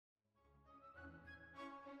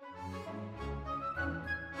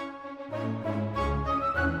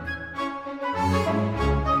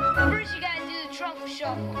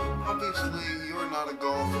shot. Obviously, you're not a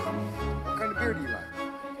golfer. What kind of beer do you like?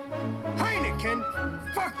 Heineken?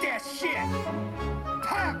 Fuck that shit!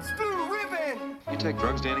 Pabst Blue Ribbon! You take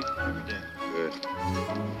drugs, Danny? Every day. Good.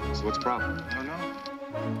 So what's the problem? I don't know.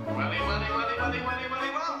 Well.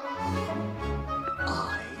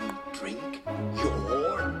 I drink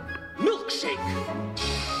your milkshake.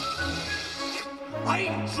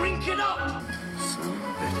 I drink it up. Son of a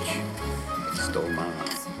bitch. Stole mine.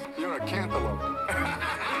 You're a cantaloupe.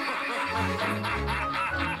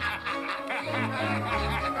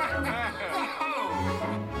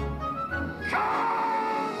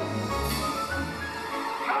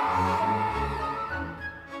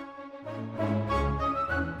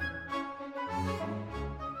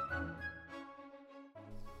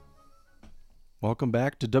 Welcome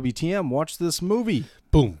back to WTM. Watch this movie.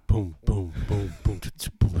 Boom, boom, boom, boom, boom.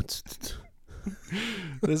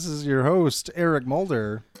 This is your host, Eric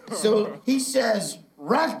Mulder, So he says,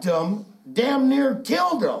 wrecked him, damn near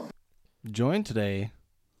killed him. joined today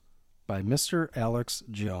by Mr. Alex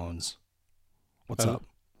Jones. What's up?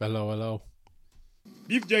 Hello.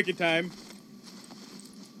 Beef jerky time.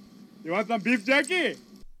 You want some beef jerky?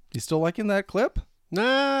 You still liking that clip?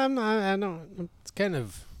 Nah, I'm not. I don't. It's kind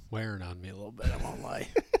of wearing on me a little bit. I won't lie.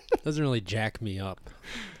 Doesn't really jack me up.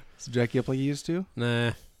 Does it jack you up like you used to?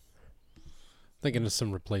 Nah. Thinking of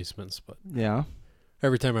some replacements, but Yeah.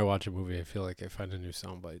 every time I watch a movie, I feel like I find a new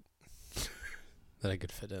soundbite that I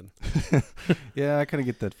could fit in. Yeah, I kind of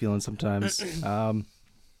get that feeling sometimes.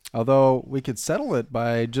 Although we could settle it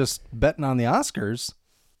by just betting on the Oscars.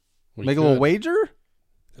 We Make a little could. wager?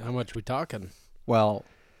 How much we talking? Well,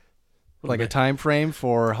 like a time frame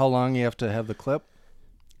for how long you have to have the clip.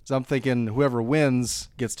 So I'm thinking whoever wins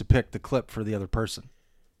gets to pick the clip for the other person.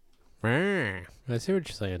 I see what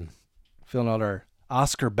you're saying. Filling out our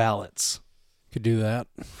Oscar ballots Could do that.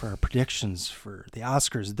 for our predictions for the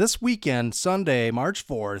Oscars this weekend, Sunday, March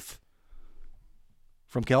 4th,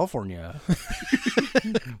 from California,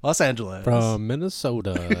 Los Angeles. From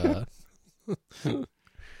Minnesota.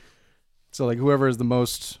 So, like, whoever is the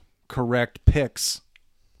most correct picks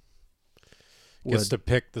Gets would- to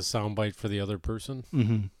pick the soundbite for the other person.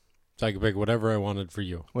 Mhm. So I can pick whatever I wanted for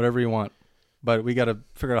you. whatever you want. But we got to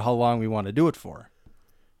figure out how long we want to do it for.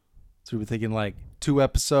 So we're thinking like 2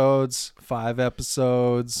 episodes, 5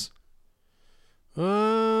 episodes.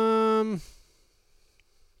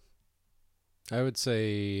 I would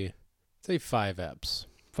say 5 eps.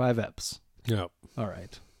 5 eps. Yep. All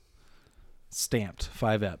right. Stamped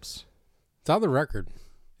 5 eps. It's on the record.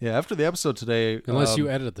 Yeah, after the episode today. Unless you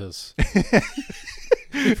edit this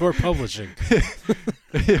before publishing.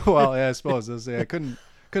 Well, yeah, I suppose. I couldn't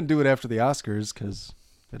do it after the Oscars because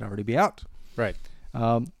it'd already be out. Right.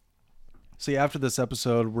 See, after this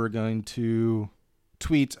episode, we're going to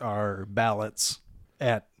tweet our ballots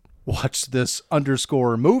at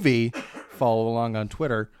watchthiss_movie. Follow along on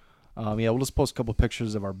Twitter. We'll just post a couple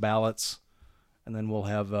pictures of our ballots, and then we'll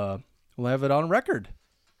have it on record.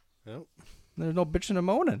 Yep. There's no bitching and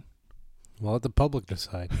moaning. We'll let the public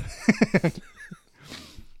decide.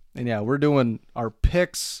 And yeah, we're doing our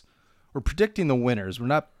picks. We're predicting the winners. We're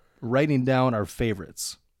not writing down our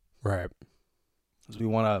favorites Right. because we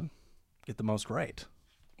want to get the most right.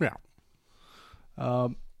 Yeah. I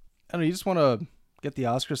don't know, you just want to get the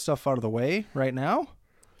Oscar stuff out of the way right now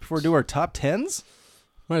before we do our top 10s?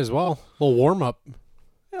 Might as well. A little warm up.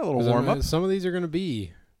 Yeah, a little warm up. Some of these are going to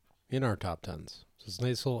be in our top 10s. So it's a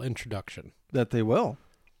nice little introduction. That they will.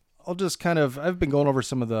 I'll just I've been going over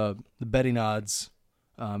some of the betting odds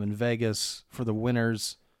in Vegas for the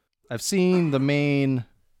winners. I've seen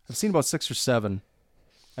about 6 or 7.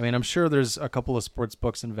 I mean, I'm sure there's a couple of sports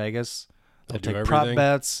books in Vegas. They'll That do take prop everything?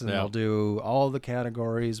 bets and Yeah. they'll do all the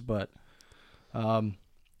categories. But for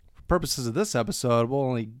purposes of this episode, we'll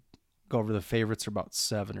only go over the favorites for about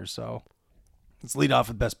 7 or so. Let's lead off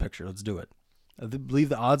with Best Picture. Let's do it. I believe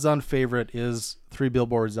the odds-on favorite is 3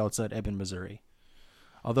 Billboards Outside Ebbing, Missouri.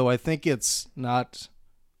 Although I think it's not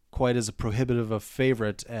quite as prohibitive a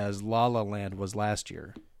favorite as La La Land was last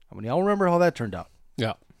year. I mean, y'all remember how that turned out.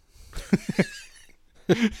 Yeah.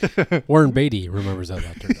 Warren Beatty remembers how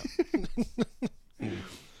that turned out.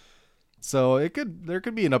 So there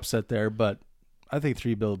could be an upset there, but I think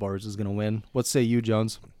 3 Billboards is going to win. What say you,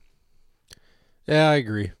 Jones? Yeah, I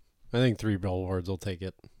agree. I think 3 Billboards will take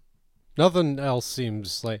it. Nothing else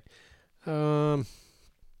seems like... you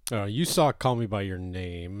saw Call Me By Your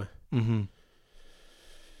Name. Mm-hmm.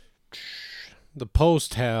 The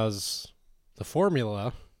Post has the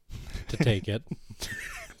formula to take it.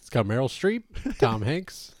 It's got Meryl Streep, Tom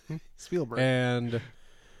Hanks, Spielberg. and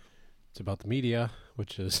it's about the media,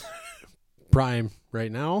 which is prime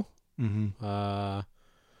right now. Mm-hmm.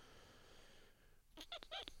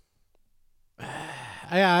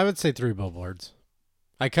 I would say 3 Billboards.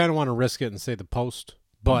 I kind of want to risk it and say The Post,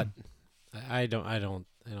 but I don't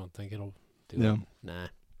think it'll do Yeah. it.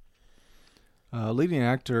 Nah. Leading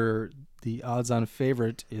actor, the odds-on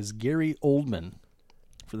favorite is Gary Oldman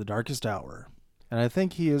for The Darkest Hour, and I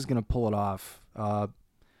think he is going to pull it off.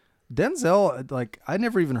 Denzel, like, I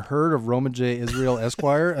never even heard of Roman J. Israel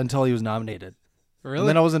Esquire until he was nominated. Really? And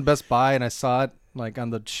then I was in Best Buy and I saw it like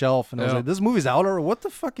on the shelf, and I was like, "This movie's out, or what the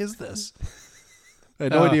fuck is this?" I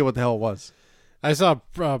had no idea what the hell it was. I saw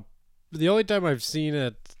the only time I've seen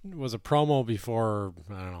it was a promo before,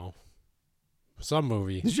 I don't know, some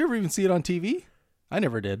movie. Did you ever even see it on TV? I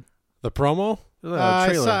never did. The promo?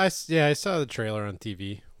 Trailer. I saw the trailer on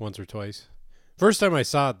TV once or twice. First time I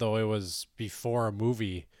saw it, though, it was before a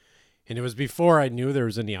movie. And it was before I knew there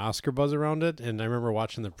was any Oscar buzz around it. And I remember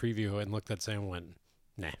watching the preview and looked at Sam and went,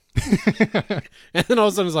 nah. And then all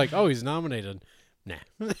of a sudden it's like, oh, he's nominated. Nah.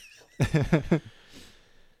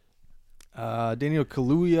 Daniel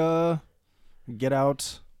Kaluuya, Get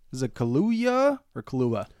Out. Is it Kaluuya or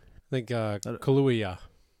Kaluuya? I think Kaluuya.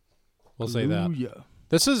 We'll say that. Kaluuya.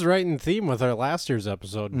 This is right in theme with our last year's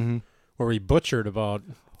episode Mm-hmm. where we butchered about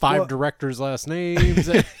 5 directors' last names.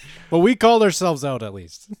 Well, we called ourselves out at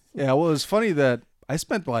least. Yeah, well, it was funny that I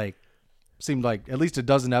spent seemed like at least a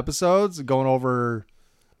dozen episodes going over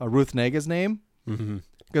Ruth Nega's name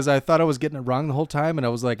because I thought I was getting it wrong the whole time, and I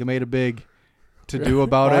was like, I made a big to do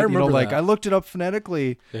about I it. remember that. I looked it up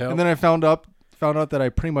phonetically, Yep. and then I found out that I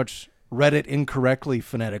pretty much read it incorrectly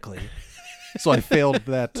phonetically, so I failed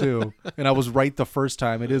that too. And I was right the first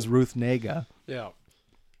time. It is Ruth Nega, Yeah.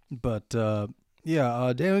 but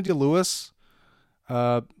Daniel Day-Lewis.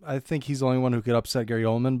 I think he's the only one who could upset Gary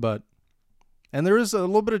Oldman, and there is a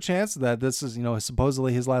little bit of chance that this is,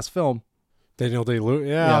 supposedly his last film. Daniel Day-Lewis.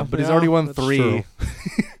 Yeah, but he's already won that's 3. true.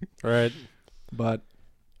 Right. But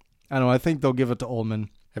I don't know. I think they'll give it to Oldman.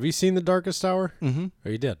 Have you seen The Darkest Hour? Mm-hmm. Oh,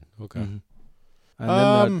 you did? Okay. Mm-hmm. And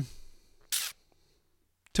then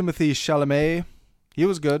Timothy Chalamet, he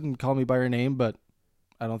was good in Call Me by Your Name, but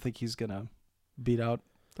I don't think he's gonna beat out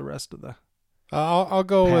the rest of the. I'll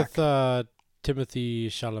go pack. with Timothy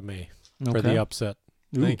Chalamet for Okay. the upset.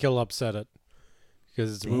 I Ooh. think he'll upset it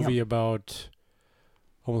because it's a movie about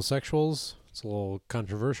homosexuals. It's a little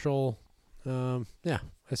controversial. Yeah,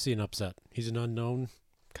 I see an upset. He's an unknown,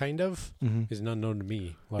 kind of. Mm-hmm. He's an unknown to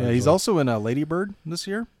me. Yeah, largely. he's also in Lady Bird this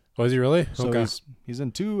year. Oh, is he really? So okay. he's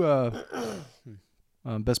in 2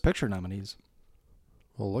 Best Picture nominees.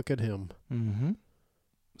 Well, look at him. Mm-hmm.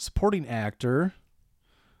 Supporting actor.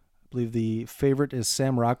 I believe the favorite is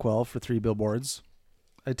Sam Rockwell for 3 Billboards.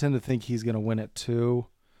 I tend to think he's going to win it too,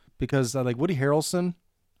 because I like Woody Harrelson.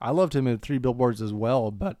 I loved him in 3 Billboards as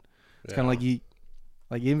well, but it's kind of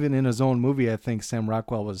like even in his own movie, I think Sam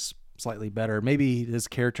Rockwell was slightly better. Maybe his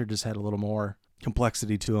character just had a little more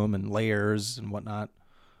complexity to him and layers and whatnot.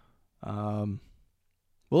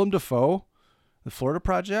 Willem Dafoe, The Florida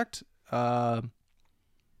Project. So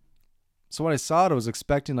when I saw it, I was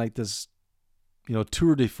expecting like this,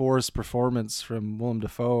 tour de force performance from Willem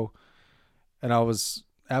Dafoe, and I was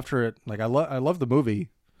after it like I love the movie,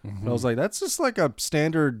 but I was like, that's just like a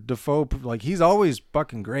standard Dafoe. Like he's always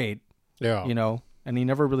fucking great, Yeah. and he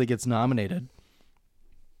never really gets nominated.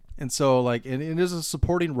 And so like it is a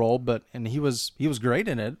supporting role, and he was great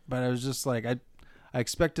in it, but I was just like I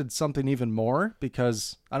expected something even more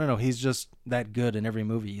because I don't know, he's just that good in every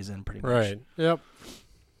movie he's in pretty much. Right. Yep.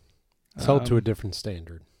 It's held to a different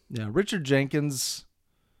standard. Yeah, Richard Jenkins.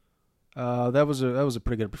 That was a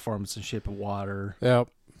pretty good performance in Shape of Water. Yep.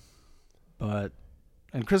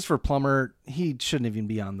 And Christopher Plummer, he shouldn't even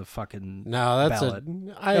be on the fucking No, that's ballot.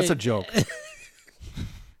 That's a joke.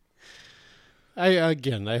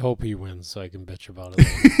 I hope he wins so I can bitch about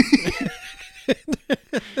it.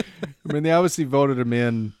 I mean, they obviously voted him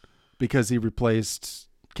in because he replaced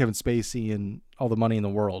Kevin Spacey and All the Money in the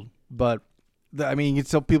World. But you can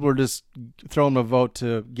tell people are just throwing him a vote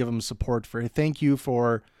to give him support for. Thank you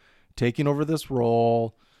for taking over this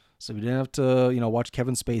role, so we didn't have to, watch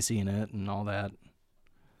Kevin Spacey in it and all that.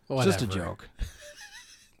 It's just a joke.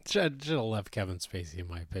 Should have left Kevin Spacey, in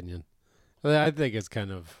my opinion. I think it's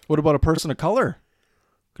kind of What about a person of color?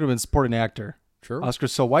 Could have been supporting actor. true.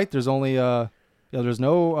 Oscar's so white. There's only there's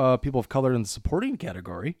no people of color in the supporting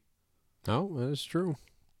category. No, that is true.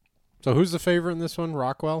 So who's the favorite in this one?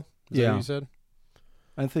 Rockwell? Is that Yeah. what you said?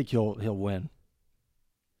 I think he'll win.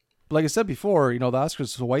 But like I said before, the Oscars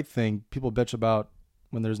so white thing, people bitch about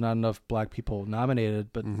when there's not enough black people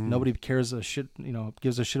nominated, but nobody cares a shit,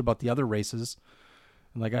 gives a shit about the other races.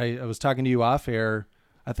 And like I was talking to you off air,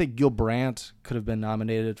 I think Gil Brandt could have been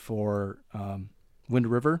nominated for Wind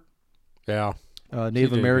River. Yeah. Native did a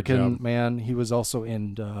good American job. man. He was also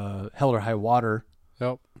in Hell or High Water.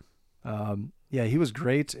 Yep. Yeah, he was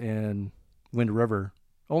great in Wind River.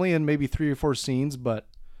 Only in maybe 3 or 4 scenes, but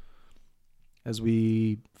as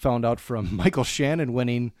we found out from Michael Shannon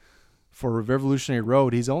winning for Revolutionary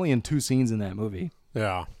Road, he's only in 2 scenes in that movie.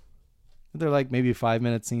 Yeah. They're like maybe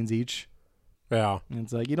 5-minute scenes each. Yeah. And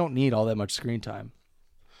it's like you don't need all that much screen time.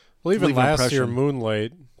 Well, even Leave an last year, impression.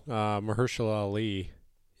 Moonlight, Mahershala Ali.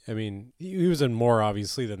 I mean, he was in more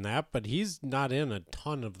obviously than that, but he's not in a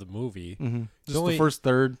ton of the movie. Mm-hmm. Just only- the first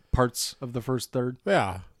third, parts of the first third.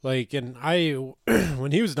 Yeah, like, and I,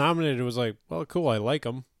 when he was nominated, it was like, well, cool, I like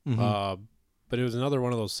him. Mhm. But it was another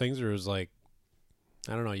one of those things where it was like,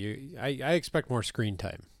 I don't know, I expect more screen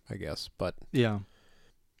time, I guess. But Yeah,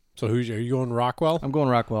 so are you going Rockwell? I'm going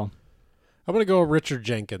Rockwell. I'm gonna go Richard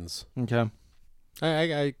Jenkins. Okay.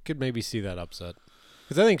 I could maybe see that upset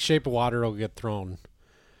because I think Shape of Water will get thrown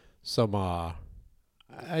some.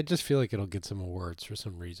 I just feel like it'll get some awards for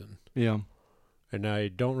some reason, Yeah. and I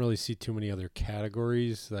don't really see too many other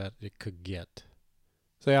categories that it could get.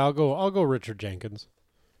 So yeah, I'll go Richard Jenkins.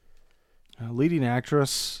 Leading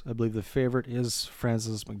actress, I believe the favorite is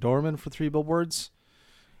Frances McDormand for 3 Billboards.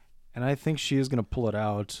 And I think she is going to pull it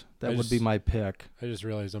out. That would be my pick. I just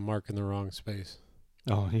realized I'm marking the wrong space.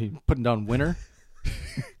 Oh, he putting down winner?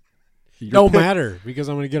 Don't matter because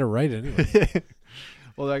I'm going to get it right anyway.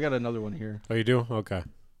 Well, I got another one here. Oh, you do? Okay.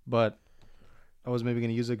 But I was maybe going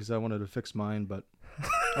to use it because I wanted to fix mine, but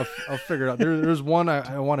I'll figure it out. There's one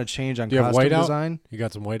I want to change on Do you have costume whiteout? design. You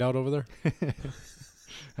got some whiteout over there?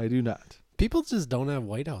 I do not. People just don't have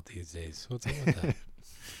whiteout these days. What's up with that?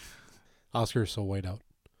 Oscar's so whiteout.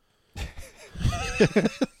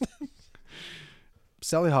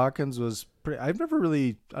 Sally Hawkins was pretty. I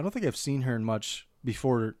don't think I've seen her in much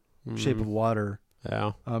before Shape of Water.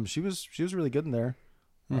 Yeah. She was really good in there.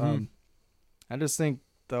 Mhm. I just think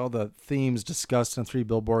all the themes discussed on 3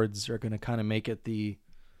 Billboards are going to kind of make it the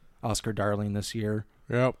Oscar darling this year.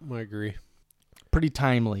 Yep, I agree. Pretty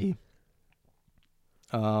timely.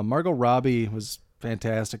 Margot Robbie was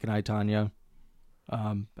fantastic in I, Tonya.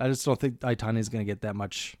 I just don't think I, Tonya is going to get that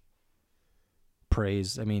much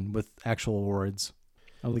praise. I mean, with actual awards,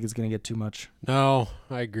 I don't think it's going to get too much. No,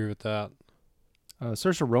 I agree with that.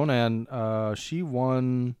 Saoirse Ronan, she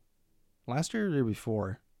won last year or the year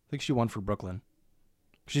before. I think she won for Brooklyn.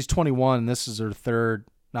 She's 21, and this is her 3rd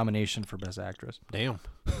nomination for Best Actress. Damn.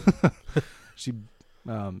 She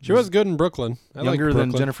She was good in Brooklyn. I like younger than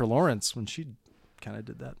Brooklyn. Jennifer Lawrence when she kind of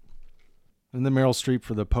did that. And then Meryl Streep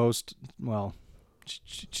for The Post. Well,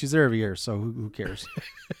 she's there every year, so who cares?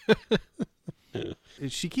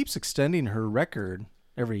 She keeps extending her record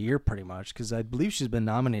every year pretty much because I believe she's been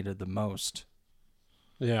nominated the most.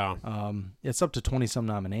 Yeah. It's up to 20-some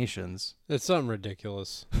nominations. It's something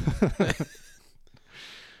ridiculous.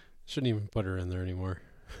 Shouldn't even put her in there anymore.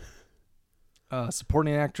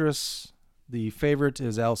 Supporting actress, the favorite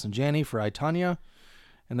is Allison Janney for I, Tonya,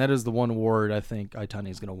 and that is the one award I think I, Tonya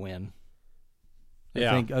is going to win.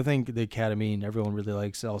 Yeah. I think the Academy and everyone really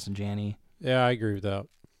likes Allison Janney. Yeah, I agree with that.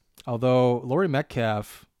 Although Laurie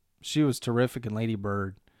Metcalf, she was terrific in Lady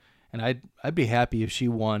Bird, and I'd be happy if she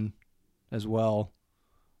won as well.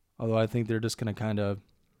 Although I think they're just going to kind of,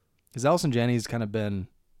 because Allison Janney's kind of been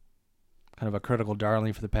kind of a critical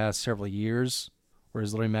darling for the past several years,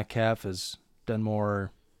 whereas Laurie Metcalf has done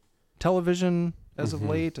more television as of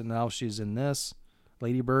late, and now she's in this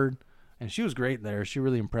Lady Bird, and she was great there. She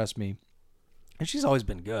really impressed me. And she's always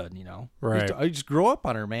been good, you know. Right. I just grew up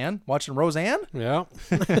on her, man, watching Roseanne. Yeah.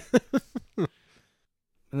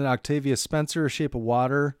 And then Octavia Spencer, Shape of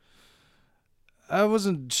Water. I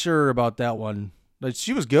wasn't sure about that one. Like,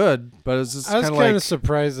 she was good, but it's just I was kind of kind like, of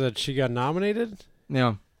surprised that she got nominated.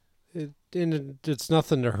 yeah, It's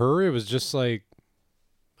nothing to her. It was just like,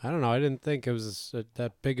 I don't know. I didn't think it was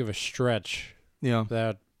that big of a stretch, yeah.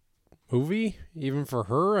 that movie, even for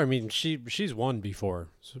her. I mean, she's won before,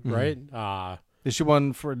 right? Didn't she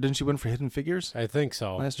win for Hidden Figures? I think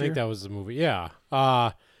so. Last I think year? that was the movie. Yeah.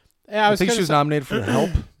 Yeah. I think she was nominated for The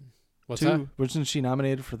Help. What's too. that? Wasn't she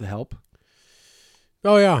nominated for The Help?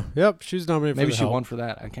 Oh yeah. Yep. She was nominated. Maybe for The she Help. won for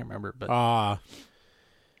that. I can't remember, but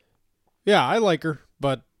Yeah, I like her,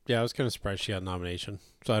 but yeah, I was kind of surprised she got a nomination,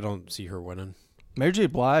 so I don't see her winning. Mary J.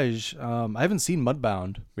 Blige. I haven't seen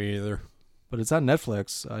Mudbound, Me either. but it's on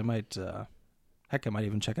Netflix. I might, I might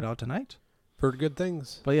even check it out tonight. Heard good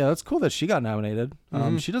things. But yeah, that's cool that she got nominated.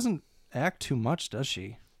 Mhm. She doesn't act too much, does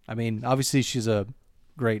she? I mean, obviously she's a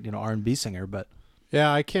great, R&B singer, but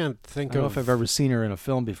Yeah, I can't I think don't know of. if I've ever seen her in a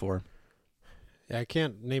film before. Yeah, I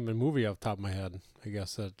can't name a movie off the top of my head. I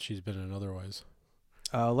guess that she's been in otherwise.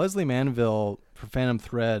 Leslie Manville for Phantom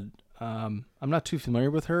Thread. I'm not too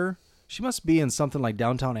familiar with her. She must be in something like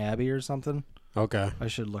Downtown Abbey or something. Okay. I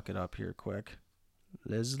should look it up here quick.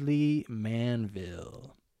 Leslie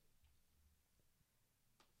Manville.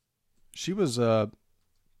 She was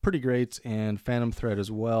pretty great in Phantom Thread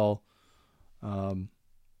as well. But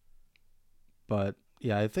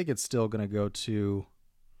yeah, I think it's still going to go to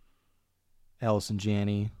Allison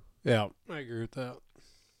Janney. Yeah, I agree with that.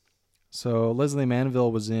 So Leslie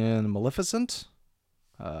Manville was in Maleficent,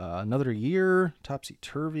 Another Year, Topsy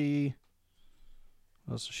Turvy.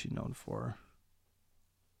 What else is she known for?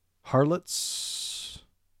 Harlots.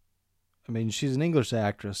 I mean, she's an English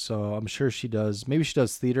actress, so I'm sure she does. Maybe she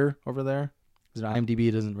does theater over there. Because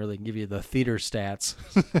IMDb doesn't really give you the theater stats.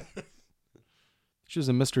 She was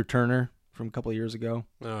in Mr. Turner from a couple of years ago.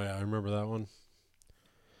 Oh, yeah, I remember that one.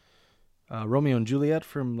 Romeo and Juliet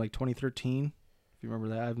from like 2013. If you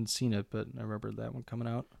remember that. I haven't seen it, but I remember that one coming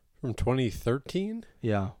out. From 2013?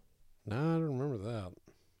 Yeah. No, I don't remember that.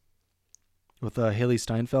 With Haley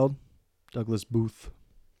Steinfeld, Douglas Booth.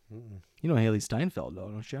 Mm-mm. You know Haley Steinfeld, though,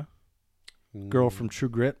 don't you? Girl from True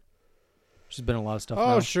Grit. She's been in a lot of stuff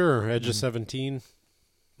now. Oh, sure. Edge of 17.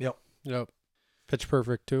 Yep. Pitch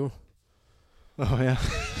Perfect, too. Oh, yeah.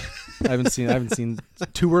 I haven't seen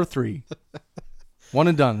 2 or 3. One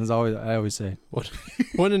and done, as I always say.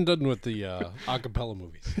 One and done with the acapella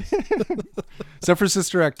movies. Except for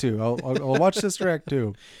Sister Act 2. I'll watch Sister Act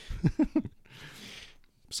 2.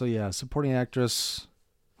 So, yeah, supporting actress.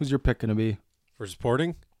 Who's your pick going to be? For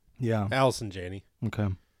supporting? Yeah. Allison Janney. Okay.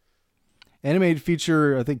 Animated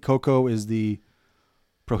feature, I think Coco is the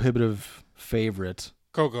prohibitive favorite.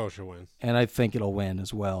 Coco should win. And I think it'll win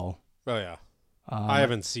as well. Oh, yeah. I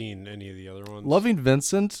haven't seen any of the other ones. Loving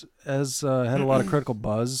Vincent has had a lot of critical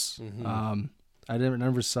buzz. Mm-hmm. I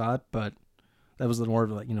never saw it, but that was more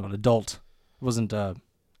of like, an adult. It wasn't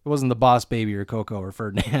the Boss Baby or Coco or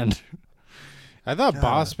Ferdinand. I thought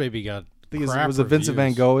Boss Baby got I think crap it was a Vincent Van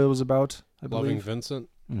reviews. Gogh it was about, I believe. Loving Vincent.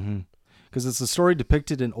 Mm-hmm. Because it's a story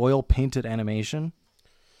depicted in oil-painted animation.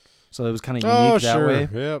 So it was kind of unique that way.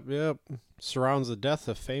 Yep. Surrounds the death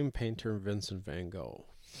of famed painter Vincent Van Gogh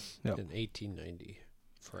in 1890,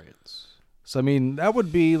 France. So, I mean, that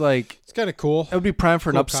would be like... It's kind of cool. It would be prime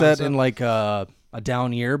for an Cool upset concept. in like a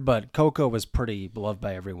down year, but Coco was pretty beloved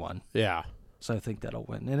by everyone. Yeah. So I think that'll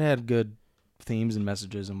win. And it had good themes and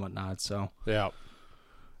messages and whatnot, so Yeah.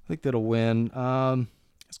 I think that'll win.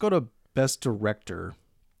 Let's go to Best Director.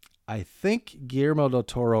 I think Guillermo del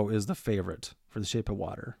Toro is the favorite for The Shape of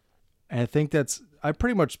Water. And I think I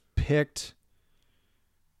pretty much picked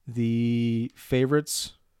the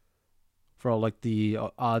favorites for all like the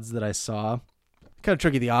odds that I saw. Kind of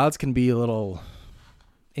tricky. The odds can be a little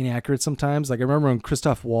inaccurate sometimes. Like I remember when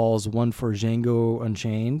Christoph Waltz won for Django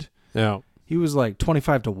Unchained. Yeah. He was like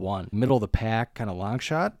 25-1, middle of the pack, kind of long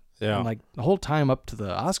shot. Yeah. And like the whole time up to the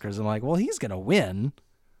Oscars, I'm like, well, he's gonna win.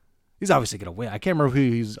 He's obviously gonna win. I can't remember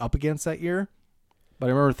who he was up against that year, but I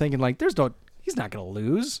remember thinking like, he's not gonna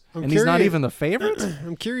lose, and he's not even the favorite.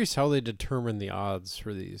 I'm curious how they determine the odds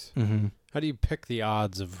for these. Mm-hmm. How do you pick the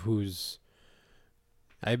odds of who's?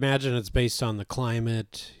 I imagine it's based on the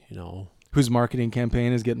climate, Whose marketing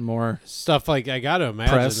campaign is getting more stuff like I got to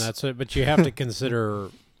imagine press. that's it. But you have to consider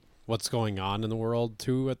what's going on in the world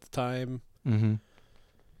too at the time, Mm-hmm.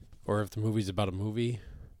 or if the movie's about a movie,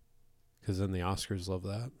 because then the Oscars love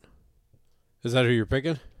that. Is that who you're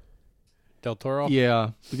picking? Del Toro?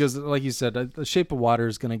 Yeah, because like you said, The Shape of Water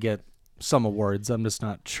is gonna get some awards. I'm just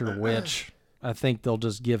not sure which. I think they'll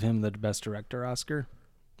just give him the Best Director Oscar.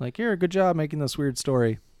 Like, here, good job making this weird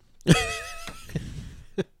story.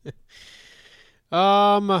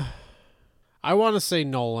 I want to say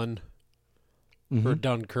Nolan Mm-hmm. for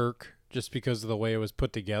Dunkirk, just because of the way it was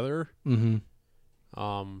put together. Mm-hmm.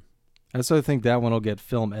 I also think that one will get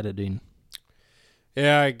film editing.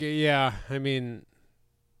 Yeah. I mean,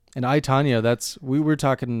 And I, Tonya, we were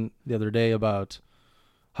talking the other day about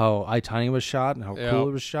how I, Tonya was shot and how cool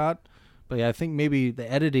it was shot. But yeah, I think maybe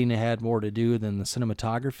the editing had more to do than the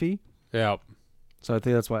cinematography. yeah. So I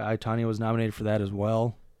think that's why I, Tonya was nominated for that as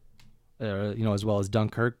well. As well as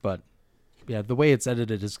Dunkirk. But yeah, the way it's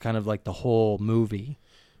edited is kind of like the whole movie.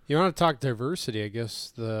 You want to talk diversity? I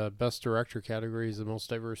guess the best director category is the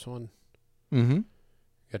most diverse one. Mm-hmm.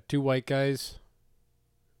 Got 2 white guys.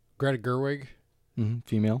 Greta Gerwig, Mm-hmm.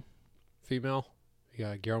 Female. female. You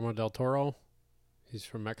got Guillermo del Toro. He's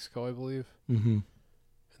from Mexico, I believe. Mm-hmm. And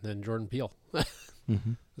then Jordan Peele.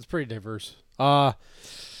 Mm-hmm. It's pretty diverse. Yeah,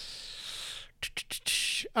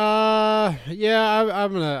 I'd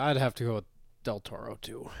have to go with Del Toro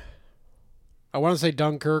too. I want to say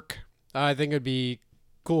Dunkirk. I think it'd be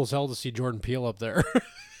cool as hell to see Jordan Peele up there.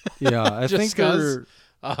 Yeah, I Just think 'cause.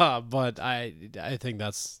 But I think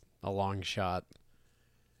that's a long shot.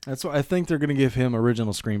 that's what I think they're going to give him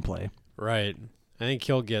original screenplay. Right. I think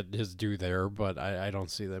he'll get his due there, but I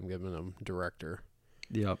don't see them giving him director.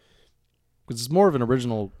 Yep. Because it's more of an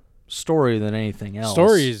original story than anything else.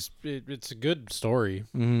 It's a good story.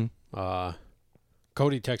 Mm-hmm.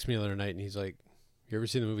 Cody texted me the other night, and he's like, "You ever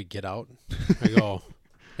seen the movie Get Out?" I go,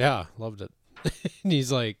 "Yeah, loved it." And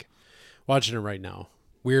he's like, "Watching it right now.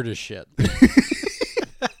 Weird as shit."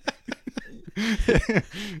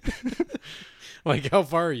 Like, how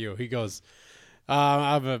far are you? He goes,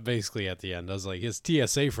 I'm basically at the end. I was like, his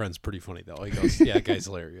TSA friend's pretty funny, though. He goes, yeah, that guy's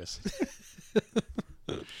hilarious.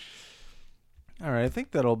 All right, I think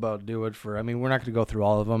that'll about do it for. I mean, we're not going to go through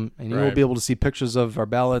all of them, and you will Right. be able to see pictures of our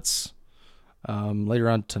ballots later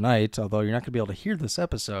on tonight. Although you're not going to be able to hear this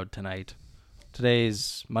episode tonight.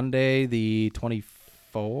 Today's Monday, the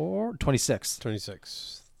 26th,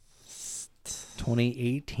 26.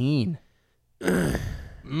 2018.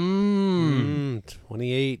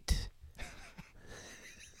 28.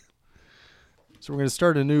 So we're going to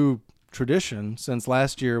start a new tradition since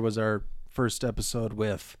last year was our first episode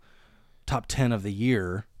with top 10 of the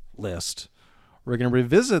year list. We're going to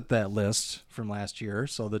revisit that list from last year,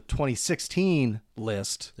 so the 2016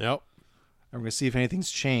 list. Yep. And we're going to see if anything's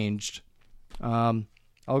changed. I'll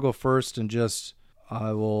go first and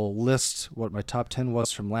I will list what my top 10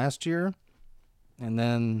 was from last year and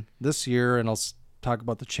then this year, and I'll talk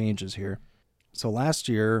about the changes here. So last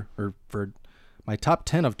year, or for my top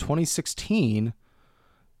 10 of 2016,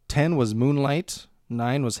 10 was Moonlight,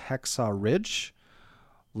 9 was Hacksaw Ridge,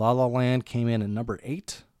 La La Land came in at number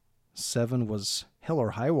 8, 7 was Hell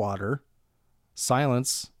or High Water,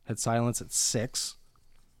 Silence at 6,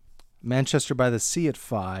 Manchester by the Sea at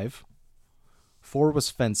 5, 4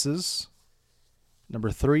 was Fences,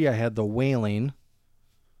 number 3 I had The Wailing,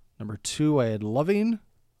 number 2 I had Loving,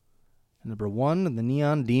 and number 1 The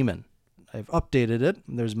Neon Demon. I've updated it.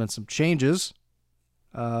 There's been some changes.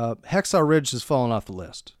 Hacksaw Ridge has fallen off the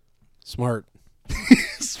list. Smart.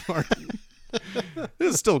 Smart.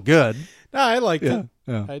 It's still good. No, I liked Yeah, it.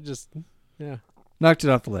 yeah. I just, yeah. Knocked it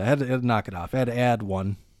off the list. I had to knock it off. I had to add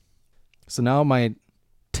one. So now my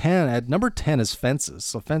 10, at number 10 is Fences.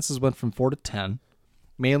 So Fences went from 4 to 10,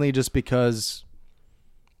 mainly just because,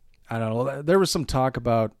 I don't know, there was some talk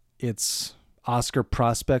about its Oscar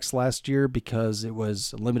prospects last year because it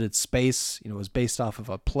was a limited space. You know, it was based off of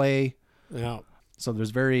a play. Yeah. So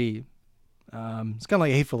there's very, it's kind of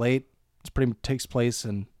like Hateful Eight. It's pretty much takes place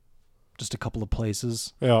in just a couple of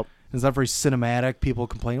places. Yep. It's not very cinematic. People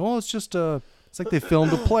complain, "Oh, it's just it's like they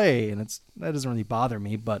filmed a play," and that doesn't really bother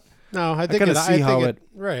me. But No, I think kinda see how it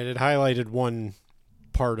highlighted one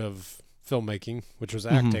part of filmmaking, which was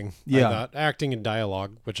Mm-hmm. acting. Yeah. I thought. Acting and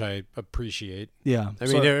dialogue, which I appreciate. yeah, I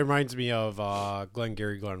mean, it reminds me of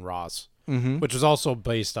Glenn Ross, which was also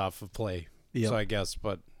based off of play. Yep. So I guess,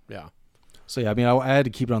 but yeah. So yeah, I mean, I had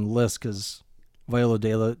to keep it on the list because Viola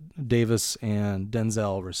Davis and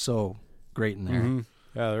Denzel were so great in there.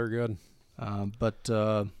 Yeah, they're good.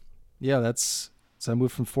 Yeah, so I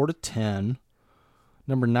moved from 4 to 10.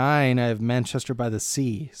 Number 9, I have Manchester by the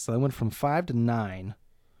Sea. So I went from 5 to 9.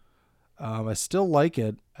 I still like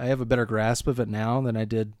it. I have a better grasp of it now than I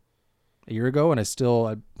did a year ago, and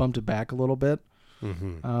I bumped it back a little bit.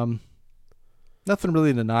 Nothing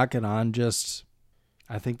really to knock it on, just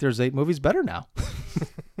I think there's 8 movies better now.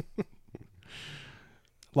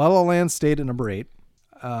 La La Land stayed at number 8.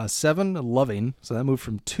 7, Loving. So that moved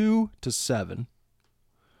from 2 to 7.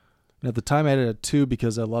 And at the time, I had it at 2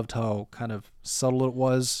 because I loved how kind of subtle it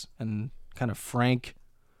was and kind of frank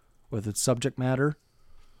with its subject matter.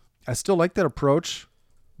 I still like that approach,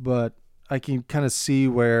 but I can kind of see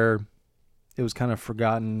where it was kind of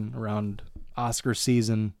forgotten around Oscar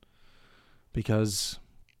season because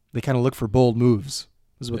they kind of look for bold moves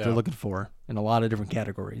is what they're looking for in a lot of different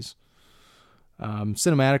categories.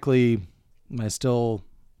 Cinematically, I still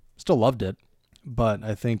loved it, but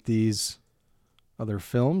I think these other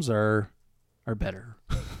films are better.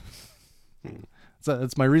 So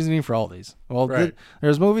that's my reasoning for all these. Well, Right.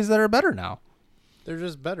 there's movies that are better now. They're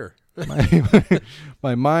just better.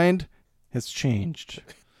 My mind has changed.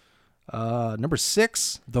 Number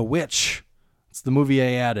 6, The Witch. It's the movie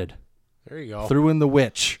I added. There you go. Threw in The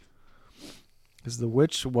Witch. Because The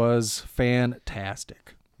Witch was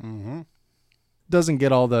fantastic. Doesn't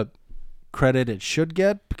get all the credit it should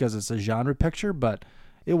get because it's a genre picture, but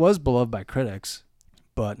it was beloved by critics,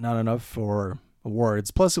 but not enough for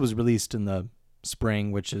awards. Plus, it was released in the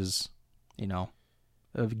spring, which is,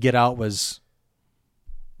 Get Out was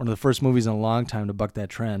one of the first movies in a long time to buck that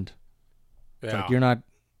trend. It's Yeah. like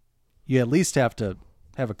you at least have to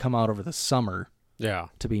have it come out over the summer Yeah.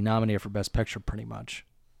 to be nominated for Best Picture pretty much.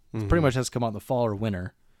 It pretty much has to come out in the fall or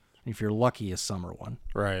winter. If you're lucky, a summer one.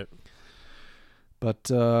 Right. But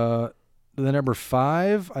the number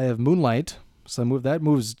 5, I have Moonlight. So that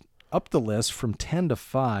moves up the list from 10 to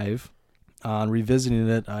 5. On revisiting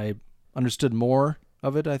it, I understood more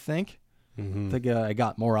of it, I think. I think I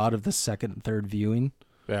got more out of the second and third viewing.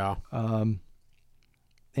 Yeah.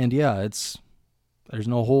 And yeah, there's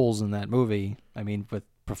no holes in that movie. I mean, with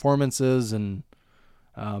performances and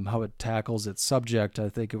how it tackles its subject, I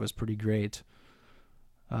think it was pretty great.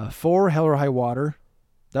 4, Hell or High Water.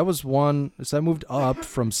 That was one, so that moved up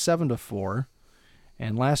from 7 to 4.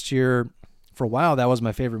 And last year, for a while, that was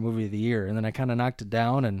my favorite movie of the year. And then I kind of knocked it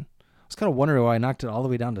down, and I was kind of wondering why I knocked it all the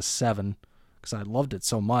way down to 7, because I loved it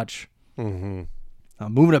so much. I'm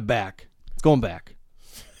moving it back. It's going back.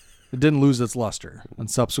 It didn't lose its luster on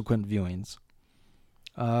subsequent viewings.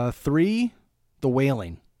 3, The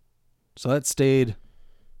Wailing. So that stayed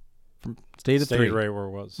at 3. Right where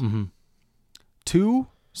it was. 2,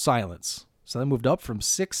 Silence. So that moved up from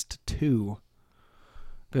 6 to 2.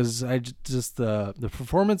 Because just the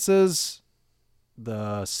performances,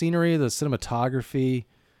 the scenery, the cinematography,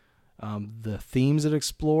 the themes it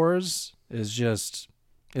explores is just,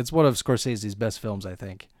 it's one of Scorsese's best films, I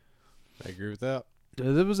think. I agree with that.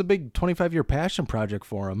 It was a big 25-year passion project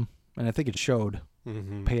for him, and I think it showed,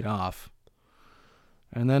 paid off.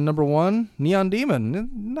 And then number 1, Neon Demon.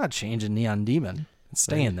 Not changing Neon Demon. It's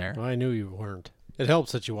staying there. Well, I knew you weren't. It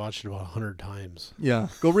helps that you watched it about 100 times. Yeah.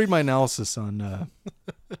 Go read my analysis on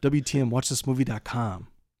WTM, watchthismovie.com.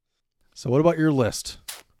 So what about your list?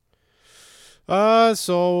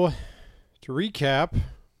 So to recap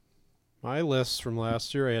my list from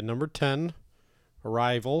last year, I had number 10,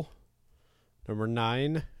 Arrival. Number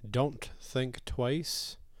 9, Don't Think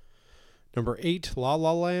Twice. Number 8, La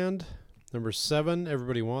La Land. Number 7,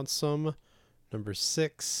 Everybody Wants Some. Number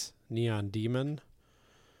 6, Neon Demon.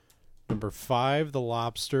 Number 5, The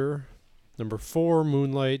Lobster. Number 4,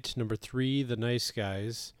 Moonlight. Number 3, The Nice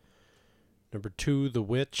Guys. Number 2, The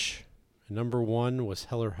Witch. And number 1 was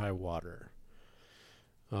Hell or High Water.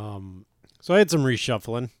 So I had some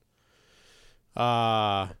reshuffling.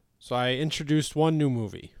 So I introduced one new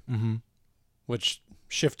movie, which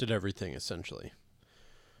shifted everything essentially.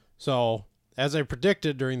 So as I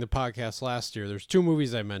predicted during the podcast last year, there's 2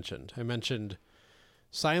 movies I mentioned. I mentioned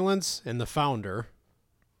Silence and The Founder.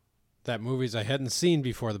 That movies I hadn't seen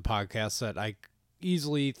before the podcast that I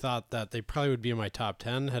easily thought that they probably would be in my top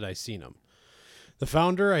 10 had I seen them. The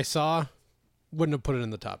Founder I saw, wouldn't have put it in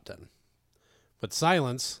the top 10. But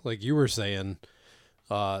Silence, like you were saying,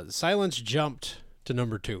 Silence jumped to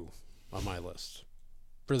number 2 on my list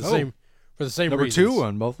for the same Number reasons. 2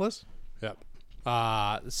 on both lists? Yep.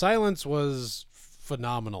 Silence was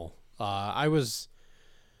phenomenal. I was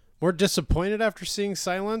more disappointed after seeing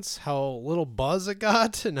Silence, how little buzz it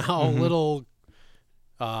got and how little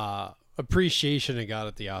appreciation it got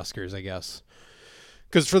at the Oscars, I guess.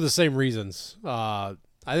 Because for the same reasons. I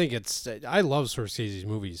love Scorsese's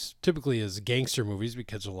movies, typically as gangster movies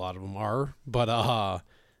because a lot of them are. But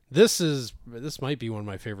this might be one of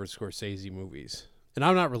my favorite Scorsese movies. And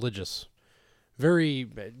I'm not religious. Very,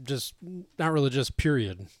 just not religious,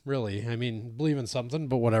 period, really. I mean, believe in something,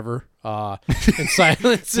 but whatever. And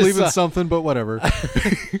Silence Believe in something, but whatever.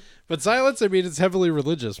 But Silence, I mean, it's a heavily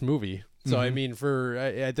religious movie. So, I mean,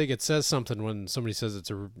 I think it says something when somebody says it's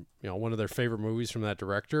one of their favorite movies from that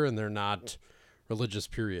director and they're not religious,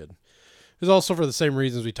 period. It's also for the same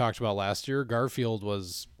reasons we talked about last year. Garfield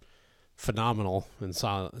was phenomenal in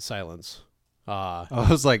Silence. I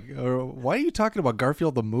was like, why are you talking about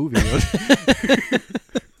Garfield the movie?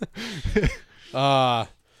 So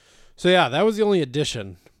yeah, that was the only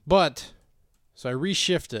addition. But so I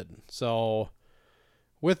reshifted. So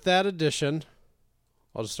with that addition,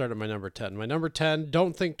 I'll just start at my number 10. My number 10,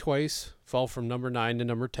 Don't Think Twice, fell from number 9 to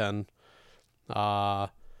number 10. La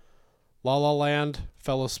La Land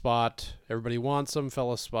fell a spot. Everybody Wants Some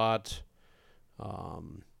fell a spot.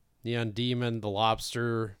 Neon Demon, The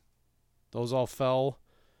Lobster, those all fell.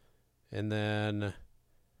 And then,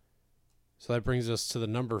 so that brings us to the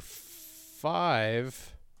number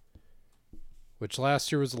 5, which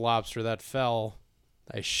last year was The Lobster. That fell.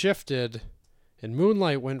 I shifted, and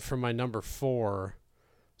Moonlight went from my number 4.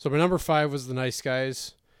 So my number 5 was The Nice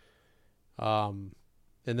Guys. And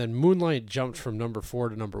then Moonlight jumped from number 4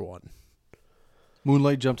 to number 1.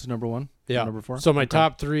 Moonlight jumped to number 1? Yeah. Number 4? So my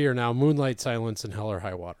top 3 are now Moonlight, Silence, and Hell or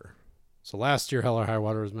High Water. So last year, Hell or High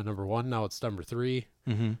Water was my number 1. Now it's number 3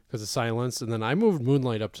 because of Silence. And then I moved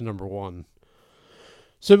Moonlight up to number 1.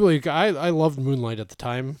 Simply, I loved Moonlight at the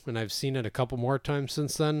time, and I've seen it a couple more times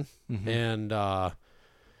since then, and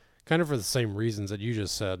kind of for the same reasons that you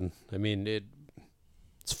just said. I mean,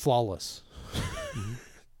 it's flawless.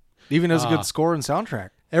 Even has a good score and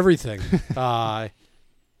soundtrack. Everything.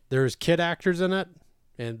 There's kid actors in it,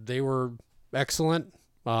 and they were excellent.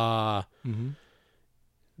 The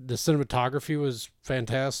cinematography was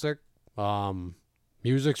fantastic.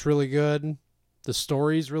 Music's really good. The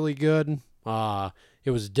story's really good. It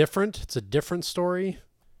was different. It's a different story.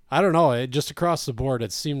 I don't know. Just across the board,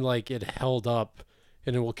 it seemed like it held up,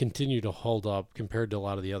 and it will continue to hold up compared to a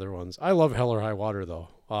lot of the other ones. I love Hell or High Water, though.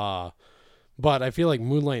 But I feel like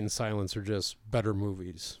Moonlight and Silence are just better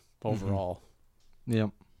movies overall. Yep.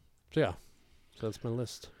 So that's my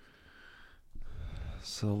list.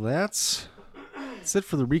 So that's it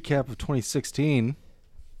for the recap of 2016.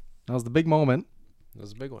 That was the big moment. That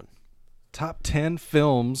was a big one. Top 10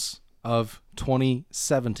 films of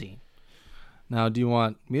 2017. Now, do you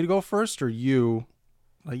want me to go first or you?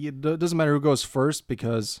 Like, it doesn't matter who goes first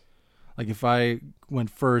because, like, if I went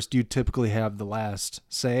first, you typically have the last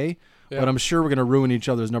say. Yeah. But I'm sure we're going to ruin each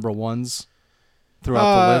other's number ones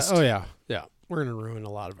throughout the list. Oh, yeah. Yeah. We're going to ruin a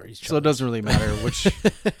lot of each other. So it doesn't really matter which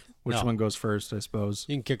one goes first, I suppose.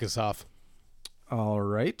 You can kick us off. All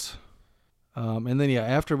right. And then,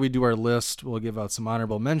 after we do our list, we'll give out some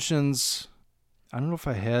honorable mentions. I don't know if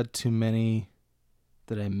I had too many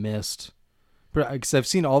that I missed. Because I've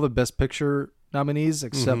seen all the Best Picture nominees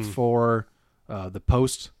except for The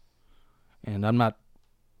Post. And I'm not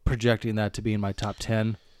projecting that to be in my top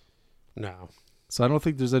 10. No. So I don't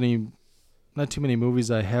think there's not too many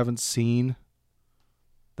movies I haven't seen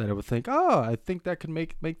that I would think, I think that could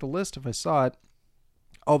make the list if I saw it.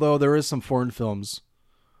 Although there is some foreign films,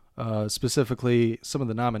 specifically some of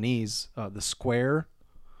the nominees. The Square,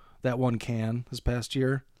 that won Cannes this past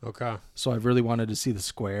year. Okay. So I've really wanted to see The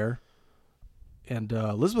Square. And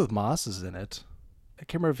Elizabeth Moss is in it. I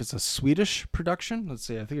can't remember if it's a Swedish production. Let's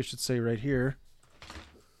see. I think I should say right here.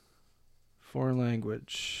 Foreign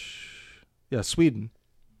language. Yeah, Sweden.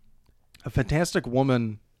 A Fantastic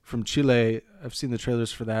Woman from Chile. I've seen the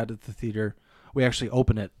trailers for that at the theater. We actually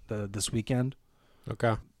open it this weekend.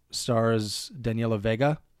 Okay. Stars Daniela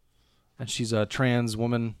Vega, and she's a trans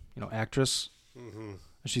woman, actress.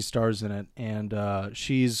 She stars in it, and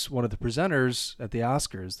she's one of the presenters at the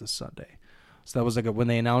Oscars this Sunday. So that was like when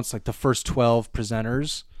they announced like the first 12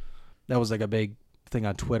 presenters, that was like a big thing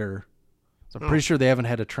on Twitter. So I'm pretty sure they haven't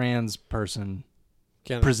had a trans person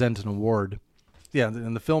present an award. Yeah,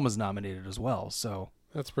 and the film is nominated as well. So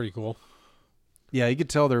that's pretty cool. Yeah, you could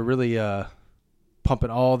tell they're really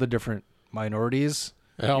pumping all the different minorities.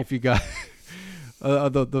 If you got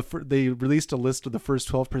they released a list of the first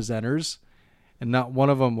 12 presenters, and not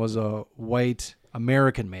one of them was a white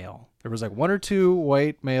American male. There was like one or two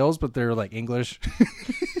white males, but they're like English.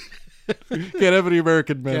 Can't have any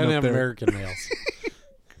American men. Can't up have there. American males.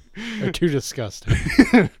 They're too disgusting.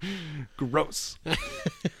 Gross.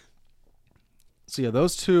 So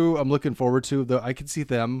those two I'm looking forward to. I could see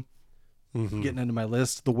them getting into my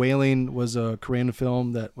list. The Wailing was a Korean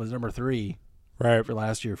film that was number 3 for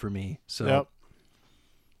last year for me. So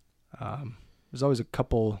there's always a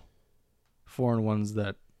couple foreign ones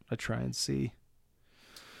that I try and see.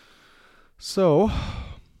 So,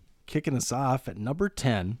 kicking us off at number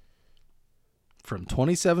 10 from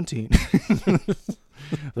 2017.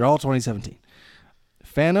 They're all 2017.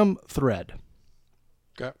 Phantom Thread.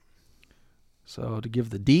 Okay. So, to give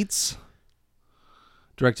the deets,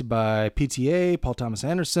 directed by PTA, Paul Thomas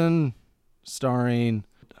Anderson, starring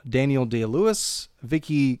Daniel Day-Lewis,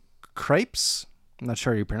 Vicky Krieps. I'm not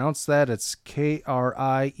sure how you pronounce that. It's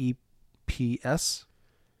Krieps.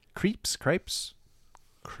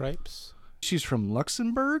 Krieps. She's from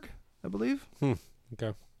Luxembourg, I believe.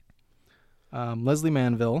 Okay. Leslie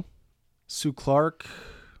Manville, Sue Clark,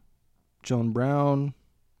 Joan Brown.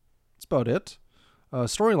 That's about it.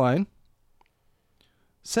 Storyline.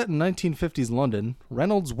 Set in 1950s London,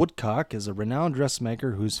 Reynolds Woodcock is a renowned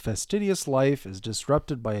dressmaker whose fastidious life is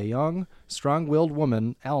disrupted by a young, strong-willed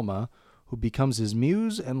woman, Alma, who becomes his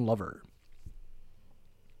muse and lover.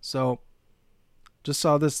 So, just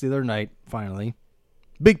saw this the other night, finally.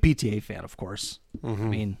 Big PTA fan, of course. I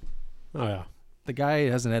mean, the guy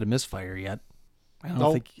hasn't had a misfire yet. I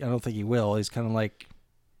don't think he will. He's kind of like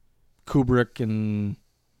Kubrick, and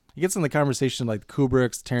he gets in the conversation like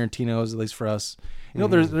Kubrick's, Tarantino's, at least for us.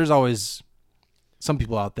 There's always some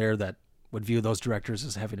people out there that would view those directors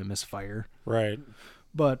as having a misfire. Right.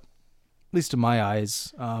 But at least in my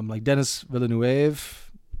eyes, like Denis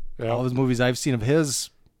Villeneuve, all those movies I've seen of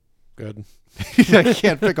his, good. I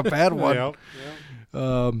can't pick a bad one. Yep.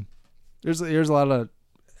 There's a lot of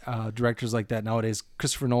directors like that nowadays.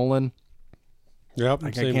 Christopher Nolan. Yep,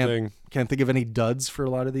 Like, same thing. Can't think of any duds for a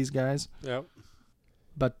lot of these guys. Yep.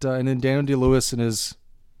 But and then Daniel Day-Lewis in his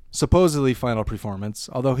supposedly final performance,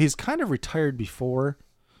 although he's kind of retired before,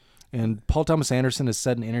 and Paul Thomas Anderson has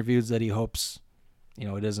said in interviews that he hopes,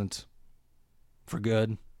 it isn't for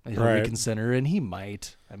good. He'll Right. reconsider, and he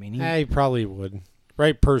might. I mean, He probably would.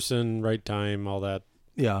 Right person, right time, all that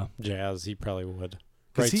yeah, jazz. He probably would.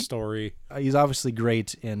 'Cause Right story. he's obviously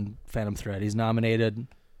great in Phantom Thread. He's nominated,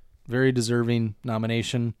 very deserving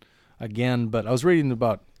nomination again. But I was reading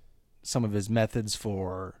about some of his methods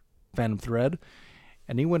for Phantom Thread,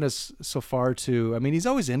 and he went so far to, I mean, he's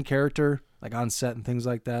always in character, like on set and things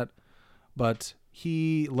like that, but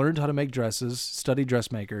he learned how to make dresses, studied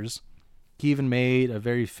dressmakers. He even made a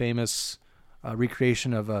very famous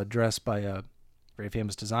recreation of a dress by a very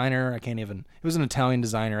famous designer. It was an Italian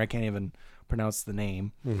designer. I can't even pronounce the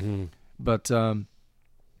name. Mm-hmm. But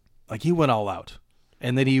like, he went all out.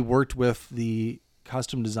 And then he worked with the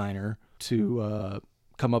costume designer to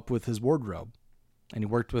come up with his wardrobe. And he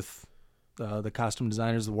worked with the costume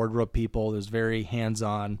designers, the wardrobe people. It was very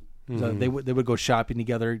hands-on. So they would go shopping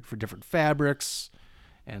together for different fabrics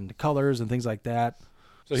and colors and things like that.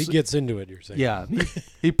 So he gets into it, you're saying? Yeah.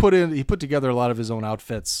 He put together a lot of his own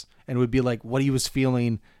outfits, and it would be like what he was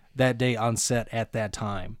feeling that day on set at that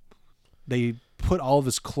time. They put all of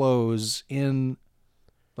his clothes in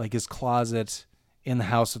like his closet in the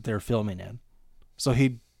house that they're filming in. So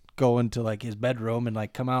he'd go into like his bedroom and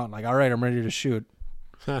like come out and like, all right, I'm ready to shoot.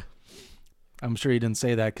 Huh. I'm sure he didn't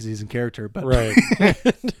say that because he's in character, but Right.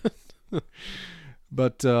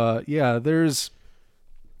 but yeah, this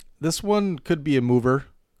one could be a mover,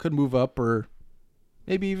 could move up or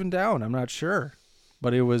maybe even down. I'm not sure,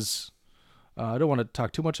 but it was. I don't want to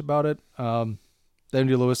talk too much about it.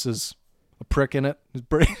 Daniel Lewis is a prick in it. He's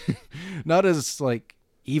pretty, not as like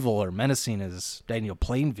evil or menacing as Daniel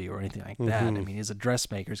Plainview or anything like that. I mean, he's a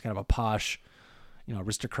dressmaker. He's kind of a posh,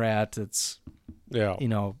 aristocrat. That's Yeah.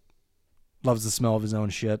 loves the smell of his own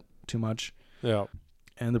shit too much. Yeah.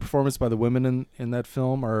 And the performance by the women in that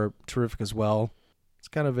film are terrific as well. It's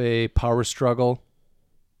kind of a power struggle,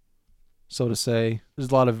 so to say. There's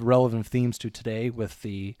a lot of relevant themes to today with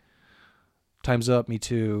the Time's Up, Me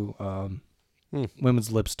Too,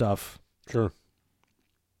 women's lib stuff. Sure.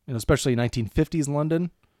 Especially 1950s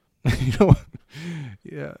London.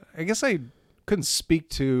 Yeah. I guess I couldn't speak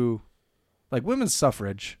to like women's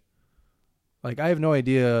suffrage. Like, I have no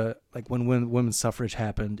idea like when women's suffrage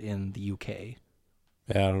happened in the UK.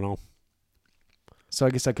 Yeah, I don't know. So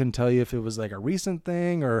I guess I couldn't tell you if it was like a recent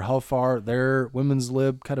thing or how far their women's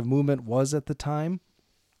lib kind of movement was at the time.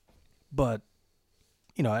 But,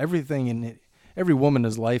 everything in it, every woman in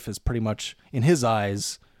his life is pretty much, in his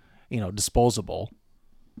eyes, disposable.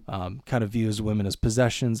 Kind of views women as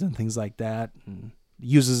possessions and things like that, and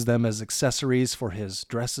uses them as accessories for his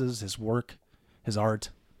dresses, his work, his art,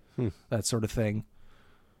 that sort of thing.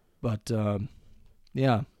 But,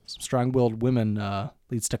 yeah, some strong-willed women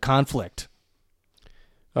leads to conflict.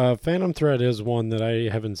 Phantom Thread is one that I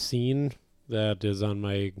haven't seen that is on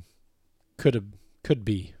my could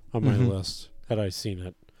be on my list had I seen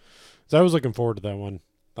it. So I was looking forward to that one.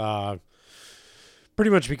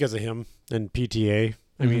 Pretty much because of him and PTA.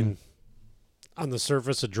 I mean, on the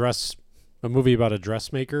surface, a movie about a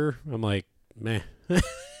dressmaker, I'm like, meh,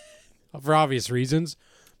 for obvious reasons.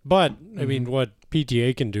 But I mean, what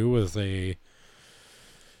PTA can do with a,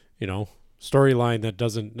 storyline that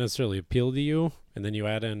doesn't necessarily appeal to you, and then you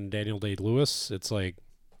add in Daniel Day-Lewis, it's like,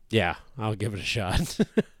 yeah, I'll give it a shot.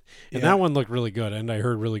 And that one looked really good, and I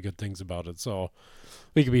heard really good things about it. So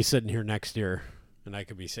we could be sitting here next year, and I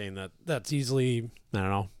could be saying that that's easily, I don't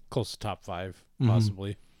know, close to top 5,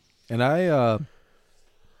 possibly. And I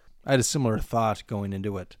had a similar thought going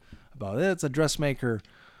into it about it's a dressmaker,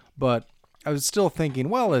 but I was still thinking,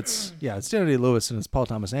 well, it's Daniel Day-Lewis and it's Paul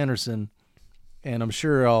Thomas Anderson, and I'm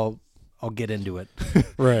sure I'll get into it.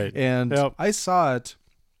 Right. And I saw it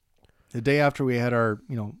the day after we had our,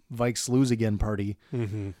 Vikes Lose Again party.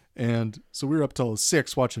 And so we were up till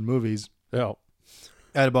 6 watching movies. Yeah.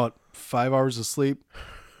 I had about 5 hours of sleep,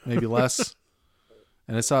 maybe less.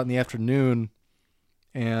 And I saw it in the afternoon,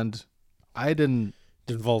 and I didn't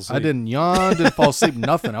fall asleep. I didn't yawn, didn't fall asleep,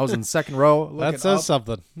 nothing. I was in the second row. That says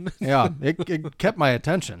something. Yeah, it kept my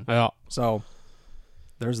attention. Yeah. So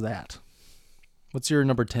there's that. What's your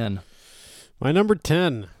number 10? My number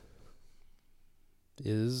 10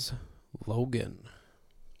 is Logan.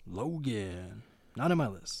 Logan. Not on my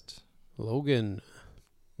list. Logan.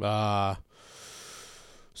 So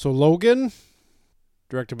Logan,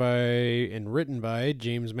 Directed by and written by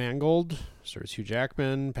James Mangold. Stars Hugh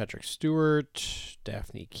Jackman, Patrick Stewart,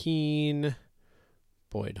 Daphne Keane,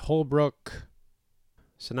 Boyd Holbrook.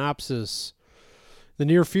 Synopsis. The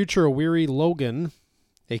near future, a weary Logan,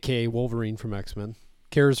 a.k.a. Wolverine from X-Men,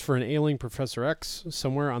 cares for an ailing Professor X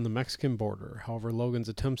somewhere on the Mexican border. However, Logan's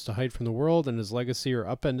attempts to hide from the world and his legacy are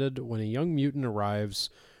upended when a young mutant arrives,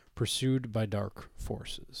 pursued by dark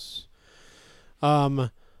forces.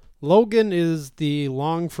 Logan is the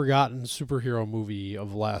long-forgotten superhero movie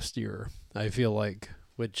of last year, I feel like,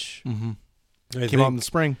 which Came out in the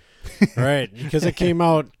spring. right, because it came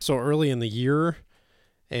out so early in the year,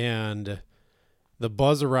 and the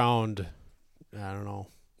buzz around, I don't know,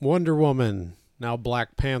 Wonder Woman, now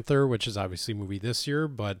Black Panther, which is obviously a movie this year,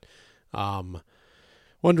 but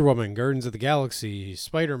Wonder Woman, Guardians of the Galaxy,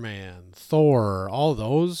 Spider-Man, Thor, all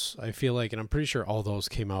those, I feel like, and I'm pretty sure all those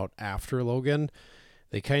came out after Logan.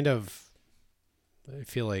 They kind of, I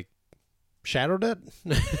feel like, shadowed it.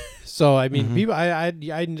 So, I mean, people,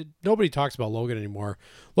 nobody talks about Logan anymore.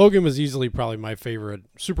 Logan was easily probably my favorite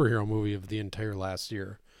superhero movie of the entire last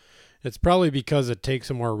year. It's probably because it takes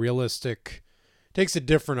a more realistic, takes a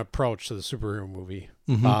different approach to the superhero movie.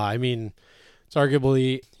 I mean, it's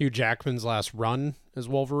arguably Hugh Jackman's last run as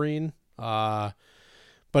Wolverine, but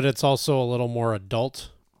it's also a little more adult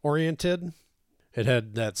oriented. It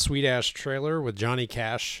had that sweet ass trailer with Johnny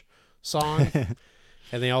Cash song,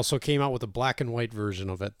 and they also came out with a black and white version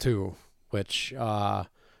of it too, which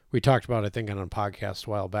we talked about, I think, on a podcast a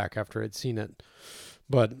while back after I'd seen it.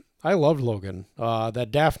 But I loved Logan.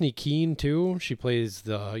 That Daphne Keane too. She plays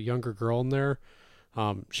the younger girl in there.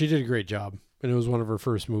 She did a great job, and it was one of her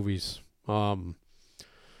first movies. So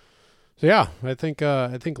yeah, I think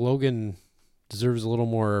Logan deserves a little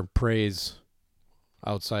more praise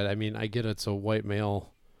outside. I mean, I get it's a white male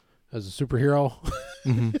as a superhero,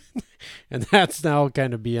 and that's now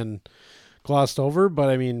kind of being glossed over. But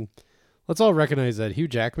I mean, let's all recognize that Hugh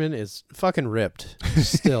Jackman is fucking ripped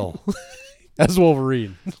still as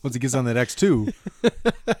Wolverine. Once he gets on that X2,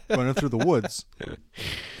 running through the woods.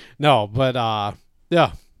 No, but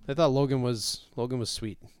yeah, I thought Logan was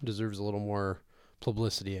sweet. Deserves a little more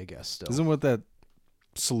publicity, I guess. Still, Isn't what that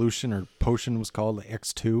solution or potion was called, the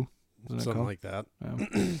X2? Something like that.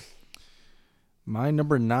 Yeah. My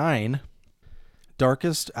number 9,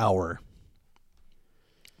 Darkest Hour.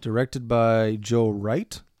 Directed by Joe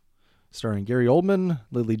Wright, starring Gary Oldman,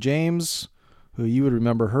 Lily James, who you would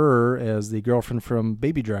remember her as the girlfriend from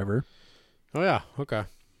Baby Driver. Oh yeah, okay.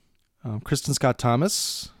 Kristen Scott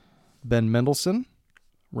Thomas, Ben Mendelsohn,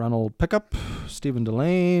 Ronald Pickup, Stephen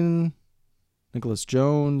Delane, Nicholas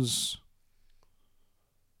Jones.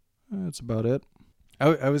 That's about it.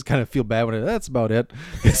 I always kind of feel bad when that's about it,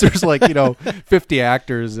 because there's 50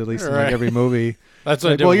 actors at least in every movie. That's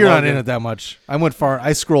what I did. Well, with you're Logan. not in it that much.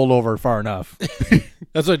 I scrolled over far enough.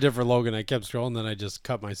 That's what I did for Logan. I kept scrolling, then I just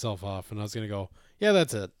cut myself off, and I was gonna go, yeah,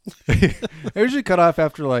 that's it. I usually cut off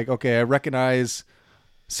after I recognize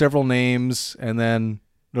several names, and then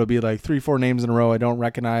it'll be 3-4 names in a row I don't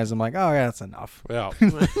recognize. I'm like, oh yeah, that's enough. Yeah.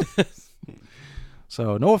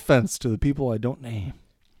 So no offense to the people I don't name.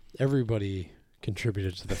 Everybody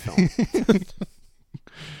contributed to the film.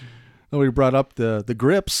 Nobody brought up the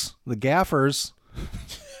grips, the gaffers.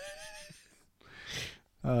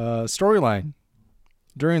 Storyline.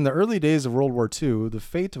 During the early days of World War II, the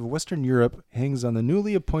fate of Western Europe hangs on the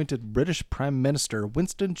newly appointed British Prime Minister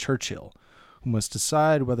Winston Churchill, who must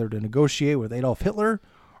decide whether to negotiate with Adolf Hitler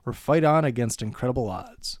or fight on against incredible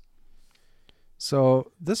odds.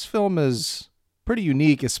 So this film is pretty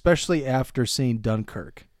unique, especially after seeing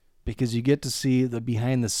Dunkirk, because you get to see the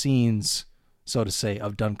behind the scenes, so to say,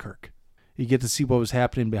 of Dunkirk. You get to see what was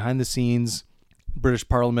happening behind the scenes, British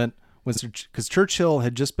Parliament, because Churchill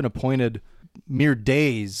had just been appointed mere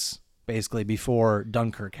days, basically, before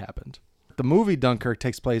Dunkirk happened. The movie Dunkirk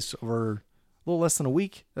takes place over a little less than a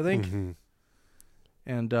week, I think. Mm-hmm.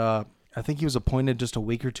 And I think he was appointed just a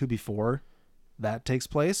week or two before that takes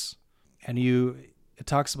place. And it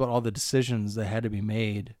talks about all the decisions that had to be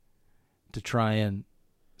made to try and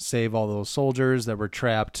save all those soldiers that were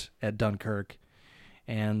trapped at Dunkirk,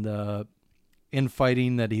 and the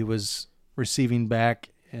infighting that he was receiving back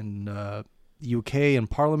in UK in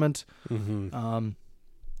Parliament. Mm-hmm. A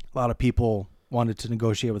lot of people wanted to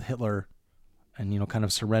negotiate with Hitler and, kind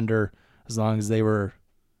of surrender as long as they were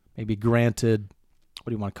maybe granted, what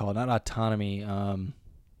do you want to call it? Not autonomy, and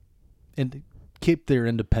keep their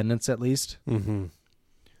independence at least. Mm-hmm.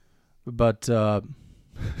 But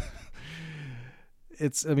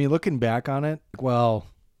looking back on it, well,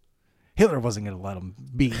 Hitler wasn't going to let him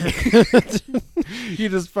be.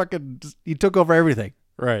 He took over everything.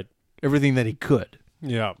 Right. Everything that he could.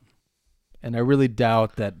 Yeah. And I really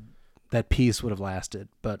doubt that peace would have lasted.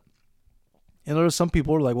 But there were some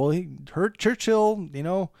people who were like, well, he hurt Churchill, he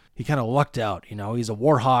kind of lucked out, he's a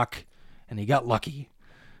war hawk and he got lucky.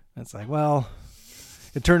 And it's like, well,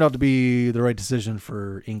 it turned out to be the right decision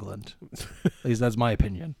for England. At least that's my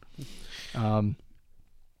opinion.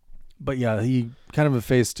 But yeah, he kind of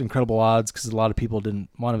faced incredible odds because a lot of people didn't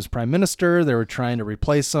want him as prime minister. They were trying to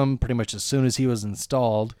replace him pretty much as soon as he was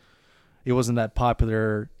installed. He wasn't that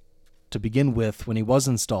popular to begin with when he was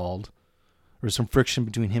installed. There was some friction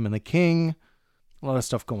between him and the king. A lot of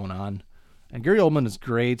stuff going on. And Gary Oldman is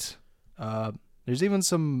great. There's even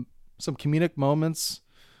some comedic moments.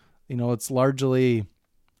 It's largely,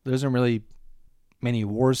 there isn't really many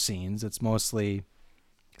war scenes. It's kind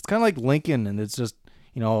of like Lincoln, and it's just,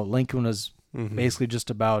 Lincoln was basically just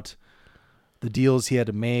about the deals he had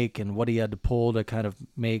to make and what he had to pull to kind of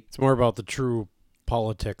make. It's more about the true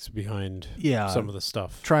politics behind some of the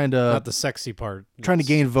stuff. Not the sexy part. Trying to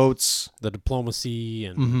gain votes. The diplomacy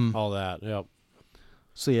and all that. Yep.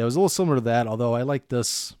 So yeah, it was a little similar to that, although I like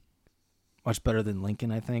this much better than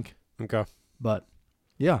Lincoln, I think. Okay. But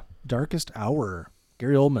yeah, Darkest Hour.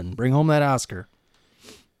 Gary Oldman, bring home that Oscar.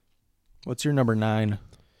 What's your number 9?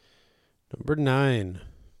 Number 9.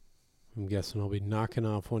 I'm guessing I'll be knocking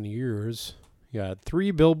off one of yours. You got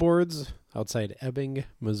 3 Billboards Outside Ebbing,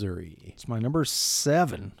 Missouri. It's my number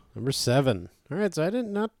 7. Number 7. All right, so I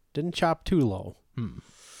didn't chop too low.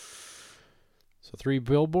 So 3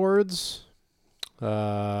 Billboards,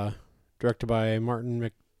 directed by Martin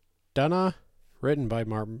McDonough, written by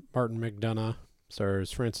Martin McDonough,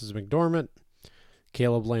 stars Frances McDormand,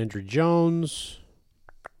 Caleb Landry Jones,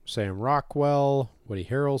 Sam Rockwell, Woody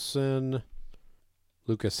Harrelson,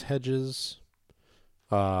 Lucas Hedges.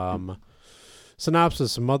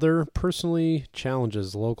 Synopsis: a mother personally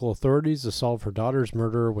challenges local authorities to solve her daughter's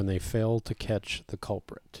murder when they fail to catch the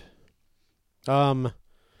culprit. For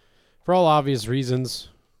all obvious reasons,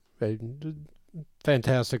 a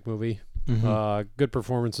fantastic movie. Good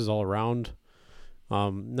performances all around.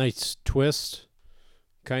 Nice twist,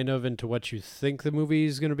 kind of, into what you think the movie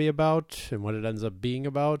is going to be about and what it ends up being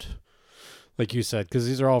about. Like you said, because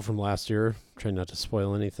these are all from last year. Trying not to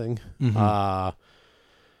spoil anything.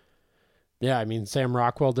 Yeah, I mean, Sam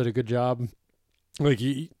Rockwell did a good job. Like,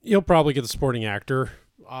 he'll probably get the supporting actor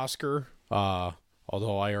Oscar.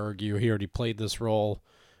 Although I argue he already played this role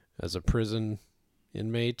as a prison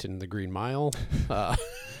inmate in The Green Mile.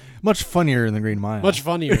 Much funnier in The Green Mile. Much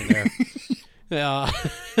funnier in there. Yeah.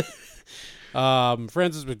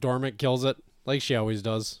 Frances McDormand kills it, like she always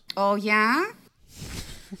does. Oh, yeah?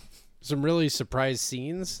 Some really surprise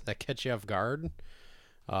scenes that catch you off guard.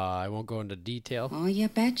 I won't go into detail. Oh, you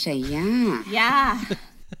betcha, yeah. Yeah.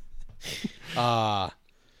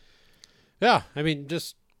 Yeah, I mean,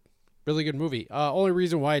 just really good movie. Only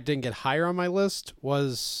reason why it didn't get higher on my list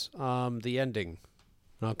was the ending.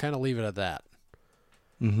 And I'll kind of leave it at that.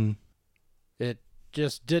 It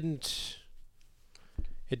just didn't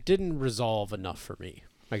resolve enough for me,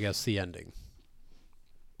 I guess, the ending.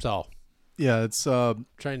 So, yeah, it's I'm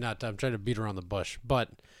trying to beat around the bush, but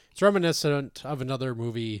it's reminiscent of another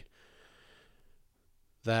movie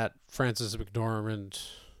that Frances McDormand,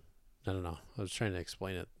 I don't know, I was trying to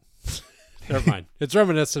explain it. Never mind. It's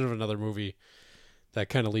reminiscent of another movie that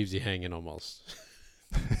kind of leaves you hanging almost.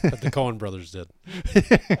 That the Coen brothers did.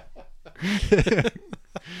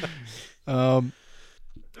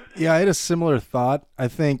 Yeah, I had a similar thought. I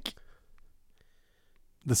think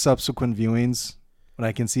the subsequent viewings, when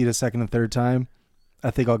I can see it a second and third time,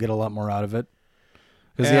 I think I'll get a lot more out of it.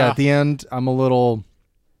 Because, at the end, I'm a little,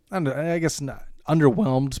 I guess, not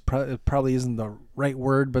underwhelmed. Probably isn't the right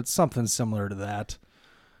word, but something similar to that.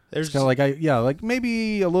 It's kind of like,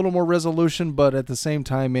 maybe a little more resolution, but at the same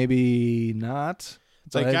time, maybe not.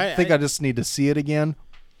 Like, I think I just need to see it again.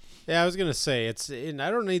 Yeah, I was gonna say I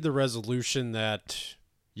don't need the resolution that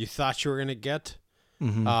you thought you were gonna get.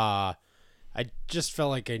 I just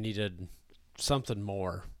felt like I needed something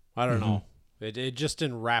more. I don't know. It just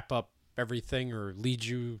didn't wrap up everything or lead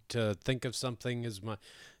you to think of something as much.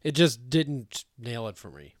 It just didn't nail it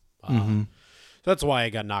for me. That's why I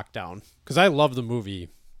got knocked down, because I love the movie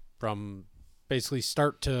from basically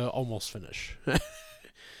start to almost finish.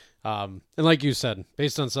 And like you said,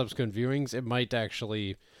 based on subsequent viewings, I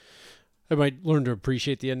might learn to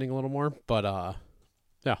appreciate the ending a little more. But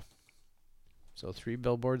yeah. So 3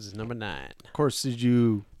 Billboards is number 9. Of course, I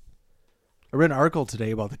read an article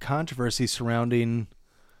today about the controversy surrounding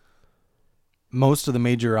most of the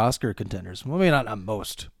major Oscar contenders. Well, maybe not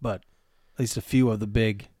most, but at least a few of the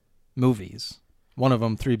big movies. One of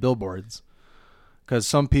them, 3 Billboards. Because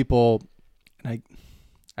some people, and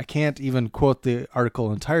I I can't even quote the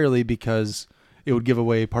article entirely because it would give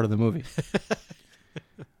away part of the movie.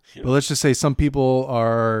 But let's just say some people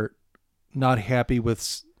are not happy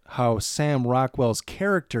with how Sam Rockwell's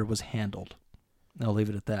character was handled. I'll leave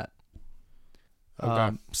it at that.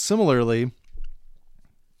 Okay. Similarly,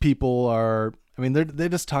 people are, they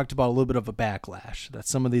just talked about a little bit of a backlash that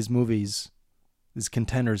some of these movies, these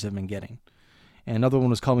contenders have been getting. And another one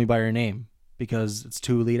was Call Me By Your Name because its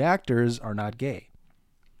two lead actors are not gay.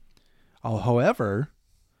 However,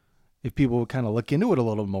 if people would kind of look into it a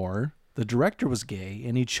little more, the director was gay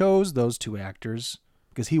and he chose those two actors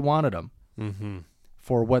because he wanted them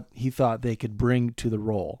for what he thought they could bring to the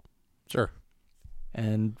role. Sure.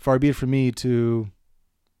 And far be it from me to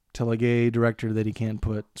tell a gay director that he can't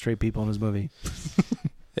put straight people in his movie.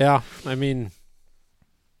 Yeah, I mean,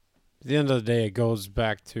 at the end of the day, it goes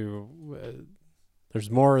back to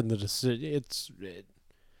there's more in the decision.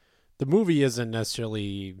 The movie isn't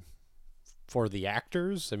necessarily for the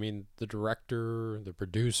actors. I mean, the director, the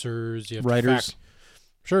producers, you have Writers.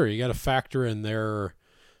 You got to factor in their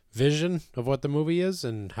vision of what the movie is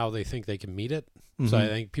and how they think they can meet it. So I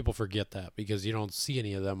think people forget that because you don't see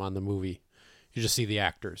any of them on the movie. You just see the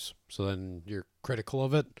actors. So then you're critical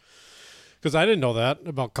of it. Because I didn't know that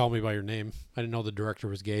about Call Me By Your Name. I didn't know the director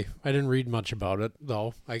was gay. I didn't read much about it,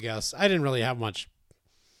 though, I guess. I didn't really have much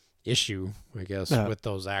issue, I guess, with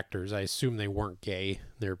those actors. I assume they weren't gay.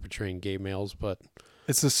 They were portraying gay males, but...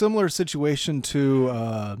 It's a similar situation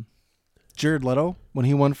to Jared Leto when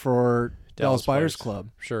he won for Dallas Buyers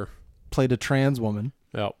Club. Sure. Played a trans woman.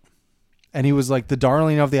 Yep. And he was like the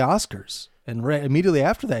darling of the Oscars. And immediately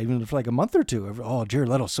after that, even for like a month or two, Jared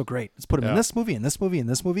Leto's so great. Let's put him in this movie, in this movie, in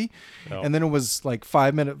this movie. Yep. And then it was like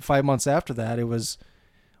 5 months after that, it was,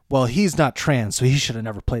 well, he's not trans, so he should have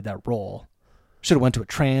never played that role. Should have went to a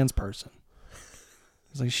trans person. I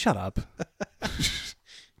was like, shut up. I've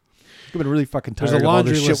been really fucking tired There's a of all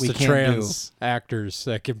this laundry shit list we of can't trans actors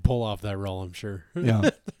that can pull off that role, I'm sure. Yeah.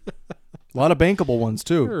 A lot of bankable ones,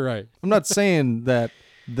 too. You're right. I'm not saying that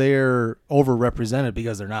they're overrepresented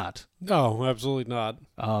because they're not. No, absolutely not.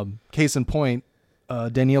 Case in point,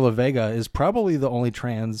 Daniela Vega is probably the only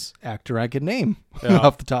trans actor I could name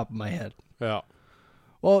off the top of my head. Yeah.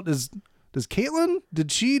 Well, does Caitlyn, did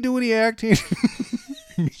she do any acting?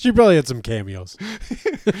 She probably had some cameos.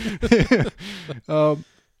 But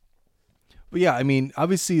yeah, I mean,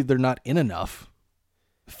 obviously they're not in enough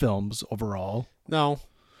films overall. No.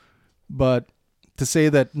 But to say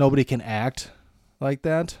that nobody can act like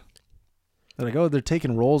that, they're like, they're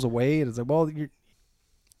taking roles away. And it's like, well,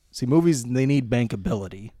 see, movies, they need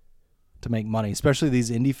bankability to make money, especially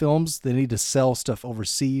these indie films. They need to sell stuff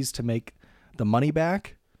overseas to make the money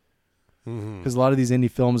back. Because a lot of these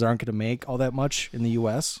indie films aren't going to make all that much in the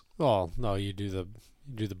U.S. Well, no, you do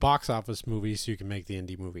the box office movie so you can make the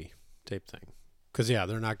indie movie type thing. Because,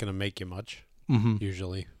 they're not going to make you much,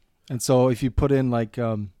 usually. And so if you put in like,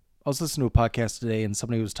 I was listening to a podcast today and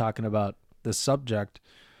somebody was talking about this subject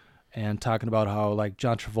and talking about how like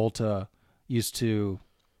John Travolta used to,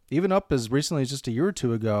 even up as recently as just a year or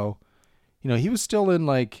two ago, he was still in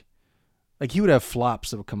like he would have flops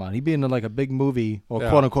that would come out. He'd be in like a big movie or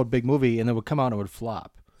quote unquote big movie and it would come out and it would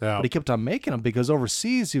flop. Yeah. But he kept on making them because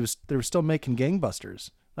overseas they were still making gangbusters.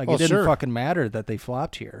 Like it didn't fucking matter that they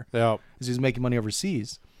flopped here. Yeah. Because he was making money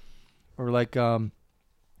overseas. Or like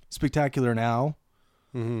Spectacular Now.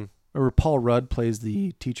 Mm-hmm. Or Paul Rudd plays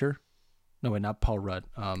the teacher. No, wait, not Paul Rudd.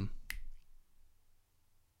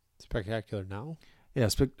 Spectacular Now? Yeah,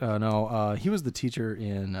 no. He was the teacher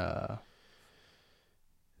in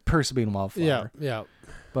Perks of Being a Wallflower. Yeah.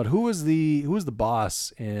 But who was the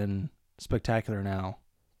boss in Spectacular Now?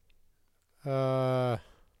 That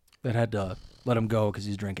had to let him go because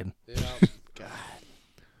he's drinking. Yeah. God.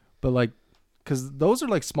 But like, because those are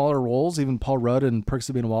like smaller roles. Even Paul Rudd in Perks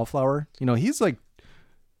of Being a Wallflower. He's like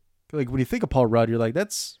when you think of Paul Rudd, you're like,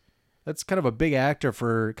 that's kind of a big actor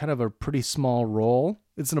for kind of a pretty small role.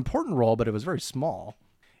 It's an important role, but it was very small.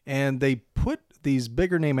 And they put these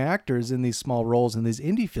bigger name actors in these small roles in these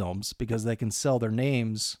indie films because they can sell their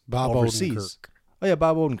names overseas. Odenkirk. Oh yeah,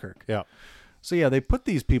 Bob Odenkirk. Yeah. So yeah, they put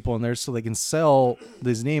these people in there so they can sell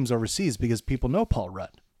these names overseas because people know Paul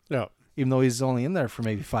Rudd. Yeah. Even though he's only in there for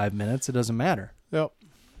maybe 5 minutes, it doesn't matter. Yep.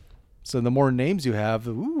 So the more names you have,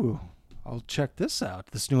 I'll check this out.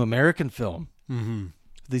 This new American film. Mm-hmm.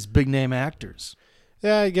 These big name actors.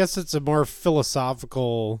 Yeah, I guess it's a more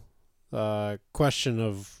philosophical question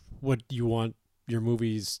of what you want your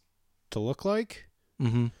movies to look like.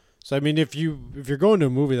 Mm-hmm. So I mean, if you're going to a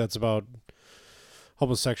movie that's about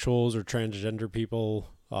homosexuals or transgender people,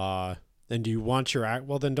 and you want your act,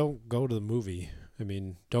 well, then don't go to the movie. I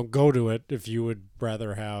mean, don't go to it if you would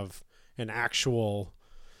rather have an actual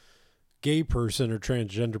gay person or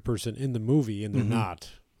transgender person in the movie and they're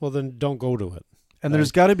not. Well, then don't go to it. And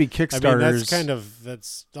there's got to be I Kickstarters. mean,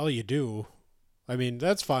 that's all you do. I mean,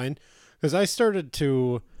 that's fine. Because I'm starting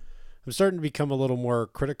to become a little more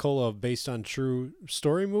critical of based on true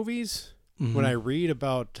story movies. When I read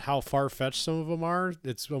about how far-fetched some of them are,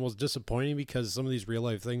 it's almost disappointing because some of these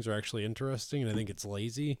real-life things are actually interesting, and I think it's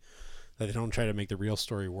lazy that they don't try to make the real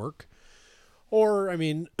story work. Or, I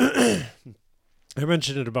mean, I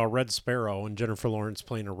mentioned it about Red Sparrow and Jennifer Lawrence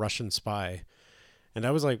playing a Russian spy. And I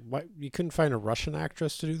was like, what? You couldn't find a Russian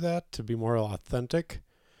actress to do that, to be more authentic?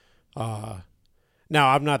 Now,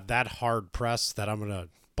 I'm not that hard-pressed that I'm going to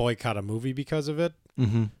boycott a movie because of it.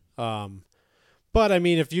 But, I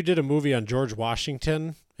mean, if you did a movie on George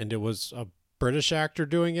Washington and it was a British actor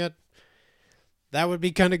doing it, that would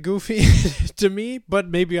be kind of goofy to me. But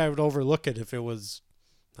maybe I would overlook it if it was,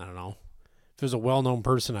 I don't know, if it was a well-known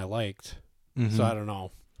person I liked. So I don't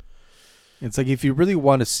know. It's like if you really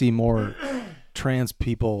want to see more trans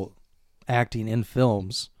people acting in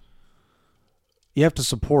films, you have to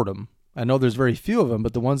support them. I know there's very few of them,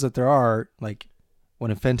 but the ones that there are, like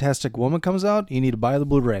when a Fantastic Woman comes out, you need to buy the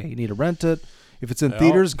Blu-ray. You need to rent it. If it's in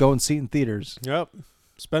theaters, go and see it in theaters. Yep.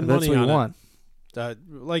 Spend That's money what on you it. want.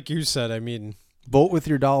 Like you said, I mean, Vote with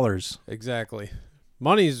your dollars. exactly.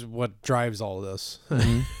 Money's what drives all of this.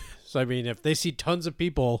 So, I mean, if they see tons of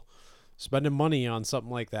people spending money on something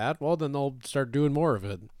like that, well, then they'll start doing more of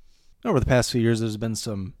it. Over the past few years, there's been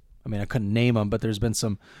some, I mean, I couldn't name them, but there's been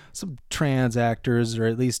some trans actors, or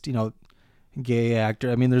at least, gay actor.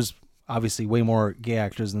 I mean, there's obviously way more gay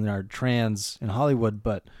actors than there are trans in Hollywood,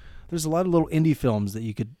 but there's a lot of little indie films that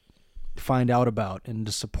you could find out about and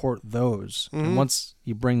to support those. And once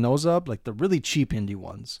you bring those up, like the really cheap indie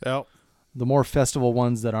ones, Yep. the more festival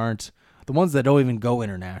ones that aren't, the ones that don't even go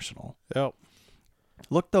international, Yep.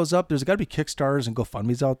 look those up. There's got to be Kickstarters and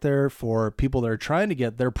GoFundMes out there for people that are trying to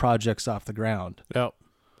get their projects off the ground. Yep.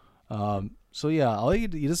 So yeah, all you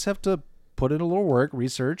just have to put in a little work,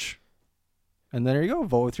 research, and then there you go.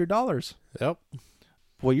 Vote with your dollars. Yep.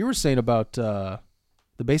 What you were saying about the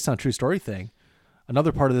based on true story thing,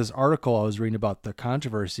 another part of this article I was reading about the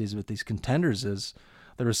controversies with these contenders is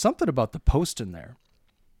there was something about the Post in there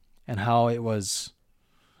and how it was,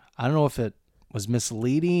 I don't know if it was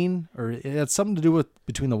misleading or it had something to do with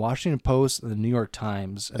between the Washington Post and the New York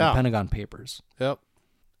Times and the Pentagon Papers. Yep.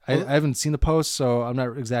 I haven't seen the Post, so I'm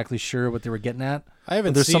not exactly sure what they were getting at. I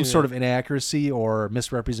haven't But there's some seen sort it. of inaccuracy or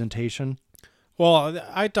misrepresentation. Well,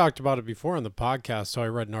 I talked about it before on the podcast, so I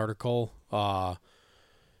read an article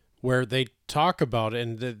where they talk about it,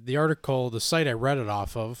 and the article, the site I read it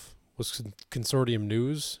off of was Consortium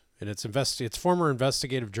News, and it's former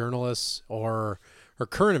investigative journalists or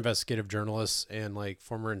current investigative journalists and like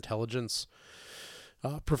former intelligence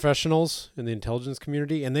professionals in the intelligence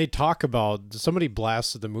community, and they talk about, somebody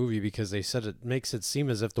blasted the movie because they said it makes it seem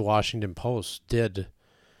as if the Washington Post did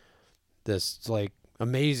this like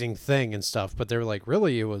amazing thing and stuff, but they're like,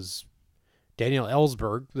 really, it was Daniel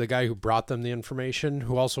Ellsberg, the guy who brought them the information,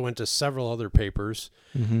 who also went to several other papers.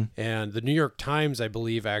 And the New York Times, I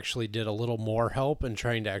believe, actually did a little more help in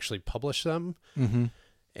trying to actually publish them.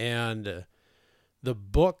 And the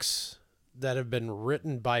books that have been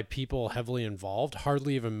written by people heavily involved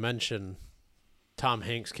hardly even mention Tom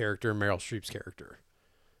Hanks' character and Meryl Streep's character.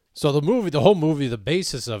 So the whole movie, the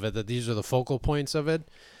basis of it, that these are the focal points of it,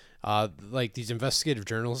 like these investigative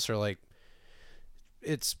journalists are like,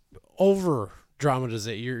 it's over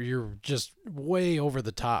dramatizing. You're just way over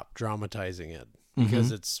the top dramatizing it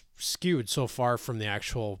because it's skewed so far from the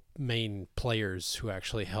actual main players who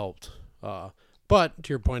actually helped. But to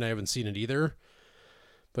your point, I haven't seen it either.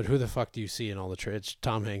 But who the fuck do you see in all the it's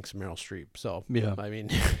Tom Hanks and Meryl Streep. So Yeah. I mean,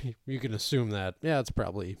 you can assume that it's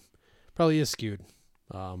probably is skewed.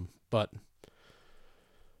 But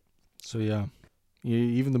So yeah,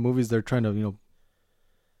 even the movies they're trying to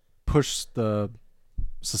push the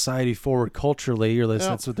society forward culturally, or at least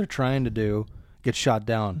that's what they're trying to do, get shot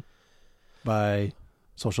down by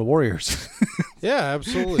social warriors. yeah,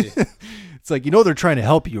 absolutely. It's like, they're trying to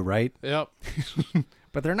help you, right? Yep.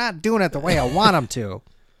 But they're not doing it the way I want them to.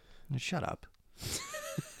 Shut up.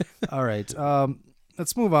 All right.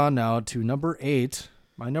 Let's move on now to number 8.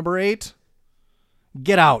 My number 8.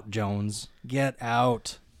 Get out, Jones. Get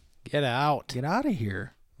out. Get out. Get out of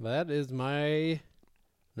here. That is my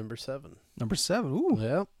number 7. Number 7. Ooh.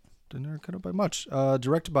 Yep. Didn't cut it by much.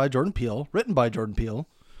 Directed by Jordan Peele. Written by Jordan Peele.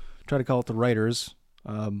 Try to call it the writers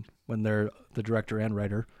when they're the director and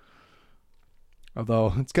writer.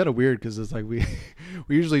 Although it's kind of weird because it's like we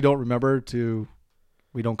usually don't remember to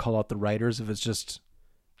we don't call out the writers if it's just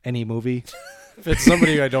any movie. If it's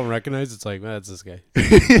somebody I don't recognize, it's like, that's this guy.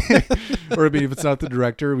 Or I mean, if it's not the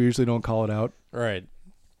director, we usually don't call it out. Right.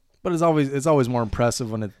 But it's always more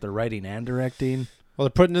impressive when they're writing and directing. Well, they're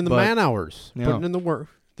putting in the man hours. Yeah. Putting in the work.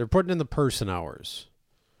 They're putting in the person hours.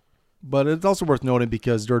 But it's also worth noting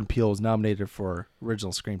because Jordan Peele was nominated for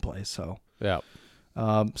original screenplay. So, Yeah.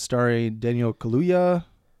 starring Daniel Kaluuya,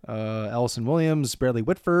 Allison Williams, Bradley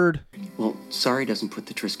Whitford. Well, sorry doesn't put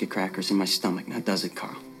the Triscuit crackers in my stomach, now does it,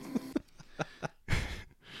 Carl?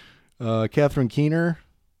 Catherine Keener,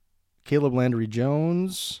 Caleb Landry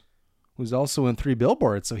Jones, who's also in 3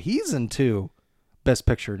 Billboards. So he's in 2 Best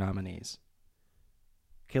Picture nominees.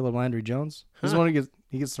 Caleb Landry Jones. This is one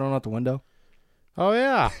he gets thrown out the window. Oh,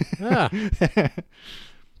 yeah. Yeah.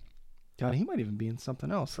 God, he might even be in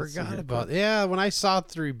something else. Let's see Forgot here. about Yeah, when I saw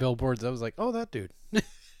 3 Billboards, I was like, oh, that dude. Yeah,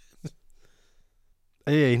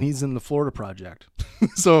 and he's in the Florida Project.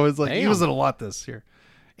 So it's like he Damn. was in a lot this year.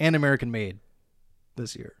 And American Made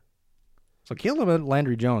this year. So Caleb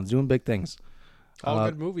Landry Jones doing big things. All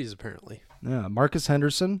good movies, apparently. Yeah, Marcus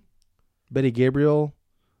Henderson, Betty Gabriel,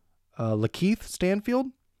 Lakeith Stanfield,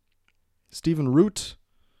 Stephen Root,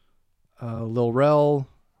 Lil Rel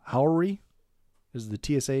Howery is the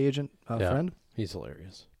TSA agent friend. He's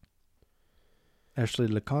hilarious. Ashley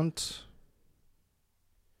LeConte,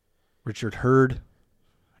 Richard Hurd,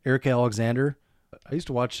 Erica Alexander. I used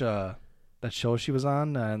to watch that show she was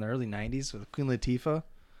on in the early 90s with Queen Latifah.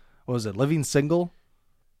 What was it, Living Single?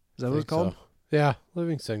 Is that what it's called? So. Yeah,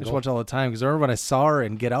 Living I just Single. watch all the time because I remember when I saw her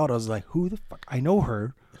and Get Out, I was like, who the fuck? I know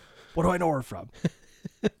her. What do I know her from?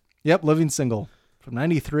 Yep, Living Single. From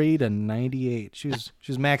 93 to 98. She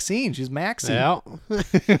was Maxine. She's Maxine. Yeah.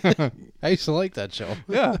 I used to like that show.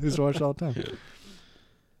 Yeah, I used to watch it all the time. All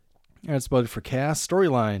right, it's about for cast.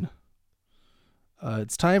 Storyline.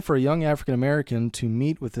 It's time for a young African-American to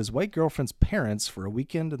meet with his white girlfriend's parents for a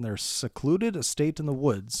weekend in their secluded estate in the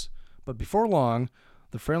woods. But before long,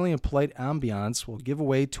 the friendly and polite ambiance will give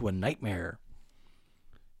way to a nightmare.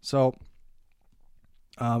 So,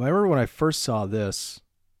 I remember when I first saw this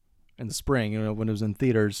in the spring, when it was in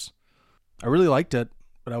theaters, I really liked it,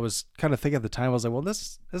 but I was kind of thinking at the time, I was like, well,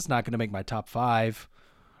 this is not going to make my top 5,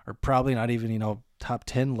 or probably not even, top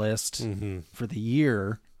 10 list for the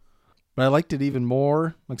year. But I liked it even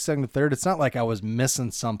more, like second and third. It's not like I was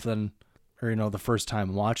missing something, or, the first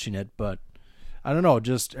time watching it, but I don't know,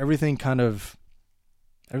 just everything's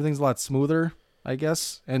a lot smoother, I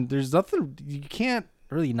guess. And there's nothing, you can't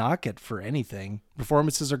really knock it for anything.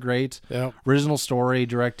 Performances are great. Yeah. Original story,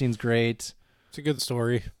 directing's great. It's a good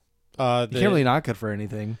story. You can't really knock it for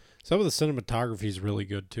anything. Some of the cinematography is really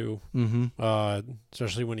good, too. Mm-hmm.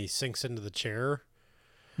 Especially when he sinks into the chair.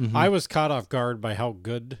 Mm-hmm. I was caught off guard by how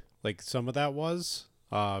good some of that was,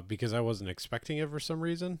 because I wasn't expecting it for some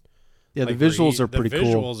reason. Yeah, the visuals are pretty cool. The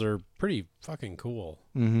visuals are pretty fucking cool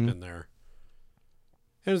in there.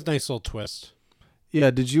 It was a nice little twist.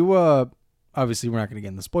 Yeah, did you, obviously we're not going to get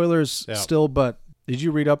into spoilers still, but did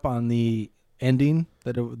you read up on the ending,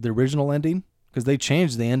 the original ending? Because they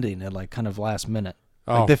changed the ending at kind of last minute.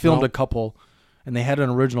 They filmed a couple, and they had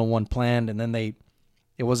an original one planned, and then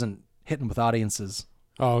it wasn't hitting with audiences.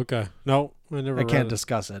 Oh, okay. No, I can't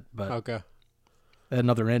discuss it, but okay.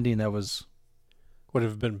 Another ending that was would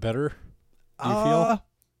have been better. Do you feel?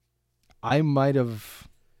 I might have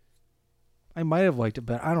liked it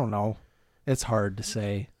better. I don't know. It's hard to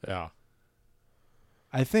say. Yeah.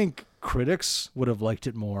 I think critics would have liked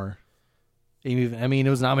it more. Even, it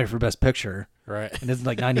was nominated for Best Picture, right? And it's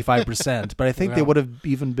 95%. But I think they would have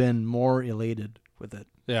even been more elated with it.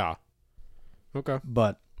 Yeah. Okay.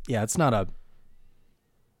 But yeah, it's not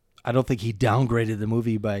I don't think he downgraded the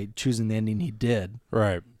movie by choosing the ending he did.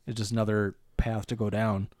 Right. It's just another path to go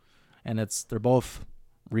down, and they're both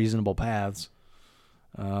reasonable paths.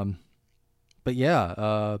 But yeah,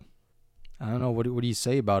 I don't know. What do you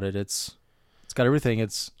say about it? It's got everything.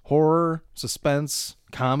 It's horror, suspense,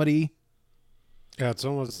 comedy. Yeah, it's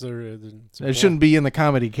almost there. It shouldn't be in the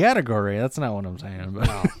comedy category. That's not what I'm saying.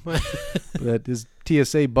 But, but his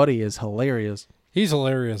TSA buddy is hilarious. He's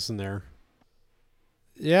hilarious in there.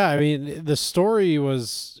 Yeah, the story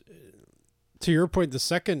was, to your point, the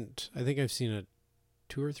second, I think I've seen it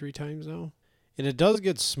 2 or 3 times now. And it does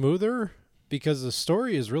get smoother because the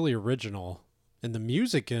story is really original and the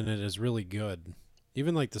music in it is really good.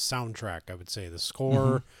 Even the soundtrack, I would say. The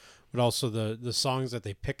score, but also the songs that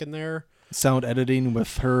they pick in there. Sound editing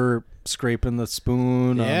with her scraping the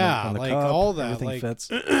spoon on the cup. All that. Everything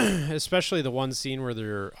fits. Especially the one scene where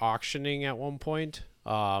they're auctioning at one point.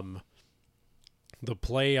 the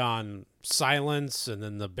play on silence and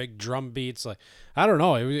then the big drum beats. Like, I don't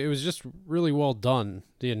know. It was just really well done.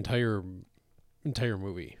 The entire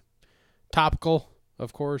movie. Topical,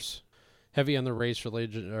 of course. Heavy on the race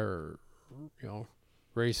religion or,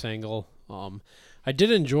 race angle. I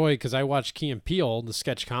did enjoy, because I watched Key and Peele, the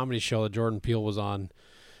sketch comedy show that Jordan Peele was on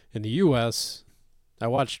in the U.S. I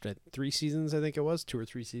watched 3 seasons, I think it was, 2 or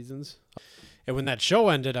 3 seasons. And when that show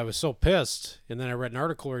ended, I was so pissed. And then I read an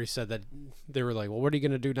article where he said that they were like, well, what are you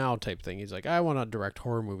going to do now type thing. He's like, I want to direct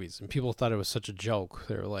horror movies. And people thought it was such a joke.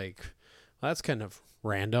 They were like, well, that's kind of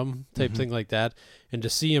random type thing like that. And to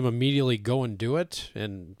see him immediately go and do it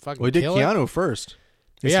and fucking Well, he did kill Keanu it. first.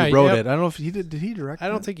 Yeah, he wrote yep. it. I don't know if he did. Did he direct I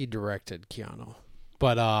don't think he directed Keanu.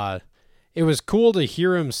 But it was cool to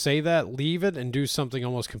hear him say that, leave it, and do something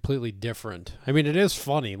almost completely different. I mean, it is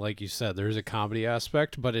funny, like you said. There's a comedy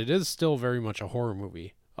aspect, but it is still very much a horror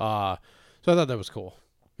movie. So I thought that was cool.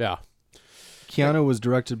 Yeah. Keanu was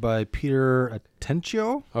directed by Peter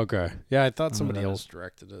Atencio. Okay. Yeah, I thought somebody else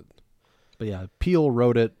directed it. But yeah, Peele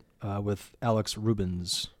wrote it with Alex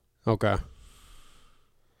Rubens. Okay.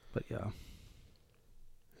 But yeah.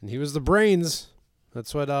 And he was the brains.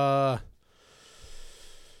 That's what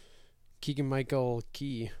Keegan-Michael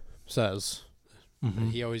Key says.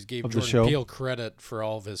 He always gave Of the Jordan show? Peele credit for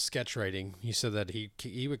all of his sketch writing. He said that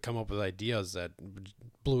he would come up with ideas that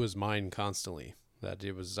blew his mind constantly. That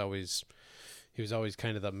he was always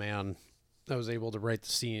kind of the man that was able to write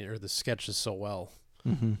the scene or the sketches so well.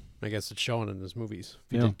 I guess it's showing in his movies.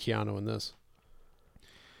 He did Keanu in this.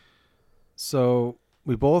 So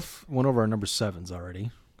we both went over our number 7s already.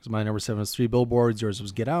 Because my number 7 was 3 Billboards. Yours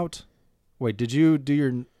was Get Out. Wait, did you do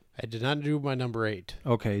your... I did not do my number 8.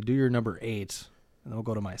 Okay, do your number 8. And then we'll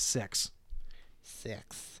go to my 6.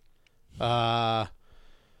 6. Number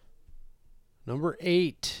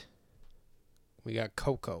 8. We got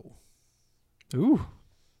Coco. Ooh.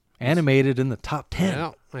 Animated in the top 10.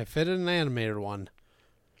 Yeah, I fitted an animated one.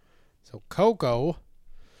 So Coco,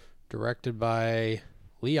 directed by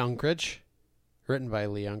Lee Unkrich, written by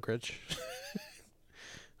Lee Unkrich.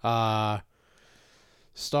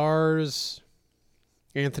 Stars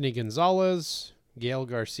Anthony Gonzalez, Gail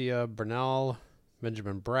Garcia Bernal,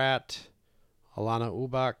 Benjamin Bratt, Alana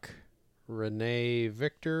Ubach, Renee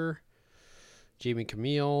Victor, Jamie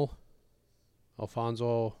Camille,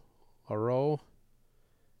 Alfonso Aro,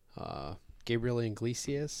 Gabriel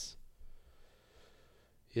Iglesias.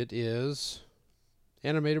 It is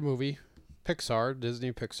animated movie,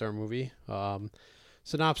 Disney Pixar movie.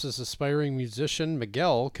 Synopsis: aspiring musician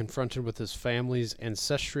Miguel, confronted with his family's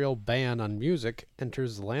ancestral ban on music,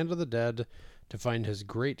 enters the land of the dead to find his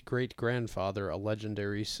great-great-grandfather a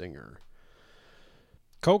legendary singer.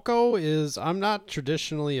 Coco is, I'm not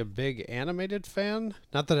traditionally a big animated fan.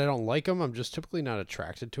 Not that I don't like them, I'm just typically not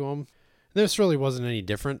attracted to them. This really wasn't any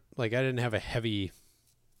different. Like, I didn't have a heavy,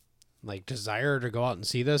 desire to go out and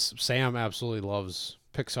see this. Sam absolutely loves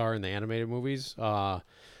Pixar and the animated movies.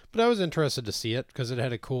 But I was interested to see it because it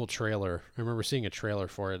had a cool trailer. I remember seeing a trailer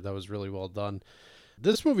for it that was really well done.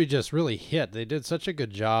 This movie just really hit. They did such a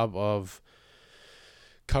good job of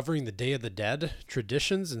covering the Day of the Dead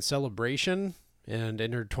traditions and celebration and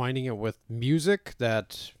intertwining it with music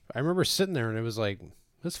that I remember sitting there and it was like,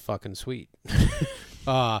 that's fucking sweet.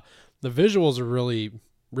 The visuals are really,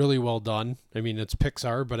 really well done. I mean, it's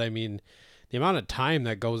Pixar, but I mean, the amount of time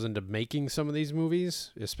that goes into making some of these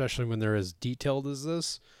movies, especially when they're as detailed as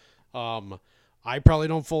this, I probably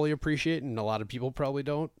don't fully appreciate, and a lot of people probably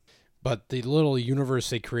don't. But the little universe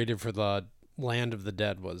they created for the Land of the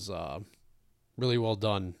Dead was really well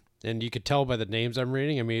done. And you could tell by the names I'm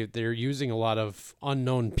reading, I mean, they're using a lot of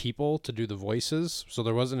unknown people to do the voices, so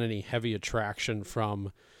there wasn't any heavy attraction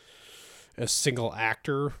from a single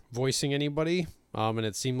actor voicing anybody. And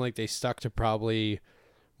it seemed like they stuck to probably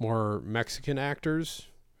more Mexican actors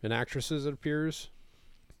and actresses, it appears.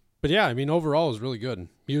 But yeah, I mean, overall, it was really good.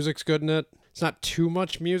 Music's good in it. It's not too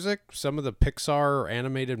much music. Some of the Pixar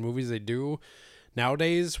animated movies they do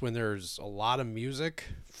nowadays, when there's a lot of music,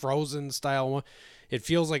 Frozen style, it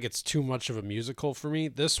feels like it's too much of a musical for me.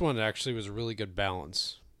 This one actually was a really good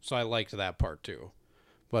balance. So I liked that part too.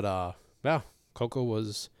 But yeah, Coco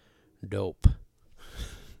was dope.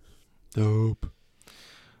 Dope.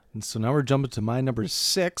 And so now we're jumping to my number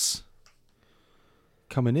 6.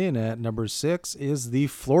 Coming in at number 6 is The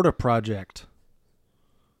Florida Project.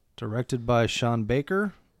 Directed by Sean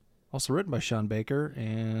Baker. Also written by Sean Baker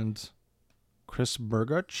and Chris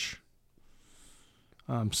Burguch.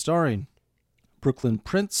 Starring Brooklyn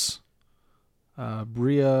Prince,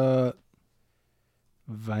 Bria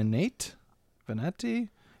Vinate.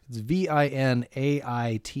 It's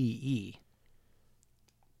Vinaite.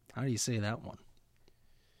 How do you say that one?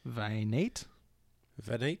 Vinate.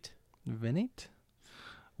 Venate.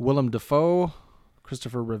 Willem Dafoe,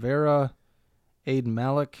 Christopher Rivera, Aiden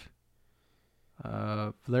Malik,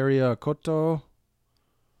 Valeria Cotto,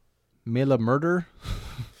 Mela Murder.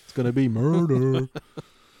 It's going to be murder.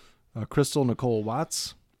 Crystal Nicole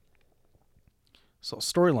Watts. So,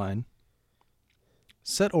 storyline.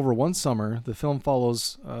 Set over one summer, the film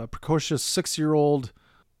follows a precocious 6-year-old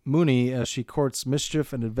Mooney as she courts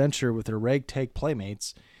mischief and adventure with her ragtag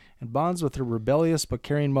playmates and bonds with her rebellious but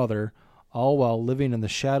caring mother, all while living in the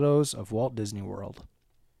shadows of Walt Disney World.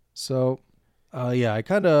 So, I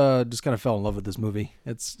kind of fell in love with this movie.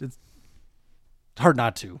 It's hard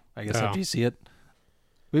not to, I guess, after you see it.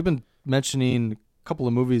 We've been mentioning a couple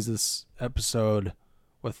of movies this episode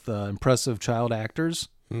with impressive child actors.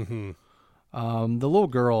 Mm-hmm. The little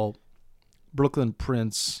girl, Brooklyn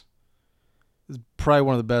Prince, is probably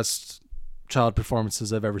one of the best child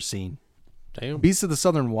performances I've ever seen. Damn. Beasts of the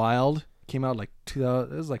Southern Wild came out like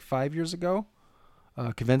 5 years ago.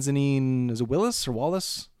 Kavenzinine, is it Willis or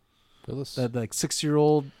Wallace? Willis. That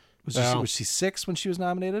 6-year-old, Yeah. was she 6 when she was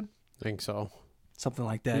nominated? I think so. Something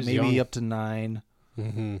like that. She's Maybe young. up to 9.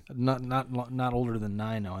 Mm-hmm. Not older than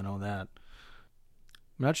 9 now. I know that.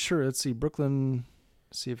 I'm not sure. Let's see. Brooklyn.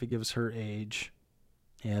 See if it gives her age.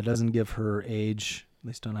 Yeah, it doesn't give her age, at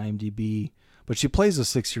least on IMDb. But she plays a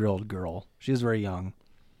 6-year-old girl. She is very young.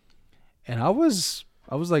 And I was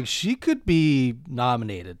like, she could be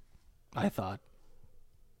nominated. I thought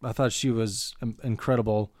she was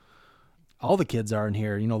incredible. All the kids are in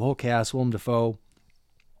here. The whole cast. Willem Dafoe.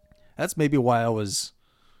 That's maybe why I was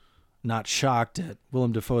not shocked at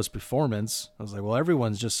Willem Dafoe's performance. I was like, well,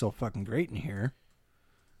 everyone's just so fucking great in here.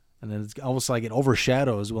 And then it's almost like it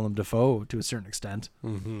overshadows Willem Dafoe to a certain extent.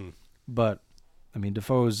 Mm-hmm. But, I mean,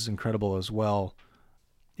 Dafoe's incredible as well.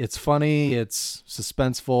 It's funny. It's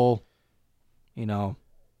suspenseful.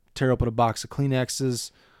 Tear open a box of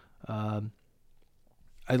Kleenexes. I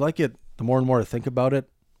like it the more and more I think about it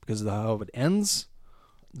because of how it ends.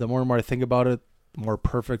 The more and more I think about it, the more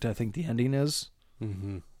perfect I think the ending is.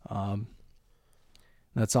 Mm-hmm.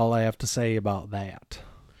 That's all I have to say about that.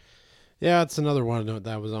 Yeah, it's another one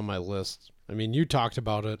that was on my list. I mean, you talked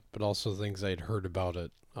about it, but also things I'd heard about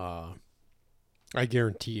it. I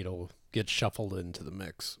guarantee it'll get shuffled into the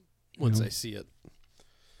mix once I see it.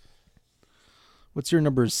 What's your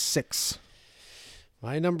number 6?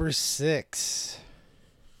 My number 6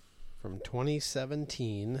 from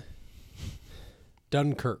 2017,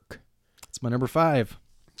 Dunkirk. It's my number 5.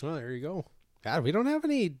 Oh, there you go. God, we don't have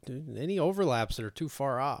any overlaps that are too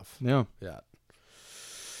far off. Yeah. Yeah.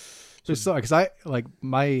 So, because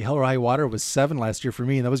my Hell or High Water was 7 last year for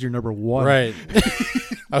me, and that was your number 1. Right.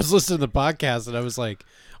 I was listening to the podcast, and I was like,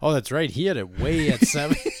 oh, that's right. He had it way at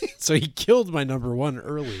 7. So he killed my number 1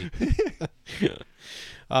 early.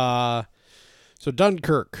 So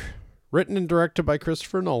Dunkirk, written and directed by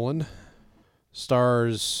Christopher Nolan,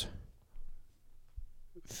 stars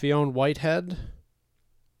Fionn Whitehead,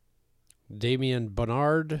 Damien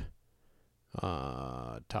Bonnard,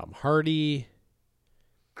 Tom Hardy,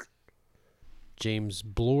 James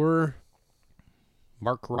Bloor,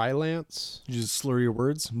 Mark Rylance. You just slur your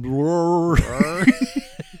words. Blur.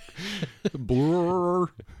 Blur.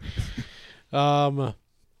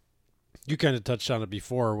 You kind of touched on it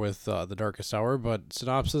before with The Darkest Hour, but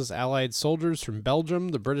synopsis: Allied soldiers from Belgium,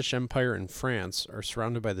 the British Empire, and France are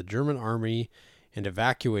surrounded by the German army and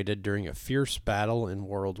evacuated during a fierce battle in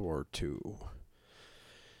World War II.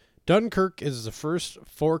 Dunkirk is the first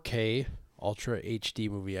 4K Ultra HD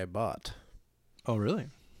movie I bought. Oh, really?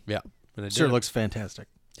 Yeah. And it Sure, did. looks fantastic.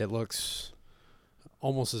 It looks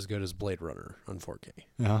almost as good as Blade Runner on 4K.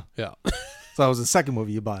 Yeah. Yeah. So that was the second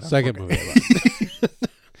movie you bought. Second movie I bought.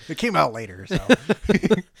 It came out later,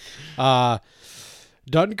 so.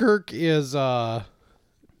 Dunkirk is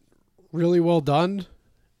really well done.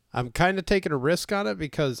 I'm kind of taking a risk on it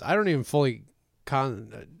because I don't even fully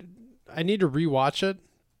I need to rewatch it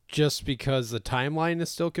just because the timeline is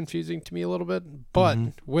still confusing to me a little bit. But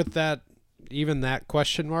with that, even that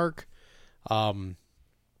question mark, the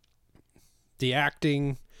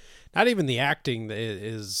acting, not even the acting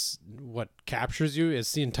is what captures you.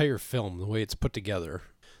 It's the entire film, the way it's put together.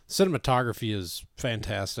 Cinematography is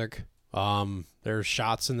fantastic. There's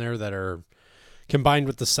shots in there that are combined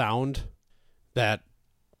with the sound that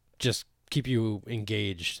just keep you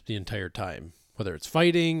engaged the entire time, whether it's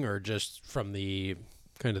fighting or just from the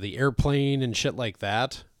kind of the airplane and shit like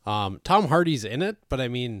that. Tom Hardy's in it, but I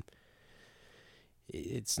mean,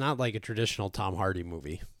 it's not like a traditional Tom Hardy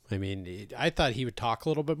movie. I mean, I thought he would talk a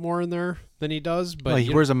little bit more in there than he does, but Well,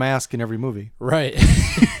 he wears a mask in every movie. right.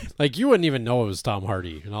 Like you wouldn't even know it was Tom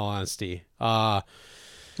Hardy, in all honesty.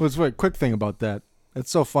 Well, it's a quick thing about that.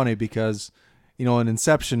 It's so funny because, in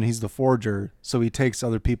Inception, he's the forger, so he takes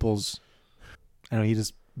other people's, he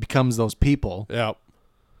just becomes those people. Yeah.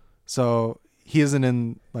 So he isn't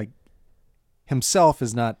in, himself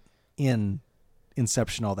is not in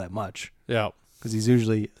Inception all that much. Yeah. Because he's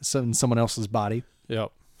usually in someone else's body.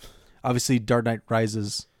 Yep. Obviously, Dark Knight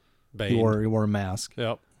Rises, he wore a mask.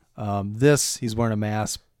 Yep. This, he's wearing a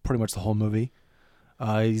mask pretty much the whole movie.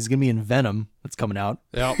 He's going to be in Venom that's coming out.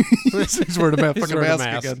 Yep. He's wearing a fucking wearing a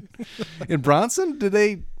mask mask. again. In Bronson,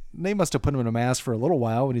 they must have put him in a mask for a little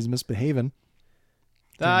while when he's misbehaving.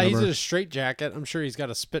 He's remember. in a straight jacket. I'm sure he's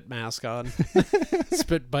got a spit mask on.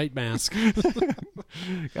 Spit bite mask. God,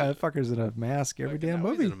 that fucker's in a mask every damn He's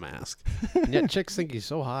movie. in a mask. And yet chicks think he's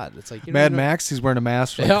so hot. It's like Mad Max, he's wearing a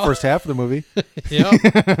mask for the first half of the movie.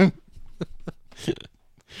 Yep.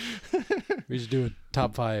 We should do a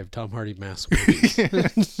top 5 Tom Hardy mask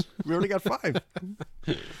movies. We already got 5.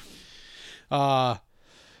 Yeah,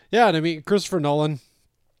 and I mean Christopher Nolan.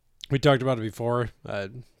 We talked about it before.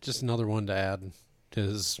 Just another one to add to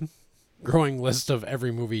his growing list of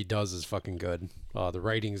every movie he does is fucking good. The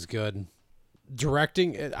writing's good.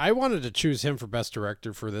 Directing, I wanted to choose him for best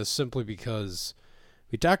director for this simply because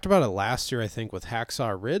we talked about it last year, I think, with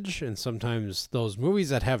Hacksaw Ridge, and sometimes those movies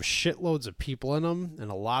that have shitloads of people in them and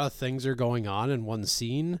a lot of things are going on in one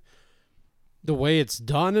scene, the way it's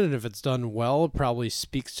done, and if it's done well, it probably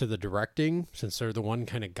speaks to the directing, since they're the one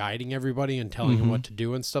kind of guiding everybody and telling them what to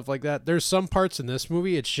do and stuff like that. There's some parts in this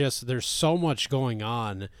movie, it's just there's so much going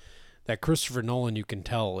on that Christopher Nolan, you can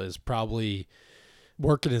tell, is probably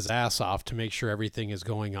working his ass off to make sure everything is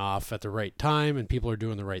going off at the right time and people are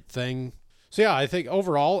doing the right thing. So yeah, I think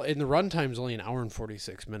overall, in the runtime is only an hour and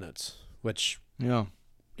 46 minutes, which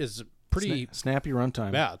is pretty snappy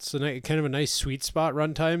runtime. Yeah, it's kind of a nice sweet spot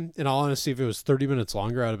runtime. In all honesty, if it was 30 minutes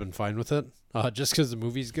longer, I'd have been fine with it, just because the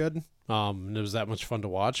movie's good. And it was that much fun to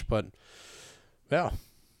watch. But yeah,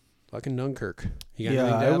 fucking Dunkirk. You got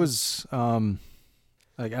anything to add? I was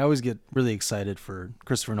I always get really excited for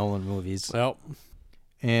Christopher Nolan movies. Well,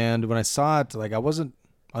 and when I saw it, I wasn't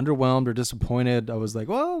underwhelmed or disappointed. I was like,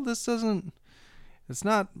 well, it's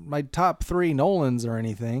not my top 3 Nolans or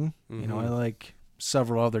anything. Mm-hmm. I like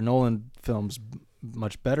several other Nolan films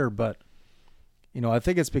much better, but I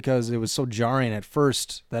think it's because it was so jarring at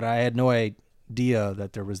first that I had no idea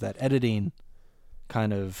that there was that editing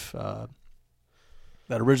kind of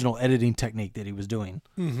that original editing technique that he was doing.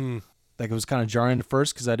 Mm-hmm. It was kind of jarring at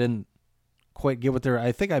first because I didn't quite get what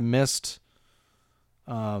I think I missed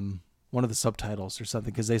one of the subtitles or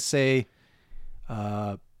something, because they say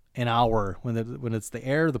an hour when it's the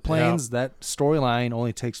air, the planes, that storyline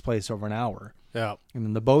only takes place over an hour. Yeah. And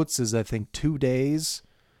then the boats is, I think, 2 days.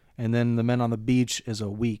 And then the men on the beach is a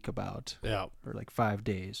week about. Yeah. Or 5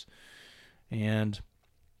 days. And,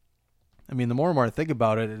 I mean, the more and more I think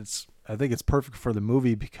about it, I think it's perfect for the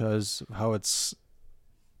movie because of how it's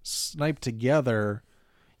sniped together.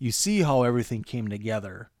 You see how everything came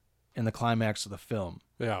together in the climax of the film.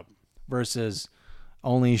 Yeah. Versus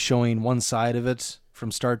only showing one side of it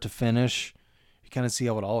from start to finish. You kind of see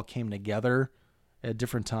how it all came together at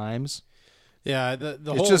different times. Yeah,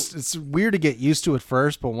 it's weird to get used to at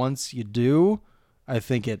first, but once you do, I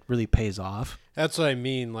think it really pays off. That's what I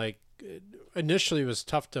mean. Initially it was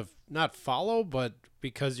tough to not follow, but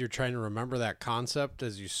because you're trying to remember that concept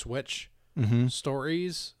as you switch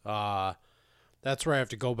stories, that's where I have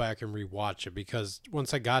to go back and rewatch it, because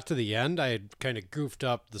once I got to the end, I had kind of goofed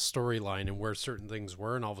up the storyline and where certain things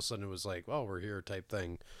were, and all of a sudden it was like, well, we're here type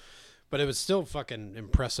thing. But it was still fucking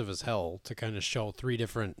impressive as hell to kind of show 3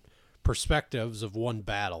 different perspectives of one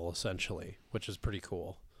battle, essentially, which is pretty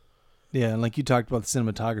cool. Yeah, and like you talked about the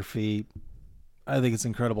cinematography, I think it's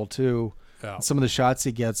incredible too. Yeah. Some of the shots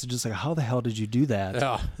he gets are just like, how the hell did you do that?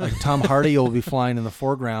 Yeah. Tom Hardy will be flying in the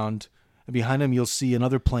foreground, and behind him you'll see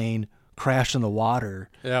another plane crash in the water.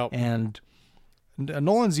 Yeah. And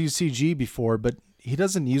Nolan's used CG before, but he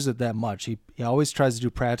doesn't use it that much. He always tries to do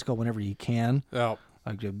practical whenever he can. Yeah.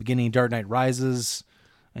 Like the beginning of Dark Knight Rises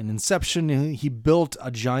and Inception, he built a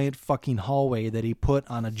giant fucking hallway that he put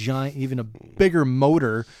on even a bigger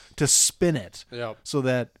motor to spin it. Yep. So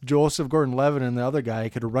that Joseph Gordon-Levitt and the other guy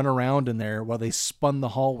could run around in there while they spun the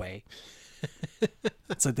hallway.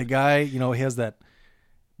 It's like the guy, he has that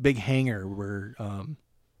big hangar where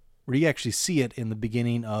you actually see it in the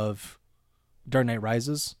beginning of Dark Knight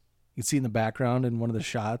Rises. You can see it in the background in one of the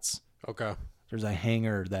shots. Okay. There's a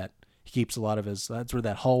hangar that he keeps a lot of that's where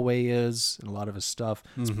that hallway is and a lot of his stuff.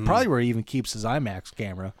 It's probably where he even keeps his IMAX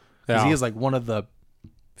camera. Because he is one of the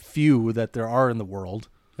few that there are in the world.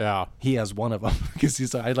 Yeah. He has one of them because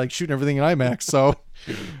he's like, I like shooting everything in IMAX, so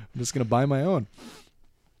I'm just going to buy my own.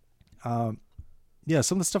 Yeah,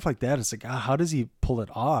 some of the stuff like that, it's like, how does he pull it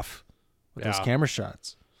off with those camera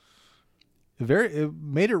shots? It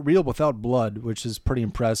made it real without blood, which is pretty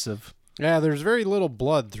impressive. Yeah, there's very little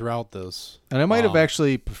blood throughout this. And I might have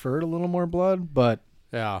actually preferred a little more blood, but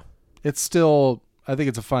yeah, it's still, I think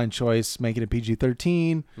it's a fine choice, making it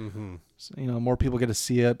PG-13. Mm-hmm. So, more people get to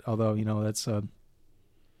see it, although, that's and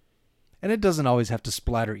it doesn't always have to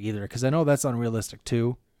splatter either, because I know that's unrealistic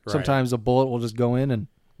too. Right. Sometimes a bullet will just go in and,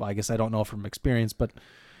 well, I guess I don't know from experience, but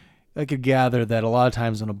I could gather that a lot of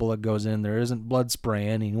times when a bullet goes in, there isn't blood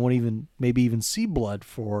spraying, and you won't maybe even see blood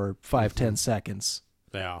for 5-10 seconds.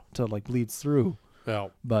 Yeah. Until it bleeds through. Yeah.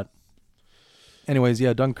 But anyways,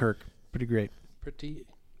 yeah, Dunkirk, pretty great. Pretty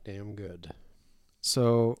damn good.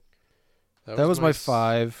 So that was my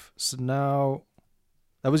 5. So now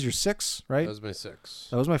that was your 6, right? That was my 6.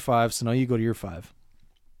 That was my 5. So now you go to your 5.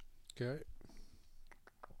 Okay.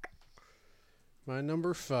 My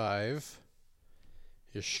number 5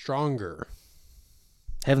 is Stronger.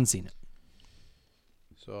 Haven't seen it.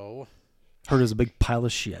 So heard it was a big pile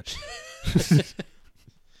of shit.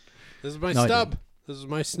 This is my snub. This is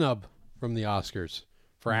my snub from the Oscars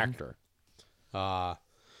for actor. Not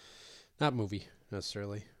movie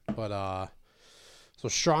necessarily, but so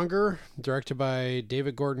Stronger, directed by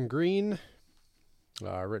David Gordon Green,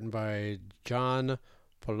 written by John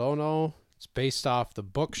Polono. It's based off the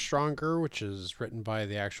book Stronger, which is written by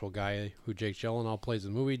the actual guy who Jake Gyllenhaal plays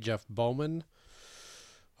in the movie, Jeff Bowman.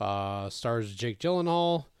 Stars Jake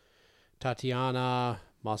Gyllenhaal, Tatiana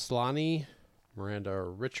Maslany, Miranda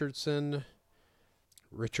Richardson,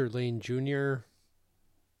 Richard Lane Jr.,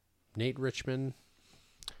 Nate Richmond.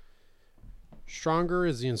 Stronger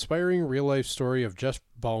is the inspiring real-life story of Jeff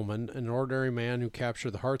Bowman, an ordinary man who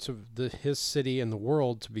captured the hearts of his city and the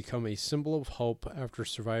world to become a symbol of hope after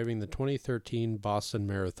surviving the 2013 Boston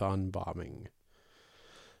Marathon bombing.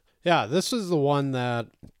 Yeah, this is the one that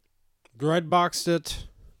Red Boxed it.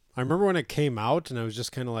 I remember when it came out, and I was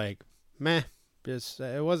just kind of like, meh.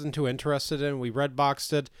 I wasn't too interested in it. We Red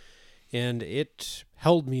Boxed it, and it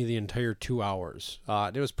held me the entire 2 hours.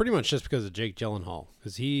 It was pretty much just because of Jake Gyllenhaal,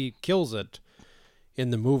 because he kills it in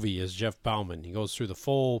the movie as Jeff Bauman. He goes through the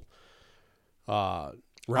full I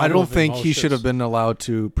don't think he should have been allowed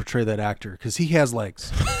to portray that actor, because he has legs.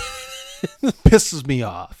 Pisses me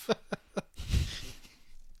off.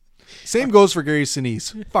 Same goes for Gary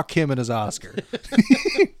Sinise. Fuck him and his Oscar.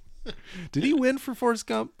 Did he win for Forrest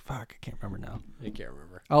Gump? Fuck, I can't remember now. I can't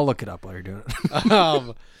remember. I'll look it up while you're doing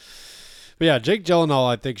it. But yeah, Jake Gyllenhaal,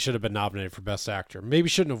 I think, should have been nominated for Best Actor. Maybe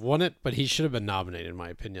shouldn't have won it, but he should have been nominated, in my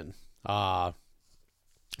opinion.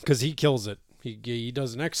 Because he kills it. He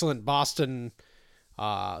does an excellent Boston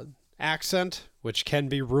accent, which can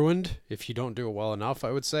be ruined if you don't do it well enough,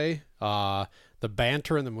 I would say. The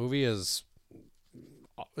banter in the movie is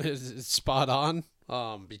spot on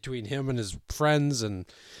between him and his friends and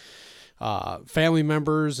family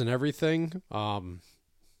members and everything.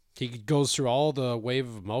 He goes through all the wave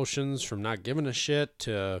of emotions from not giving a shit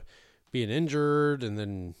to being injured, and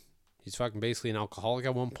then he's fucking basically an alcoholic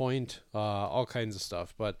at one point, all kinds of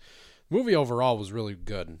stuff. But the movie overall was really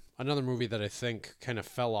good. Another movie that I think kind of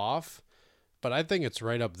fell off, but I think it's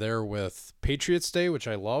right up there with Patriots Day, which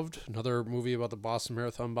I loved. Another movie about the Boston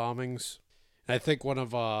Marathon bombings. And I think one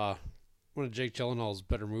of Jake Gyllenhaal's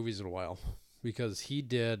better movies in a while, because he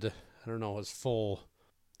did, I don't know his full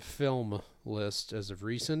film list as of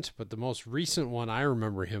recent, but the most recent one I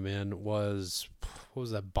remember him in was, what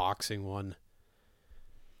was that boxing one?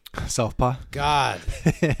 Southpaw. God,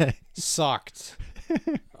 sucked.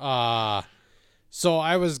 So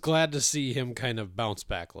I was glad to see him kind of bounce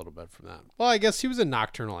back a little bit from that. Well, I guess he was in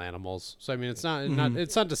Nocturnal Animals, so I mean, it's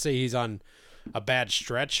not to say he's on a bad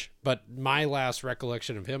stretch, but my last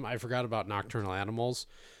recollection of him, I forgot about Nocturnal Animals,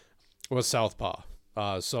 was Southpaw.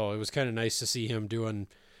 So it was kind of nice to see him doing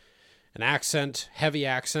an heavy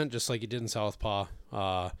accent, just like he did in Southpaw,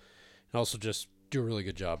 and also just do a really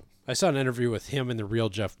good job. I saw an interview with him and the real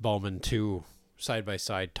Jeff Bowman, too, side by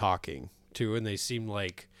side talking, too, and they seemed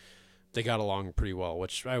like they got along pretty well,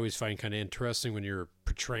 which I always find kind of interesting when you're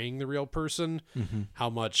portraying the real person,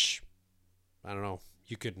 how much, I don't know,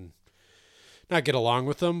 you can not get along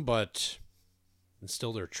with them, but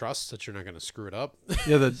instill their trust that you're not going to screw it up.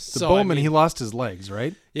 Yeah, the So, Bowman, I mean, he lost his legs,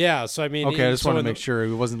 right? Yeah, so I mean... Okay, I just wanted to make sure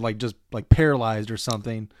he wasn't like just like paralyzed or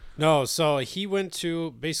something. No, so he went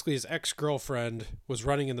to, basically his ex-girlfriend was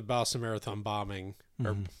running in the Boston Marathon bombing,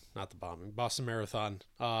 or not the bombing, Boston Marathon,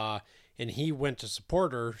 and he went to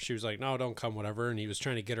support her. She was like, no, don't come, whatever, and he was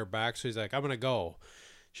trying to get her back, so he's like, I'm going to go.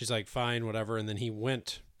 She's like, fine, whatever, and then he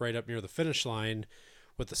went right up near the finish line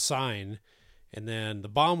with the sign, And then the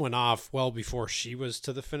bomb went off well before she was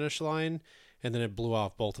to the finish line, and then it blew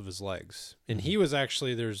off both of his legs. And he was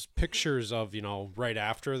actually, there's pictures of, right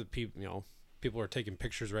after the people, people are taking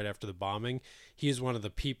pictures right after the bombing. He's one of the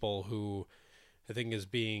people who I think is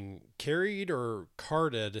being carried or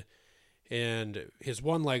carted, and his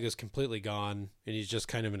one leg is completely gone, and he's just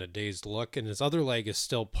kind of in a dazed look, and his other leg is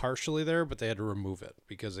still partially there, but they had to remove it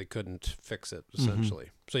because they couldn't fix it, essentially.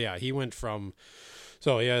 So yeah, he went from,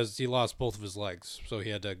 he lost both of his legs, so he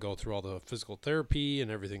had to go through all the physical therapy and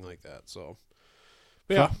everything like that. So,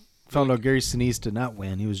 but yeah. Found out Gary Sinise did not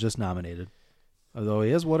win. He was just nominated. Although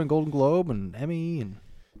he has won a Golden Globe and Emmy.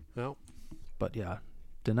 But yeah,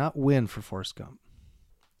 did not win for Forrest Gump.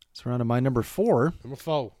 So we're on to my number 4. Number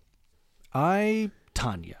 4.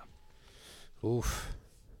 Tanya. Oof.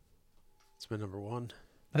 It's my number 1.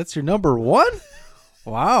 That's your number 1?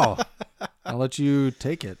 Wow. I'll let you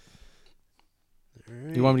take it.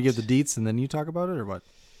 Right. You want me to give the deets and then you talk about it or what?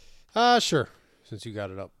 Sure. Since you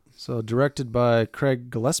got it up. So directed by Craig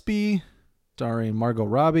Gillespie, starring Margot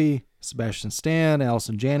Robbie, Sebastian Stan,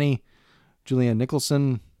 Allison Janney, Julianne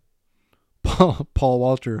Nicholson, Paul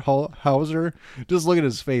Walter Hauser. Just look at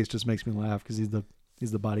his face, just makes me laugh because he's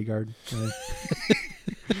the bodyguard.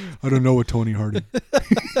 I don't know what Tony Harding.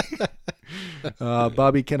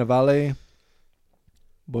 Bobby Cannavale,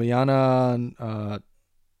 Bojana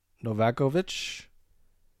Novakovic,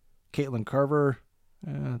 Caitlin Carver.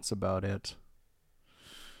 That's about it.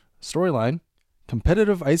 Storyline.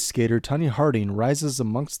 Competitive ice skater Tanya Harding rises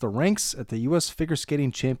amongst the ranks at the U.S. Figure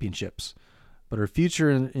Skating Championships, but her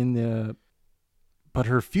future in the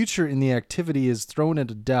activity is thrown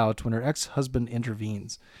into doubt when her ex-husband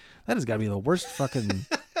intervenes. That has got to be the worst fucking...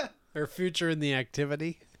 Her future in the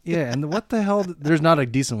activity? Yeah, and what the hell? There's not a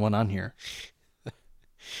decent one on here.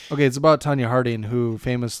 Okay, it's about Tanya Harding, who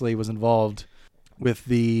famously was involved with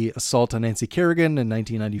the assault on Nancy Kerrigan in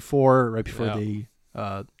 1994, right before the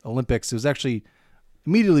Olympics. It was actually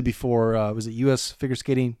immediately before, was it U.S. Figure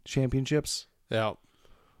Skating Championships? Yeah.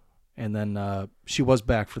 And then she was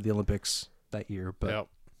back for the Olympics that year, but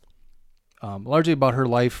largely about her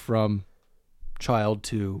life from child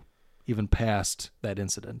to even past that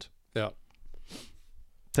incident. Yeah.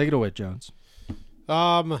 Take it away, Jones.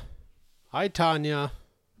 I, Tanya,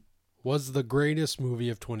 was the greatest movie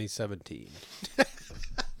of 2017.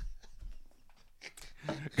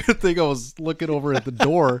 Good thing I was looking over at the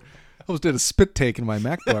door. I was doing a spit take in my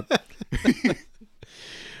MacBook.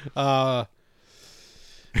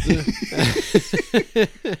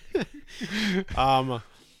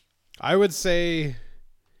 I would say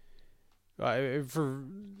for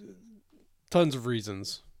tons of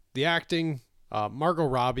reasons. The acting, Margot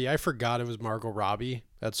Robbie, I forgot it was Margot Robbie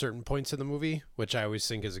at certain points in the movie, which I always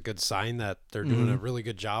think is a good sign that they're doing a really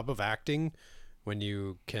good job of acting when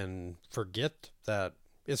you can forget that,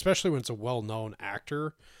 especially when it's a well-known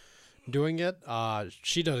actor doing it.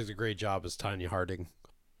 She does a great job as Tanya Harding.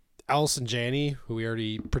 Allison Janney, who we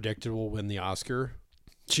already predicted will win the Oscar,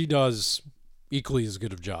 she does equally as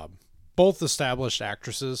good of a job. Both established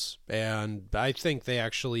actresses, and I think they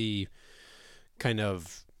actually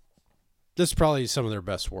this is probably some of their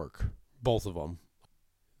best work, both of them.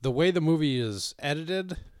 The way the movie is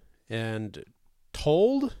edited and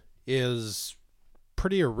told is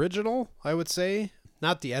pretty original, I would say.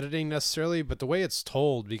 Not the editing necessarily, but the way it's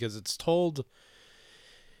told, because it's told,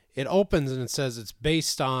 it opens and it says it's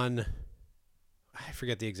based on, I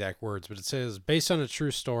forget the exact words, but it says based on a true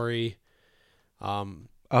story. Of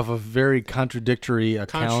a very contradictory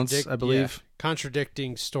accounts, I believe. Yeah,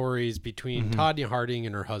 contradicting stories between Tanya Harding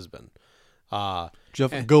and her husband.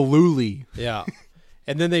 Jeff Galooly. Yeah.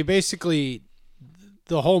 And then they basically,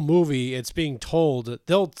 the whole movie, it's being told,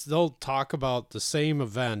 they'll talk about the same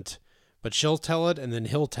event, but she'll tell it and then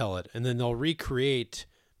he'll tell it. And then they'll recreate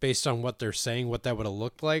based on what they're saying, what that would have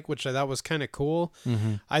looked like, which I thought was kind of cool.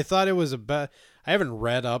 I thought it was I haven't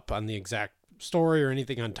read up on the exact story or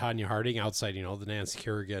anything on Tanya Harding outside, the Nancy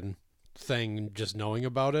Kerrigan thing, just knowing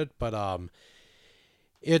about it. But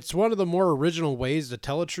it's one of the more original ways to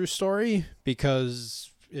tell a true story, because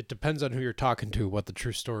it depends on who you're talking to, what the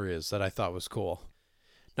true story is, that I thought was cool.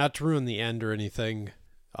 Not to ruin the end or anything.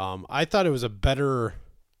 I thought it was a better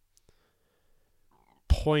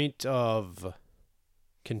point of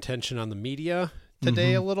contention on the media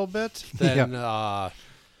today a little bit than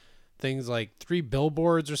things like 3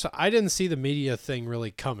 billboards or so. I didn't see the media thing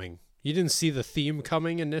really coming. You didn't see the theme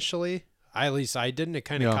coming initially. At least I didn't. It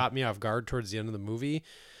kind of caught me off guard towards the end of the movie,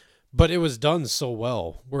 but it was done so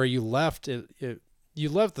well where you left you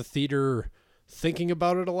left the theater thinking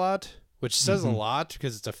about it a lot, which says a lot,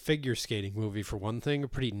 because it's a figure skating movie for one thing, a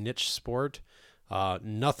pretty niche sport.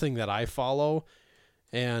 Nothing that I follow.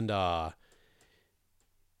 And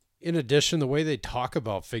in addition, the way they talk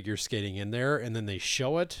about figure skating in there and then they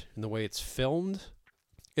show it and the way it's filmed,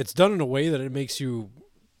 it's done in a way that it makes you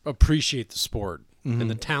appreciate the sport and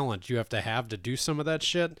the talent you have to do some of that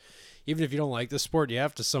shit. Even if you don't like the sport, you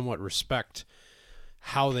have to somewhat respect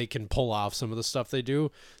how they can pull off some of the stuff they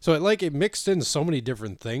do. So it mixed in so many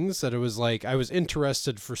different things that it was like I was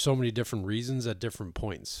interested for so many different reasons at different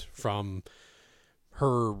points, from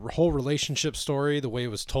her whole relationship story, the way it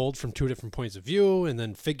was told from two different points of view, and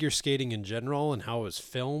then figure skating in general and how it was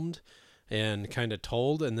filmed and kind of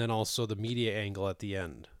told, and then also the media angle at the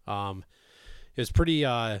end. It was pretty,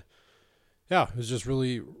 it was just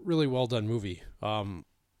really, really well done movie.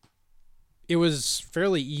 It was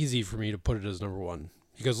fairly easy for me to put it as number one,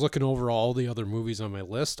 because looking over all the other movies on my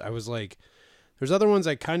list, I was like, there's other ones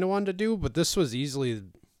I kind of wanted to do, but this was easily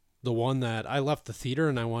the one that I left the theater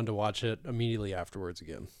and I wanted to watch it immediately afterwards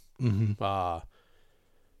again. Number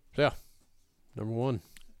one.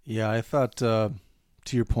 Yeah, I thought, to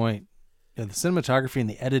your point, the cinematography and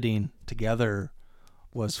the editing together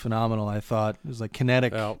was phenomenal. I thought it was like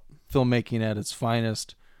kinetic filmmaking at its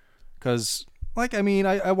finest. Because,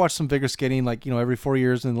 I watch some figure skating, every 4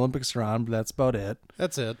 years when the Olympics are on, but that's about it.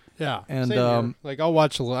 That's it. Yeah. And same here. I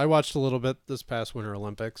watched a little bit this past Winter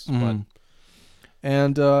Olympics, but.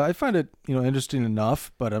 And I find it, interesting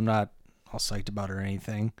enough, but I'm not all psyched about it or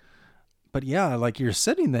anything. But yeah, you're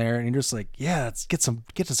sitting there and you're just like, yeah, let's get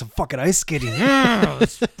to some fucking ice skating. Yeah,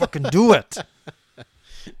 let's fucking do it.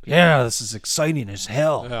 Yeah, this is exciting as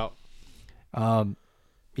hell.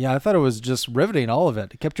 Yeah, I thought it was just riveting, all of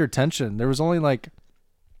it. It kept your attention. There was only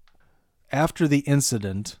after the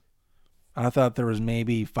incident, I thought there was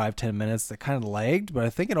maybe 5-10 minutes that kind of lagged, but I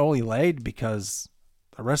think it only lagged because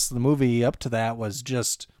the rest of the movie up to that was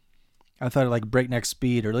just, I thought breakneck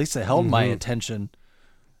speed, or at least it held my attention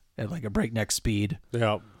at a breakneck speed.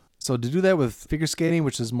 Yeah. So to do that with figure skating,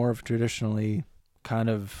 which is more of traditionally kind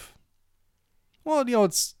of,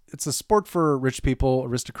 it's a sport for rich people,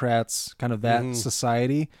 aristocrats, kind of that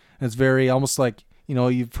society. And it's very almost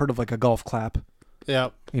you've heard of a golf clap. Yeah.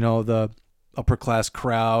 The upper class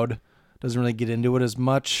crowd doesn't really get into it as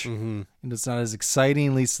much. And it's not as exciting,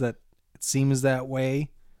 at least that it seems that way.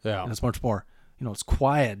 Yeah. And it's much more, it's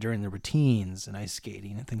quiet during the routines and ice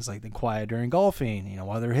skating and things like that. Quiet during golfing,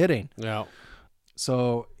 while they're hitting. Yeah.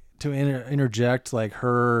 So to interject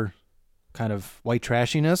her kind of white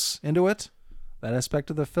trashiness into it, that aspect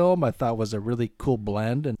of the film, I thought was a really cool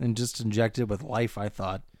blend and just injected with life, I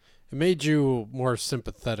thought. It made you more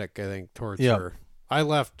sympathetic, I think, towards her. I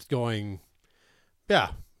left going, you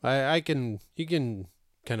can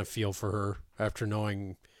kind of feel for her after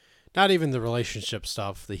knowing not even the relationship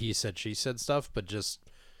stuff, the he said, she said stuff, but just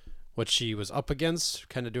what she was up against,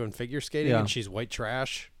 kind of doing figure skating, and she's white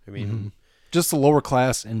trash. I mean, just the lower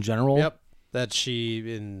class in general. Yep. That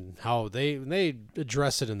in how they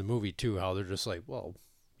address it in the movie too, how they're just like, well,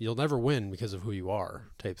 you'll never win because of who you are,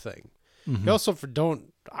 type thing. You also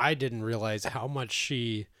I didn't realize how much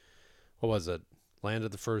she, what was it,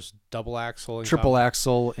 landed the first double axle, triple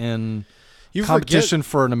axle in competition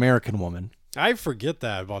for an American woman. I forget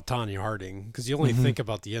that about Tanya Harding, because you only think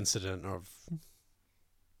about the incident of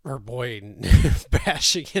her boy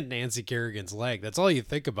bashing in Nancy Kerrigan's leg. That's all you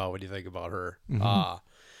think about when you think about her.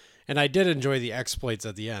 And I did enjoy the exploits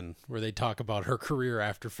at the end, where they talk about her career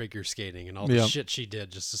after figure skating and all the shit she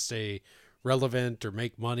did just to stay relevant or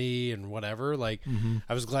make money and whatever. I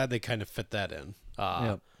was glad they kind of fit that in.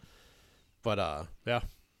 But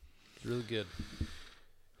really good.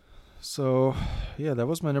 So, that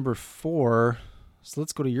was my number 4. So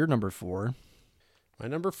let's go to your number 4. My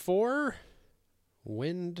number 4,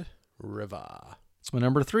 Wind River. It's my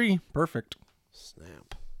number 3. Perfect.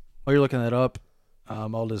 Snap. While you're looking that up,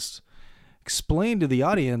 I'll just explain to the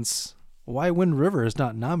audience why Wind River is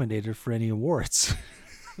not nominated for any awards.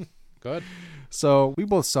 Good. So we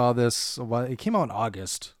both saw this. It came out in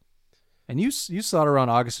August. And you saw it around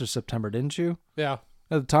August or September, didn't you? Yeah.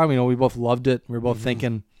 At the time, we both loved it. We were both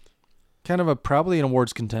thinking kind of probably an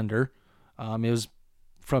awards contender. It was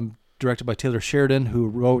directed by Taylor Sheridan, who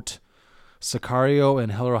wrote Sicario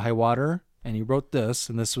and Hell or High Water. And he wrote this,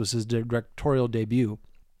 and this was his directorial debut.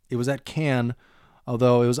 It was at Cannes,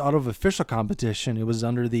 although it was out of official competition. It was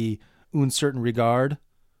under the Un Certain Regard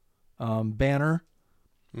banner,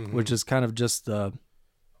 which is kind of just the,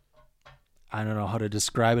 I don't know how to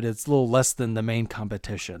describe it. It's a little less than the main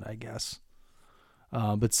competition, I guess.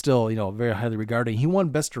 But still, very highly regarded. He won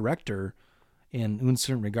Best Director in Un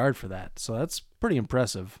Certain Regard for that. So that's pretty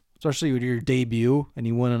impressive, especially with your debut and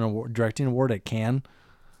you win an directing award at Cannes.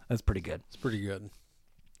 That's pretty good. It's pretty good.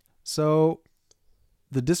 So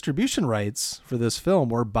the distribution rights for this film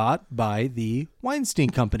were bought by the Weinstein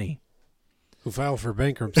Company. Who filed for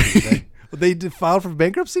bankruptcy today. They did file for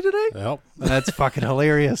bankruptcy today? Yep. That's fucking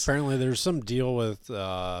hilarious. Apparently there's some deal with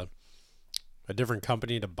a different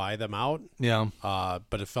company to buy them out. Yeah.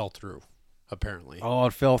 But it fell through, apparently. Oh,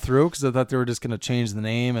 it fell through because I thought they were just going to change the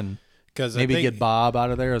name and maybe get Bob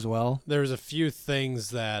out of there as well. There's a few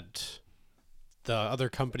things that the other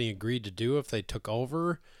company agreed to do if they took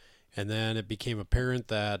over, and then it became apparent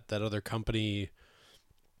that that other company,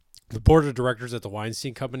 the board of directors at the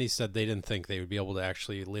Weinstein Company, said they didn't think they would be able to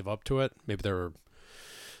actually live up to it. Maybe they were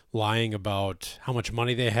lying about how much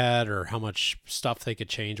money they had or how much stuff they could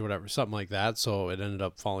change, whatever, something like that. So it ended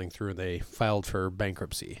up falling through. They filed for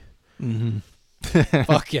bankruptcy. Mm-hmm.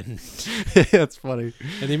 Fucking. That's funny.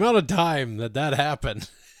 And the amount of time that happened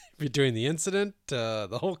between the incident,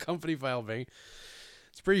 the whole company filed bankruptcy,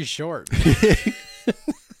 it's pretty short.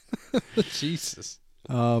 Jesus.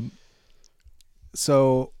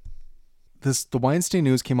 So the Weinstein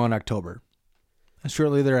news came out in October. And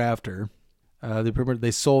shortly thereafter,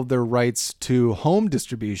 they sold their rights to home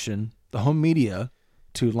distribution, the home media,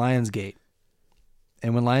 to Lionsgate.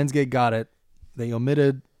 And when Lionsgate got it, they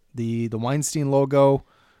omitted the Weinstein logo.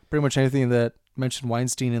 Pretty much anything that mentioned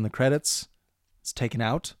Weinstein in the credits is taken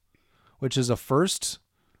out, which is a first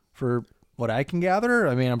for what I can gather.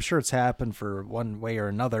 I mean, I'm sure it's happened for one way or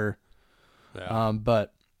another. Yeah.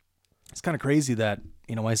 But it's kind of crazy that,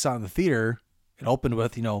 when I saw it in the theater, it opened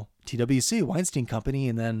with, TWC, Weinstein Company,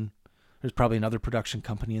 and then there's probably another production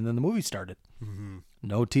company, and then the movie started. Mm-hmm.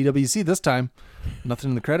 No TWC this time. Nothing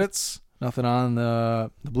in the credits, nothing on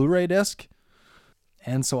the Blu-ray disc.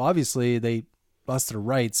 And so obviously they lost their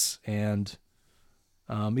rights, and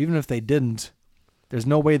even if they didn't, there's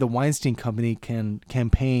no way the Weinstein Company can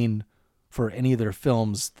campaign for any of their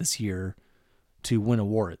films this year to win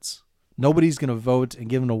awards. Nobody's going to vote and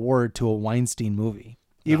give an award to a Weinstein movie,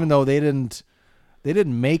 even though they didn't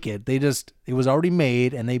make it. It was already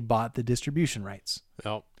made, and they bought the distribution rights.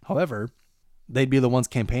 Yep. However, they'd be the ones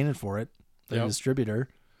campaigning for it, the Yep. distributor.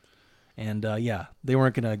 And they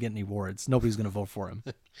weren't going to get any awards. Nobody's going to vote for him.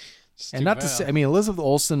 And not to say, Elizabeth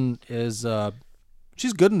Olsen is,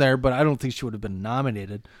 she's good in there, but I don't think she would have been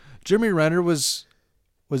nominated. Jeremy Renner was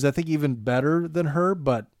I think even better than her,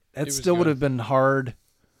 but it still would have been hard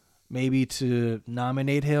maybe to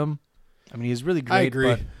nominate him. I mean, he's really great. I agree.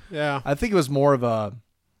 But yeah. I think it was more of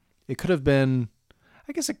it could have been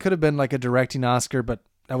like a directing Oscar, but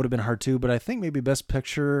that would have been hard too. But I think maybe Best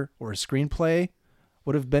Picture or a Screenplay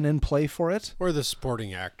would have been in play for it. Or the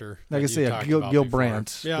supporting actor. Like I say, Gil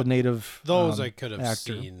Brandt, the native those I could have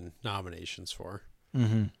actor. seen nominations for.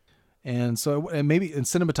 Mm-hmm. And so maybe in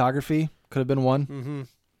cinematography could have been one. Mm-hmm.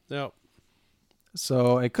 Yep.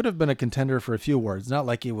 So it could have been a contender for a few awards. Not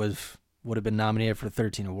like it would have been nominated for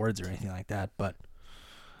 13 awards or anything like that. But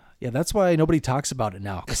yeah, that's why nobody talks about it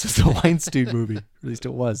now, because it's a Weinstein movie. At least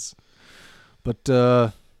it was. But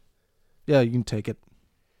yeah, you can take it.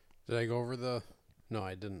 Did I go over the... No,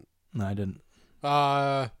 I didn't. No, I didn't.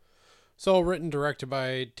 So written, directed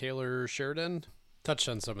by Taylor Sheridan. Touched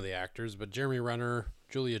on some of the actors, but Jeremy Renner,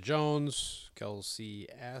 Julia Jones, Kelsey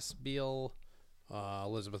Asbiel,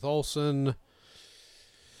 Elizabeth Olsen.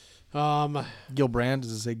 Gil Brandt.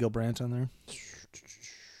 Does it say Gil Brandt on there?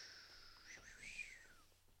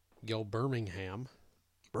 Gil Birmingham.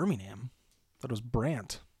 Birmingham? I thought it was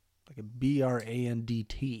Brandt. Like a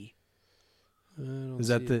B-R-A-N-D-T. Is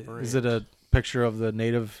it a picture of the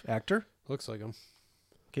native actor? Looks like him.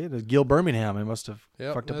 Okay, there's Gil Birmingham. I must have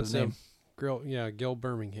fucked up his name. Gil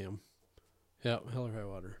Birmingham. Yep, Hell or High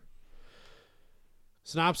Water.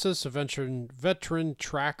 Synopsis: A veteran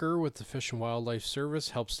tracker with the Fish and Wildlife Service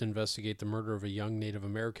helps to investigate the murder of a young Native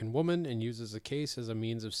American woman and uses the case as a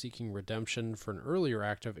means of seeking redemption for an earlier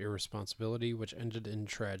act of irresponsibility which ended in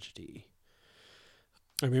tragedy.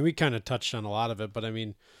 I mean, we kind of touched on a lot of it, but I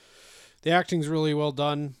mean, the acting's really well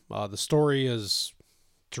done. The story it's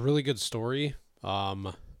a really good story.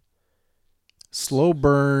 Slow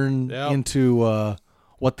burn into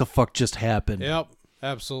what the fuck just happened. Yep,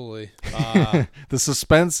 absolutely. The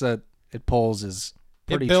suspense that it pulls is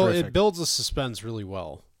pretty terrific. It builds the suspense really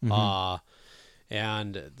well. Mm-hmm.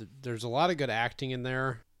 And there's a lot of good acting in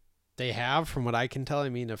there. They have, from what I can tell,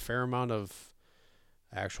 a fair amount of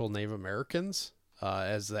actual Native Americans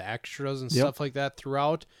as the extras and stuff like that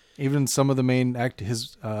throughout. Even some of the main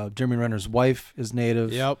Jeremy Renner's wife is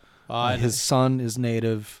Native. Yep. His son is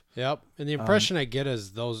Native. Yep. And the impression I get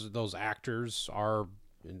is those actors are,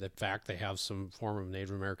 in fact, they have some form of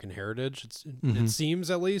Native American heritage. It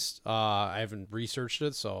seems, at least. I haven't researched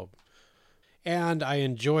it, so. And I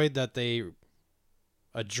enjoyed that they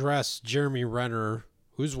addressed Jeremy Renner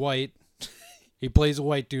who's white. He plays a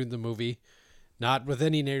white dude in the movie, not with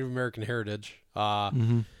any Native American heritage.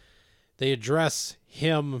 They address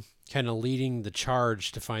him kind of leading the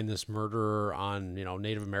charge to find this murderer on,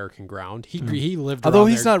 Native American ground. He lived Although around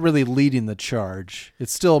he's there. not really leading the charge.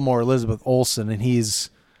 It's still more Elizabeth Olsen, and he's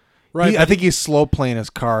Right, I think he's slow playing his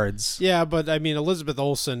cards. Yeah, but I mean, Elizabeth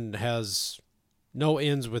Olsen has no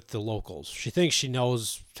ins with the locals. She thinks she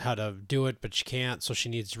knows how to do it, but she can't, so she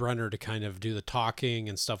needs Renner to kind of do the talking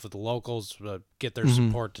and stuff with the locals, get their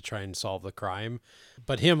support to try and solve the crime.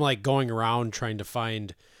 But him, like, going around trying to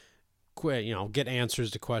find, get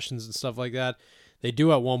answers to questions and stuff like that, they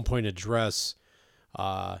do at one point address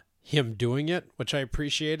him doing it, which I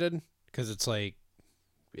appreciated, because it's like,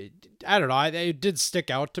 I don't know, it did stick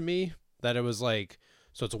out to me that it was like,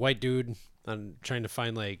 so it's a white dude and trying to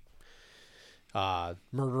find like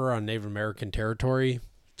murder on Native American territory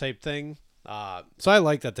type thing. So I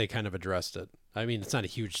like that they kind of addressed it. I mean, it's not a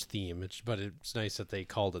huge theme, but it's nice that they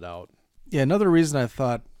called it out. Yeah, another reason I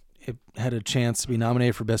thought it had a chance to be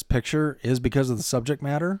nominated for Best Picture is because of the subject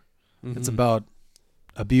matter. It's about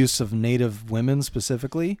abuse of Native women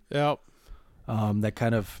specifically. Yep. That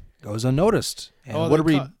kind of goes unnoticed.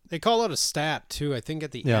 And they call out a stat too, I think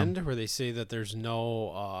at the Yeah. end, where they say that there's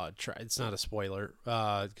no it's not a spoiler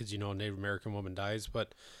because a Native American woman dies,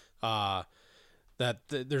 but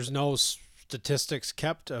there's no statistics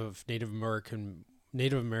kept of Native American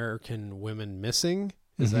women missing.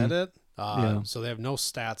 Is that it? Yeah. So they have no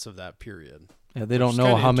stats of that period. Yeah, they don't Which is know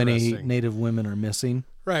kinda how many interesting. Native women are missing.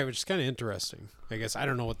 Right, which is kind of interesting. I guess I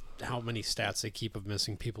don't know how many stats they keep of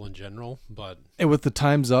missing people in general, but And with the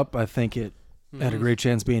Time's Up, I think it had a great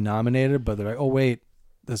chance being nominated, but they're like, oh, wait,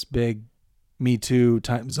 this big Me Too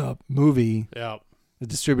Time's Up movie yeah, is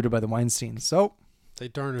distributed by the Weinstein. So, they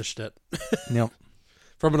tarnished it. no.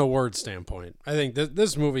 From an award standpoint, I think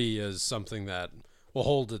this movie is something that will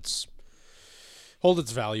hold its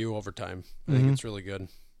value over time. I think it's really good.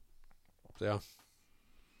 So, yeah.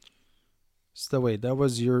 So wait, that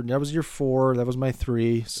was your 4. That was my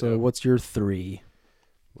 3. So Yep. what's your 3?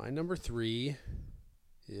 My number 3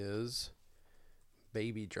 is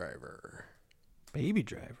Baby Driver. Baby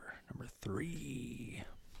Driver, number 3.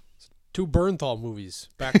 2 Bernthal movies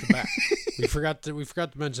back to back. we forgot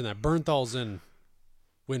to mention that Bernthal's in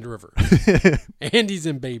Wind River, and he's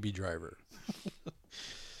in Baby Driver.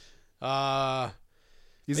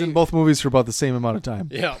 He's in both movies for about the same amount of time.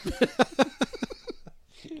 Yeah.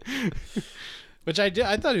 Which I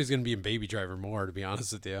thought he was going to be in Baby Driver more, to be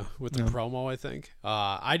honest with you, with the promo, I think.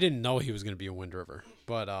 I didn't know he was going to be in Wind River.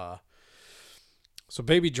 But, so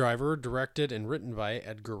Baby Driver, directed and written by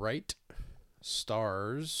Edgar Wright,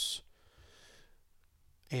 stars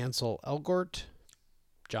Ansel Elgort,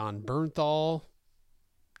 John Bernthal,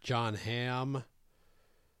 John Hamm,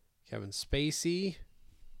 Kevin Spacey,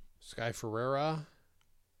 Sky Ferreira.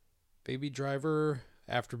 Baby Driver.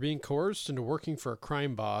 After being coerced into working for a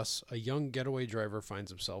crime boss, a young getaway driver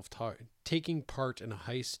finds himself taking part in a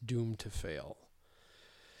heist doomed to fail.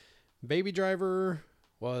 Baby Driver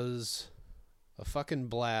was a fucking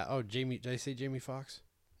blast. Oh, Jamie, did I say Jamie Foxx?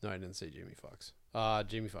 No, I didn't say Jamie Foxx.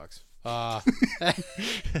 Jamie Foxx. I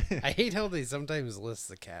hate how they sometimes list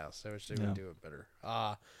the cast. I wish they would do it better.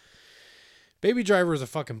 Baby Driver is a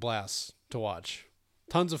fucking blast to watch.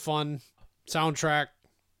 Tons of fun. Soundtrack,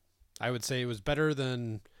 I would say it was better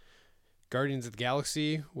than Guardians of the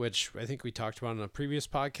Galaxy, which I think we talked about in a previous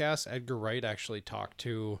podcast. Edgar Wright actually talked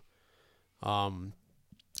to, I'm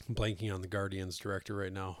blanking on the Guardians director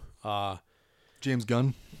right now. James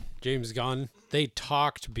Gunn. James Gunn. They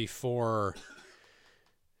talked before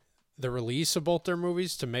the release of both their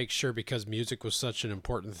movies to make sure, because music was such an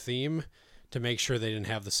important theme, to make sure they didn't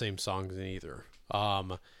have the same songs in either.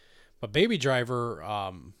 But Baby Driver,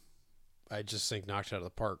 I just think knocked it out of the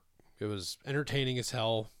park. It was entertaining as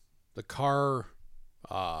hell. The car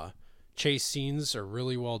chase scenes are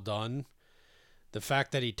really well done. The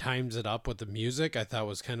fact that he times it up with the music, I thought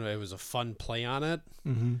it was a fun play on it.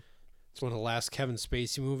 Mm-hmm. It's one of the last Kevin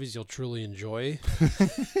Spacey movies you'll truly enjoy.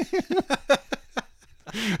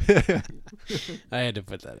 I had to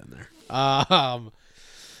put that in there.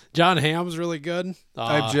 John Hamm's really good.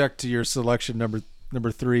 I object to your selection, number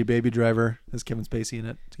 3, Baby Driver. Has Kevin Spacey in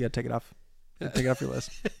it. You got to take it off. Take it off your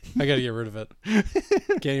list. I got to get rid of it.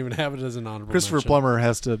 Can't even have it as an honorable Christopher mention. Plummer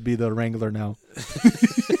has to be the Wrangler now.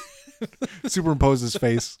 Superimpose his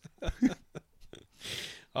face.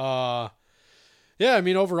 Yeah, I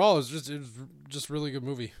mean, overall, it was just a really good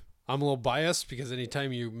movie. I'm a little biased because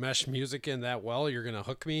anytime you mesh music in that well, you're going to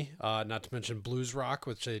hook me. Not to mention blues rock,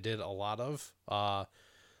 which they did a lot of. The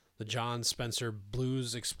John Spencer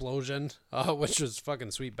Blues Explosion, which was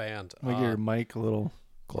fucking sweet band. Make your mic a little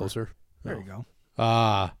Closer. There you go.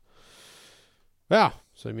 Yeah.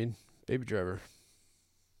 So, I mean, Baby Driver.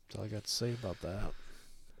 That's all I got to say about that.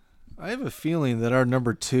 I have a feeling that our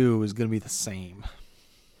number 2 is going to be the same.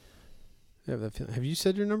 Have you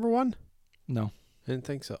said your number 1? No. I didn't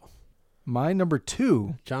think so. My number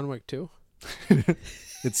 2. John Wick 2?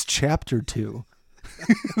 It's chapter 2.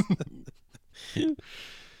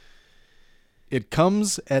 It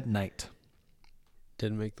Comes at Night.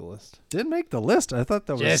 Didn't make the list. Didn't make the list. I thought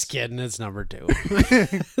that was... Just kidding. It's number 2.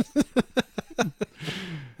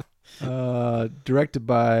 Directed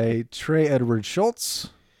by Trey Edward Schultz.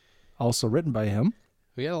 Also written by him.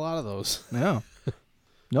 We had a lot of those. Yeah.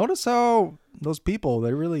 Notice how those people,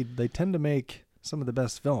 they tend to make some of the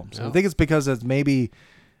best films. Yeah. I think it's because maybe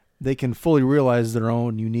they can fully realize their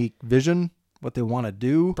own unique vision, what they want to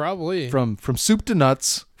do. Probably. From soup to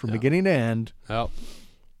nuts, from beginning to end.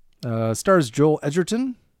 Yep. Stars Joel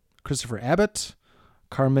Edgerton, Christopher Abbott,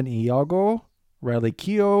 Carmen Iago, Riley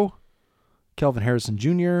Keough, Kelvin Harrison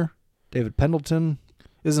Jr., David Pendleton.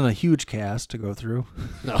 Isn't a huge cast to go through.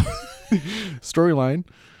 No. Storyline.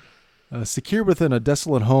 Secure within a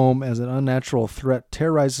desolate home as an unnatural threat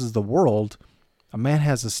terrorizes the world, a man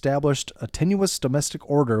has established a tenuous domestic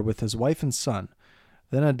order with his wife and son.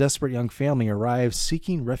 Then a desperate young family arrives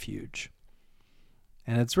seeking refuge.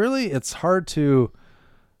 And it's hard to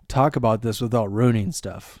talk about this without ruining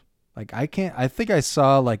stuff. Like I think I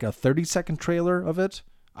saw like a 30-second trailer of it.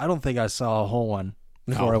 I don't think I saw a whole one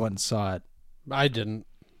before I went and saw it. I didn't.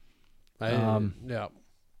 Yeah.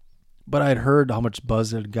 But I'd heard how much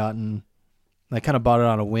buzz it had gotten. I kind of bought it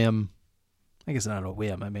on a whim. I guess not on a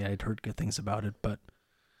whim. I mean, I'd heard good things about it, but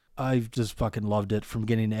I've just fucking loved it from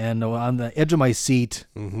beginning to end. On the edge of my seat.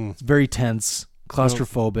 Mm-hmm. It's very tense,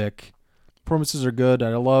 claustrophobic. Performances are good.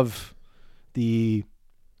 I love the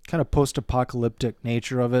kind of post-apocalyptic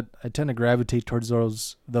nature of it. I tend to gravitate towards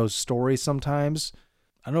those stories sometimes.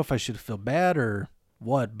 I don't know if I should feel bad or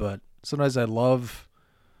what, but sometimes I love,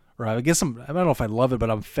 or I guess I don't know if I love it,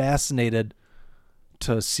 but I'm fascinated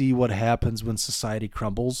to see what happens when society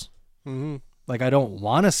crumbles. Mm-hmm. Like, I don't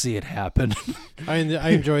want to see it happen. I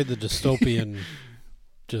enjoyed the dystopian,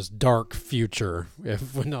 just dark future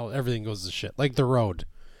when everything goes to shit. Like The Road.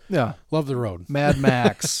 Yeah. Love The Road. Mad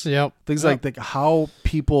Max. Yep. Things like how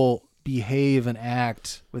people behave and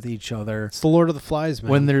act with each other. It's the Lord of the Flies,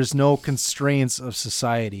 man. When there's no constraints of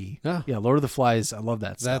society. Yeah. Yeah, Lord of the Flies, I love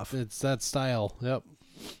that stuff. It's that style. Yep.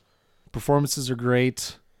 Performances are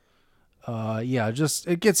great. Just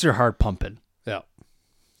it gets your heart pumping. Yeah.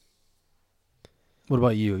 What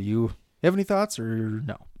about you? You have any thoughts or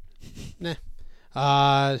no?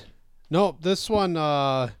 Nah. No, this one,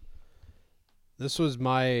 this was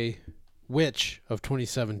my Witch of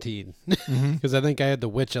 2017. Because I think I had The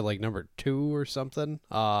Witch at like number 2 or something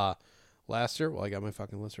last year. Well, I got my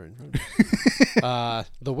fucking list right in front of me.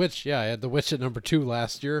 The Witch, I had The Witch at number 2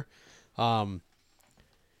 last year. And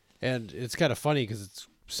it's kind of funny because it's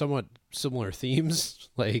somewhat similar themes.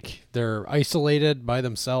 Like they're isolated by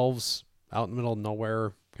themselves out in the middle of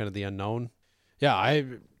nowhere, kind of the unknown. Yeah, I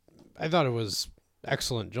thought it was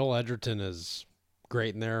excellent. Joel Edgerton is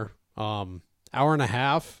great in there. Hour and a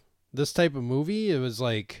half. This type of movie, it was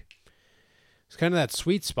like it's kind of that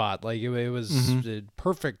sweet spot. Like it was the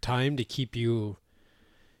perfect time to keep you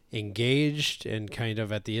engaged and kind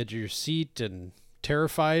of at the edge of your seat and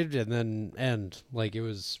terrified, and then end. Like it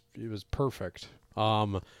was perfect.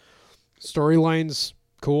 Storyline's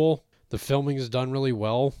cool. The filming is done really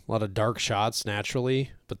well. A lot of dark shots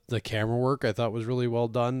naturally, but the camera work I thought was really well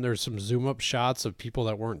done. There's some zoom up shots of people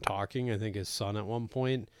that weren't talking. I think his son at one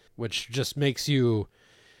point, which just makes you,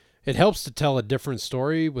 it helps to tell a different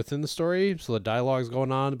story within the story. So the dialogue's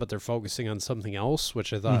going on, but they're focusing on something else,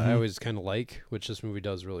 which I thought I always kind of like, which this movie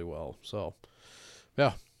does really well. So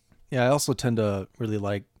yeah. Yeah, I also tend to really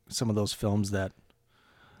like some of those films that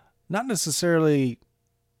not necessarily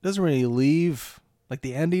doesn't really leave, like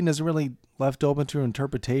the ending isn't really left open to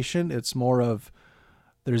interpretation. It's more of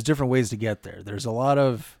there's different ways to get there. There's a lot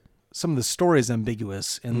of, some of the story is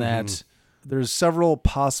ambiguous in that there's several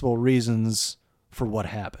possible reasons for what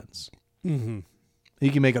happens. You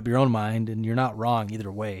can make up your own mind and you're not wrong either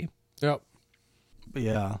way. Yep. But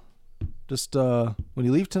yeah, just when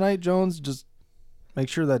you leave tonight, Jones, just make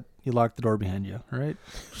sure that you lock the door behind you, all right?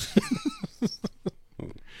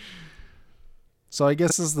 So I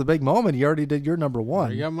guess this is the big moment. You already did your number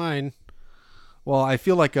 1. You got mine. Well, I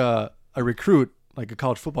feel like a recruit, like a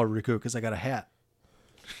college football recruit, because I got a hat.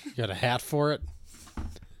 You got a hat for it?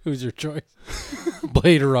 Who's your choice?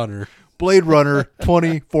 Blade Runner. Blade Runner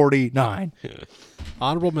 2049.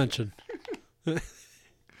 Honorable mention.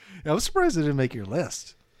 I was surprised it didn't make your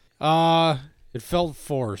list. Yeah, It felt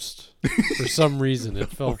forced. For some reason, it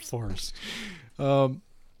felt forced.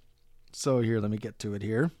 So here, let me get to it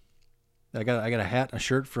here. I got a hat and a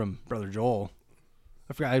shirt from Brother Joel.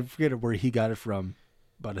 I forget where he got it from,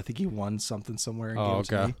 but I think he won something somewhere. And gave it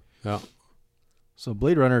to me. Yeah. So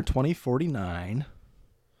Blade Runner 2049,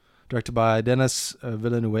 directed by Denis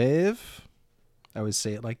Villeneuve. I always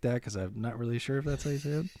say it like that because I'm not really sure if that's how you say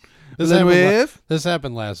it. This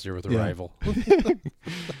happened last year with Arrival.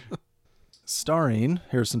 Starring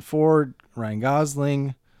Harrison Ford, Ryan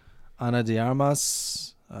Gosling, Ana de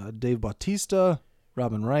Armas, Dave Bautista,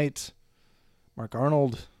 Robin Wright, Mark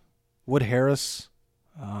Arnold, Wood Harris,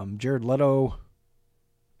 Jared Leto,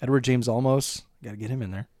 Edward James Olmos. Got to get him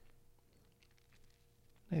in there.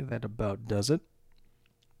 I think that about does it.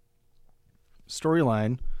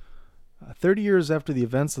 Storyline. 30 years after the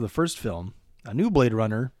events of the first film, a new Blade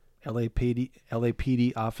Runner,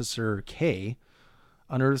 LAPD Officer K,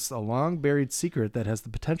 unearths a long-buried secret that has the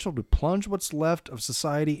potential to plunge what's left of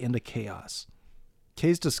society into chaos.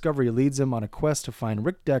 K's discovery leads him on a quest to find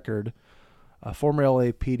Rick Deckard, a former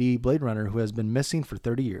LAPD Blade Runner who has been missing for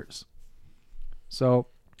 30 years. So,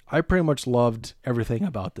 I pretty much loved everything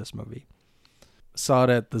about this movie. Saw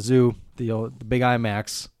it at the zoo, the big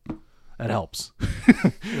IMAX. That helps.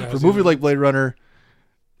 For a movie like Blade Runner,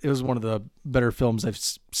 it was one of the better films I've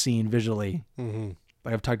seen visually. Mm-hmm.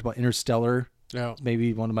 I've talked about Interstellar. Yeah. It's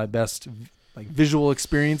maybe one of my best visual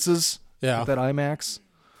experiences with that IMAX.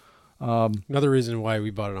 Another reason why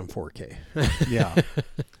we bought it on 4K. Yeah.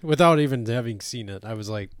 Without even having seen it, I was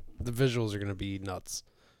like, the visuals are going to be nuts.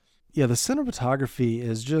 Yeah, the cinematography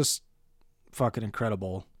is just fucking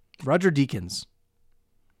incredible. Roger Deakins,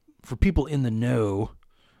 for people in the know,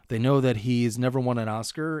 they know that he's never won an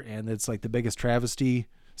Oscar, and it's like the biggest travesty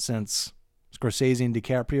since Scorsese and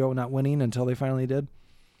DiCaprio not winning until they finally did.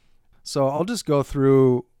 So I'll just go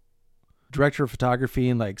through director of photography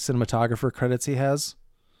and cinematographer credits he has.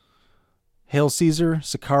 Hail Caesar,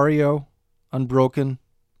 Sicario, Unbroken,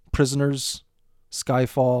 Prisoners,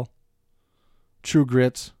 Skyfall, True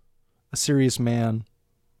Grit, A Serious Man,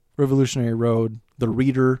 Revolutionary Road, The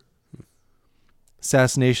Reader,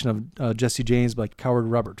 Assassination of Jesse James by Coward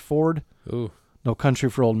Robert Ford, Ooh. No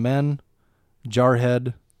Country for Old Men,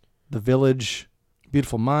 Jarhead, The Village,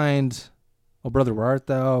 Beautiful Mind, Oh Brother Where Art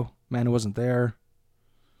Thou, Man Who Wasn't There,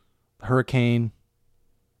 Hurricane,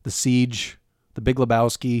 The Siege, The Big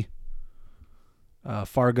Lebowski,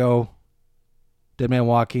 Fargo, Dead Man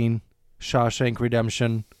Walking, Shawshank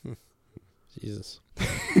Redemption. Jesus.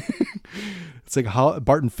 It's like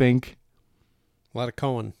Barton Fink. A lot of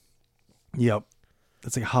Cohen. Yep.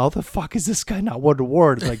 It's like, how the fuck is this guy not won an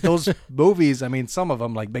award? Like those movies, I mean, some of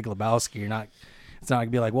them like Big Lebowski, it's not going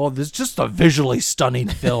to be like, well, this is just a visually stunning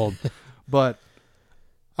film. But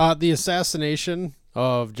the assassination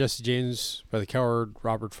of Jesse James by the coward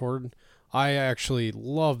Robert Ford, I actually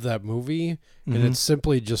love that movie. And it's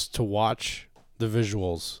simply just to watch the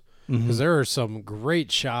visuals. Because there are some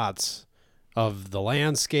great shots of the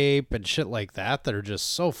landscape and shit like that are just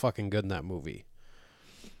so fucking good in that movie.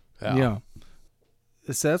 Yeah.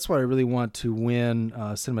 So that's what I really want to win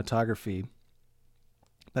cinematography.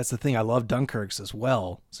 That's the thing. I love Dunkirk's as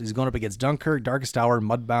well. So he's going up against Dunkirk, Darkest Hour,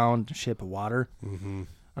 Mudbound, Shape of Water. Mm-hmm.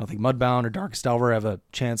 I don't think Mudbound or Darkest Hour have a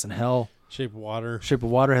chance in hell. Shape of Water. Shape of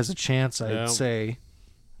Water has a chance, I'd say.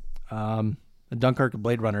 Dunkirk and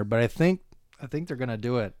Blade Runner, but I think they're going to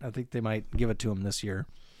do it. I think they might give it to him this year.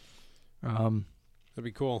 That'd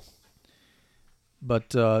be cool.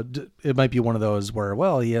 But it might be one of those where,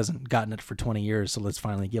 well, he hasn't gotten it for 20 years, so let's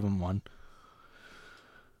finally give him one.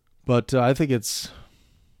 But I think it's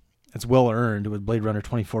well earned with Blade Runner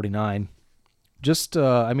 2049. Just,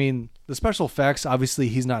 I mean, the special effects, obviously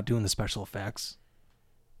he's not doing the special effects.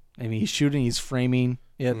 I mean, he's shooting, he's framing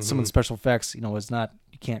it. Some of the special effects, is not,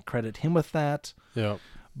 you can't credit him with that. Yeah.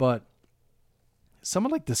 But some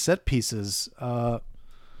of the set pieces, I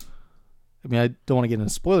mean, I don't want to get into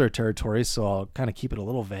spoiler territory, so I'll kind of keep it a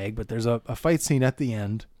little vague, but there's a fight scene at the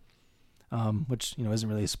end, which, isn't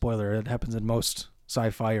really a spoiler. It happens in most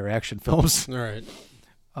sci-fi or action films. All right.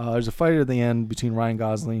 There's a fight at the end between Ryan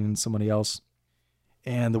Gosling and somebody else,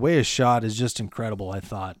 and the way it's shot is just incredible, I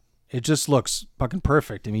thought. It just looks fucking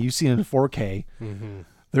perfect. I mean, you've seen it in 4K. Mm-hmm.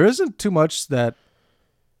 There isn't too much that,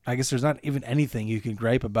 I guess there's not even anything you can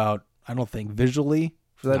gripe about, I don't think, visually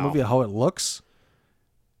for that movie, how it looks.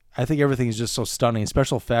 I think everything is just so stunning.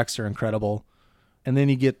 Special effects are incredible. And then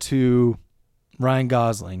you get to Ryan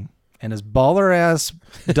Gosling and his baller ass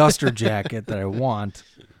duster jacket that I want.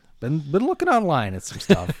 Been looking online at some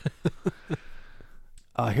stuff.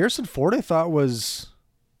 Harrison Ford, I thought was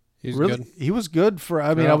He's really good. He was good for.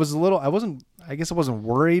 I mean, I guess I wasn't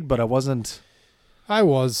worried, but I wasn't. I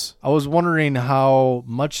was wondering how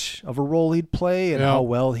much of a role he'd play and Yeah. how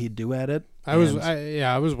well he'd do at it. I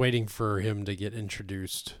was waiting for him to get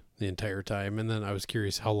introduced the entire time, and then I was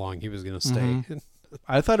curious how long he was going to stay. Mm-hmm.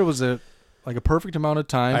 I thought it was a perfect amount of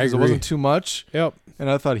time I because it agree. wasn't too much. Yep. And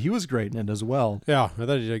I thought he was great in it as well. Yeah, I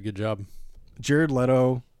thought he did a good job. Jared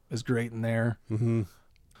Leto is great in there. Mm-hmm.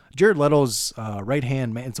 Jared Leto's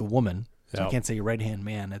right-hand man, it's a woman, so I Yep. can't say right-hand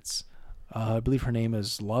man. It's, I believe her name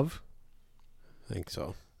is Love. I think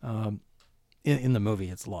so. In the movie,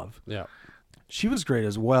 it's Love. Yeah. She was great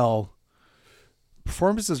as well.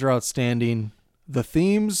 Performances are outstanding. The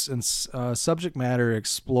themes and subject matter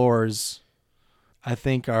explores, I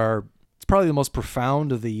think, it's probably the most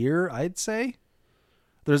profound of the year, I'd say.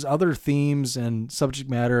 There's other themes and subject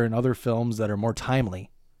matter in other films that are more timely.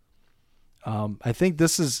 I think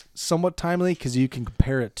this is somewhat timely because you can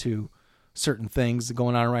compare it to certain things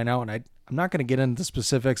going on right now. And I'm not going to get into the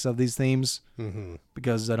specifics of these themes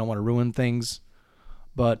because I don't want to ruin things.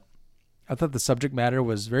 But I thought the subject matter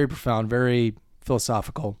was very profound, very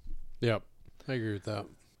philosophical. Yep. I agree with that.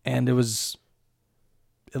 And it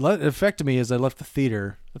affected me as I left the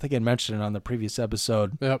theater. I think I mentioned it on the previous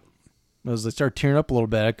episode. Yep. I started tearing up a little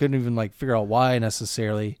bit. I couldn't even figure out why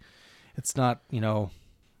necessarily. It's not, I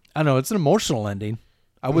don't know. It's an emotional ending.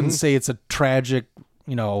 I wouldn't say it's a tragic,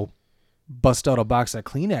 bust out a box of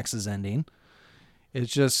Kleenexes ending.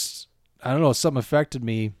 It's just, I don't know. Something affected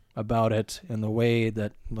me about it in the way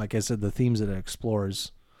that, like I said, the themes that it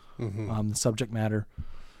explores, the subject matter.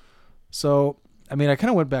 So, I kind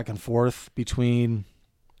of went back and forth between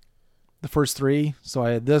the first three. So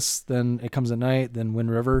I had this, then It Comes at Night, then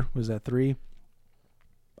Wind River was at 3.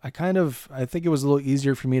 I think it was a little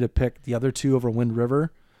easier for me to pick the other two over Wind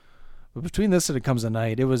River. But between this and It Comes at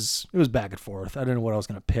Night, it was back and forth. I didn't know what I was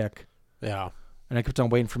going to pick. Yeah. And I kept on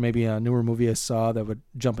waiting for maybe a newer movie I saw that would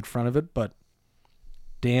jump in front of it. But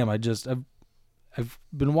damn, I've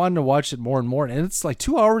been wanting to watch it more and more. And it's like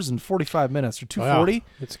 2 hours and 45 minutes or 2:40. Yeah.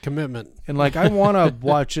 It's a commitment. And I want to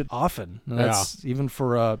watch it often. And that's even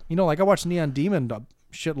for, I watched Neon Demon a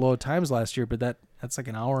shitload of times last year, but that's like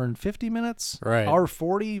an hour and 50 minutes. Right. Hour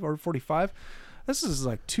 40 or 45. This is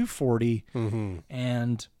like 2:40.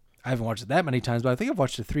 And I haven't watched it that many times, but I think I've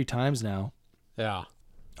watched it 3 times now. Yeah.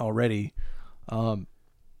 Already.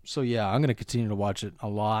 So yeah, I'm going to continue to watch it a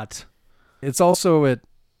lot. It's also,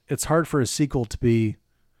 it's hard for a sequel to be,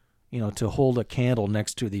 to hold a candle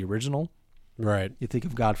next to the original. Right. You think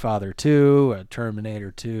of Godfather 2,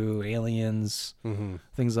 Terminator 2, Aliens,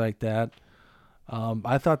 things like that.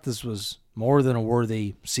 I thought this was more than a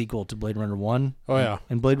worthy sequel to Blade Runner 1. Oh, yeah.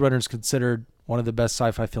 And Blade Runner is considered one of the best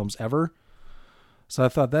sci-fi films ever. So I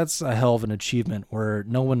thought that's a hell of an achievement where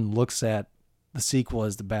no one looks at the sequel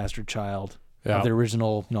as the bastard child of the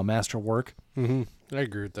original, master work. I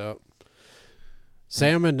agree with that.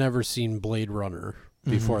 Sam had never seen Blade Runner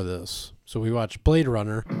before this. So we watched Blade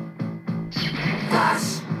Runner.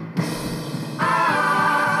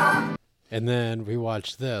 And then we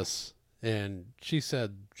watched this, and she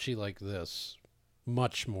said she liked this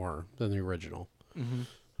much more than the original.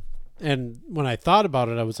 And when I thought about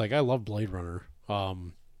it, I was like, I love Blade Runner. I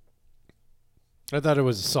thought it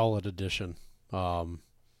was a solid addition.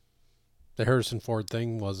 The Harrison Ford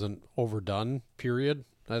thing wasn't overdone, period.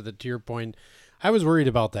 To your point, I was worried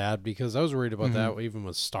about that because I was worried about that even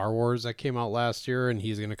with Star Wars that came out last year and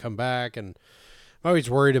he's going to come back. And I'm always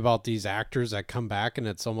worried about these actors that come back and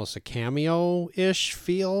it's almost a cameo-ish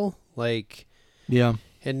feel. Yeah.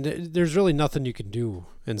 And there's really nothing you can do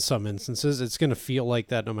in some instances. It's going to feel like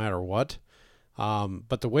that no matter what.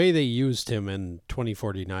 But the way they used him in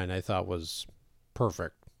 2049, I thought was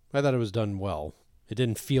perfect. I thought it was done well. It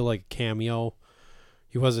didn't feel like a cameo.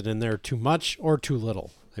 He wasn't in there too much or too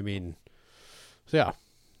little. So yeah, I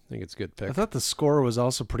think it's a good pick. I thought the score was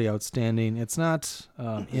also pretty outstanding. It's not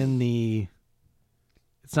it's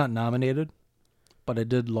not nominated, but I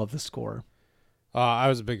did love the score. I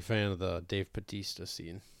was a big fan of the Dave Bautista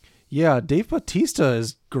scene. Yeah, Dave Bautista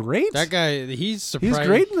is great. That guy, he's surprised. He's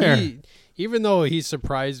great in there. Even though he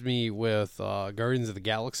surprised me with Guardians of the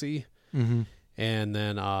Galaxy and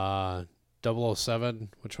then 007,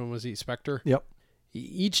 which one was he? Spectre? Yep.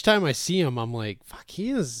 Each time I see him, I'm like, fuck,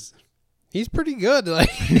 he's pretty good.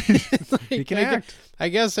 He can act. I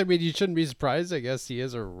guess, you shouldn't be surprised. I guess he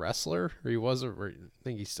is a wrestler, or he was I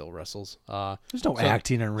think he still wrestles. There's no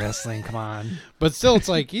acting in wrestling, come on. But still, it's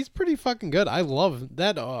like, he's pretty fucking good. I love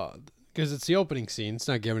that, because it's the opening scene. It's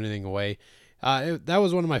not giving anything away. That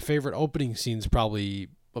was one of my favorite opening scenes probably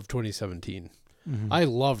of 2017. I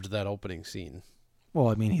loved that opening scene.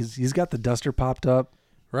 Well, he's got the duster popped up.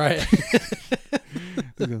 Right.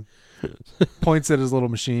 Points at his little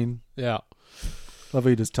machine. Yeah. Love how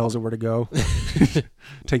he just tells it where to go.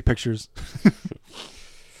 Take pictures.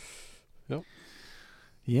 Yep.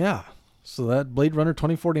 Yeah. So that Blade Runner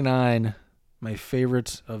 2049, my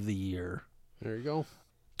favorite of the year. There you go.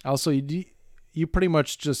 Also, you pretty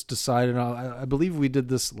much just decided, I believe we did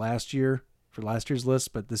this last year for last year's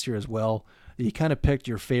list, but this year as well. You kind of picked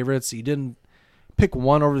your favorites. You didn't pick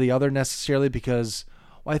one over the other necessarily because,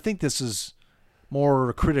 well, I think this is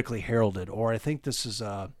more critically heralded, or I think this is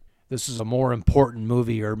a more important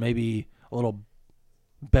movie, or maybe a little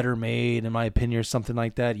better made, in my opinion, or something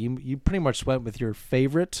like that. You pretty much went with your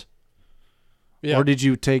favorite. Yeah. Or did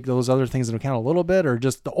you take those other things into account a little bit, or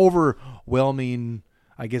just the overwhelming,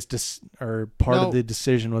 I guess, part of the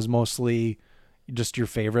decision was mostly just your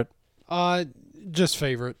favorite? Just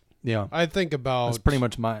favorite. Yeah. I think about... That's pretty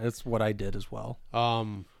much that's what I did as well.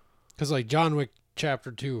 Because like John Wick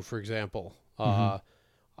Chapter 2, for example, I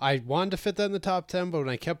wanted to fit that in the top 10, but when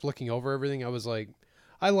I kept looking over everything, I was like,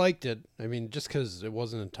 I liked it. I mean, just because it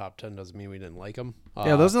wasn't in top 10 doesn't mean we didn't like them.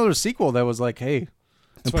 Yeah, there's another sequel that was like, hey,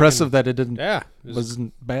 impressive that it didn't. Yeah,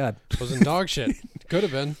 wasn't bad. Wasn't dog shit. Could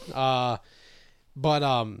have been. No,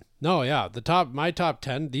 yeah. My top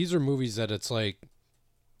 10. These are movies that it's like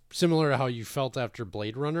similar to how you felt after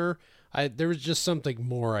Blade Runner. There was just something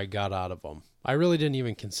more I got out of them. I really didn't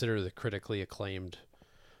even consider the critically acclaimed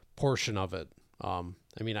portion of it. I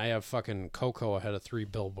mean, I have fucking Coco ahead of 3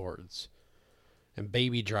 Billboards. And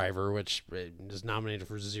Baby Driver, which is nominated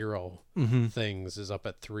for 0 things, is up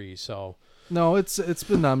at 3. So no, it's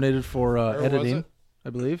been nominated for editing, I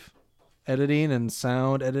believe, editing and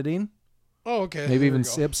sound editing. Oh, okay. Maybe even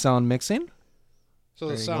sound mixing. So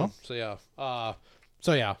the sound. So yeah.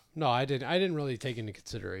 So yeah. No, I didn't really take into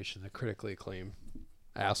consideration the critically acclaimed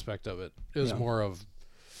aspect of it. It was more of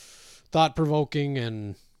thought provoking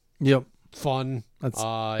and fun. That's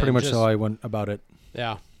pretty much how I went about it.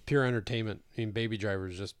 Yeah. Pure entertainment. I mean, Baby Driver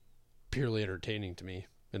is just purely entertaining to me,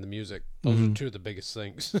 and the music. Those are 2 of the biggest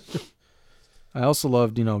things. I also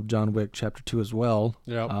loved, John Wick Chapter 2 as well.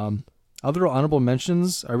 Yeah. Other honorable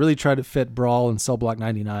mentions, I really tried to fit Brawl and Cell Block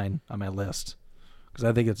 99 on my list because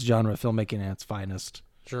I think it's genre filmmaking at its finest.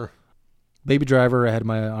 Sure. Baby Driver, I had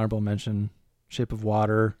my honorable mention. Shape of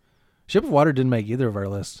Water. Shape of Water didn't make either of our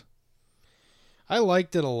lists. I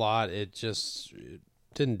liked it a lot. It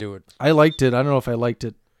didn't do it. I liked it. I don't know if I liked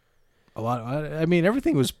it a lot. I mean,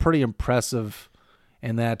 everything was pretty impressive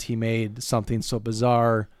in that he made something so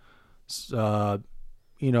bizarre,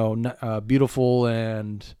 beautiful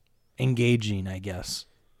and engaging, I guess.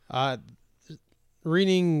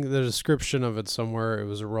 Reading the description of it somewhere, it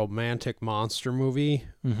was a romantic monster movie.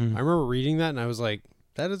 I remember reading that, and I was like,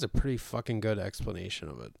 that is a pretty fucking good explanation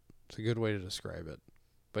of it. It's a good way to describe it.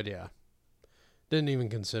 But yeah, didn't even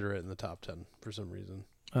consider it in the top 10 for some reason.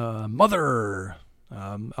 Mother,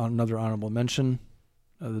 another honorable mention,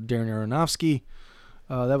 the Darren Aronofsky.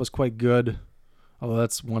 That was quite good. Although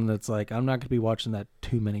that's one that's like, I'm not going to be watching that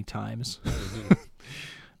too many times.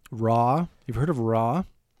 Raw. You've heard of Raw?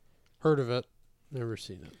 Heard of it. Never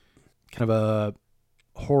seen it. Kind of a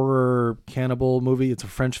horror cannibal movie. It's a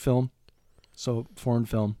French film. So foreign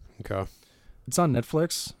film. Okay. It's on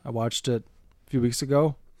Netflix. I watched it a few weeks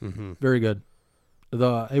ago. Very good.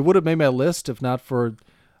 It would have made my list if not for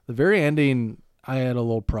the very ending. I had a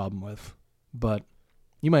little problem with, but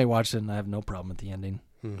you might watch it and I have no problem with the ending.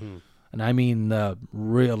 And I mean the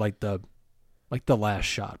real, like the last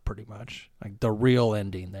shot, pretty much, like the real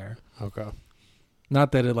ending there. Okay.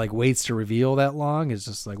 Not that it like waits to reveal that long. It's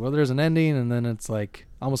just like, well, there's an ending, and then it's like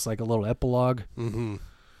almost like a little epilogue. And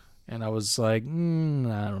I was like, I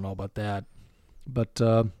don't know about that. But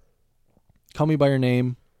Call Me by Your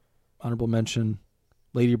Name, honorable mention.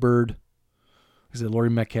 Lady Bird. I said Laurie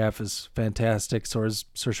Metcalf is fantastic. So is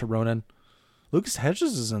Saoirse Ronan. Lucas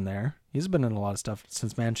Hedges is in there. He's been in a lot of stuff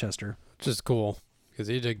since Manchester. Which is cool, because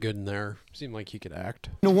he did good in there. Seemed like he could act.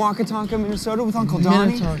 Minnetonka, Minnesota with Uncle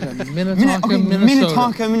Donnie? Minnetonka, Minnesota.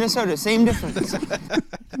 Minnetonka, Minnesota. Same difference.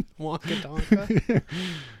 Wonka.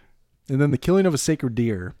 And then The Killing of a Sacred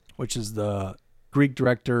Deer, which is the Greek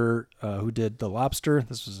director who did The Lobster.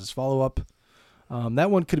 This was his follow-up.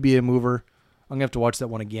 That one could be a mover. I'm going to have to watch that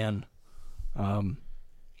one again to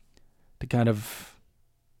kind of,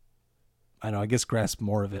 I guess grasp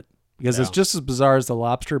more of it. Because it's just as bizarre as The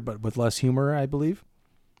Lobster, but with less humor, I believe.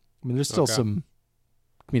 I mean, there's still some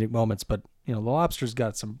comedic moments, but, The Lobster's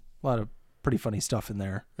got a lot of pretty funny stuff in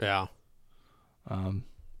there. Yeah.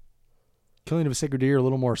 Killing of a Sacred Deer, a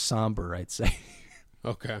little more somber, I'd say.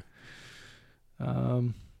 Okay.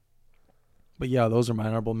 But yeah, those are my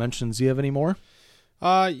honorable mentions. Do you have any more?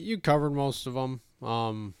 You covered most of them.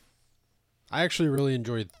 I actually really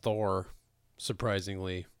enjoyed Thor,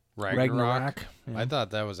 surprisingly. Ragnarok. Yeah. I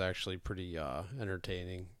thought that was actually pretty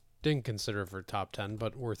entertaining. Didn't consider it for top 10,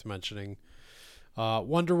 but worth mentioning.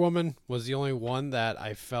 Wonder Woman was the only one that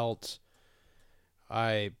I felt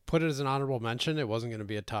I put it as an honorable mention. It wasn't going to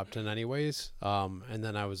be a top 10 anyways. And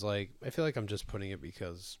then I was like, I feel like I'm just putting it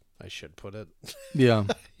because I should put it. Yeah.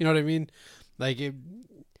 You know what I mean? Like,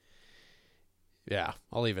 yeah,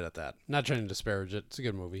 I'll leave it at that. Not trying to disparage it. It's a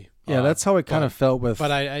good movie. Yeah, that's how it kind of felt with...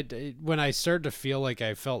 But I when I started to feel like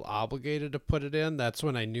I felt obligated to put it in, that's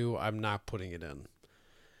when I knew I'm not putting it in.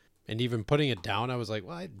 And even putting it down, I was like,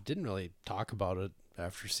 well, I didn't really talk about it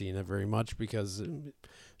after seeing it very much because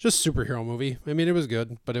just superhero movie. I mean, it was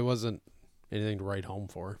good, but it wasn't anything to write home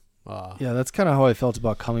for. Yeah, that's kind of how I felt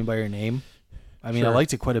about Calling by Your Name. I mean, I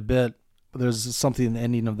liked it quite a bit, but there's something in the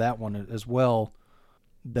ending of that one as well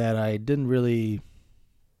that I didn't really...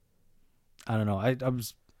 I don't know. I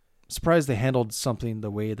was surprised they handled something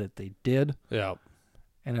the way that they did. Yeah.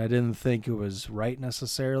 And I didn't think it was right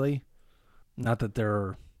necessarily. Not that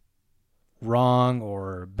they're wrong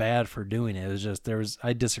or bad for doing it. It was just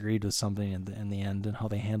I disagreed with something in the end and how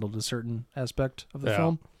they handled a certain aspect of the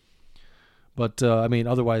film. But I mean,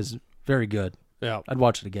 otherwise, very good. Yeah, I'd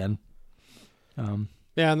watch it again.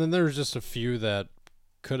 Yeah, and then there's just a few that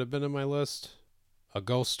could have been in my list. A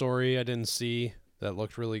Ghost Story I didn't see that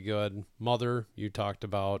looked really good. Mother you talked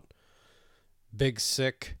about. Big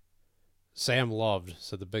Sick, Sam loved,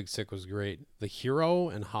 said The Big Sick was great. The Hero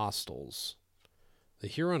and Hostels. The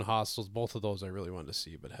Hero and Hostels, both of those I really wanted to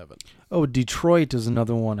see, but haven't. Oh, Detroit is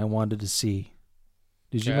another one I wanted to see.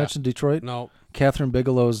 Did you mention Detroit? No. Catherine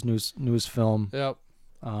Bigelow's newest film. Yep.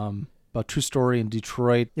 About true story in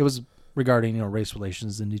Detroit. It was regarding race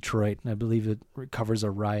relations in Detroit, and I believe it covers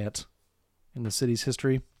a riot in the city's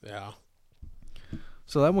history. Yeah.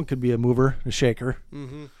 So that one could be a mover, a shaker.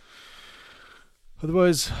 Mm-hmm.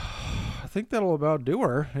 Otherwise, I think that'll about do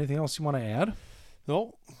her. Anything else you want to add?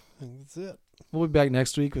 No, I think that's it. We'll be back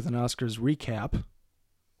next week with an Oscars recap.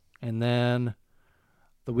 And then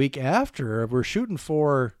the week after, we're shooting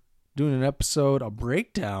for doing an episode, a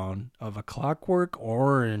breakdown of A Clockwork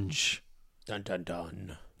Orange. Dun, dun,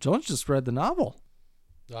 dun. Jones just read the novel.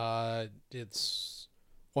 It's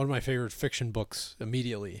one of my favorite fiction books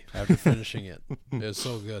immediately after finishing it. It was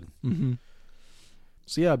so good. Mm-hmm.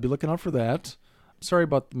 So yeah, be looking out for that. Sorry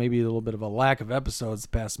about maybe a little bit of a lack of episodes the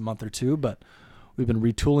past month or two, but we've been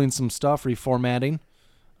retooling some stuff, reformatting.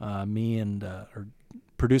 Me and our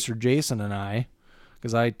producer Jason and I,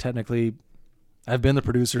 because I've been the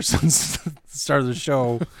producer since the start of the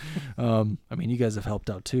show. I mean, you guys have helped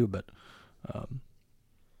out too, but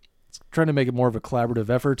trying to make it more of a collaborative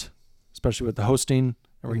effort, especially with the hosting.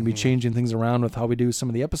 And we're going to be changing things around with how we do some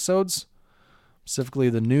of the episodes, specifically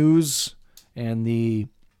the news and the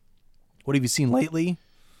what have you seen lately.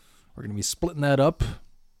 We're going to be splitting that up.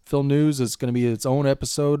 Film news is going to be its own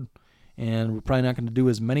episode, and we're probably not going to do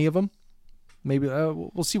as many of them. Maybe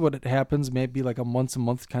we'll see what happens. Maybe like a once a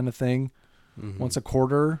month kind of thing, once a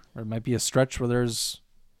quarter, or it might be a stretch where there's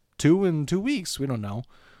 2 in 2 weeks. We don't know.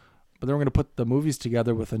 But then we're going to put the movies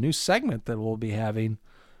together with a new segment that we'll be having.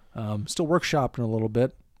 Still workshopping a little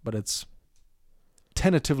bit, but it's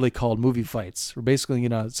tentatively called Movie Fights. We're basically,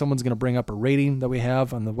 someone's going to bring up a rating that we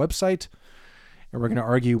have on the website, and we're going to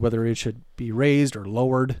argue whether it should be raised or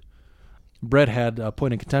lowered. Brett had a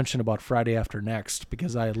point of contention about Friday After Next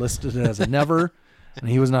because I had listed it as a never, and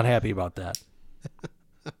he was not happy about that.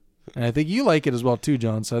 And I think you like it as well too,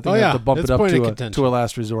 John, so I think I have to bump it up to a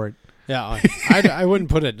last resort. Yeah, I wouldn't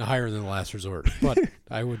put it higher than the last resort, but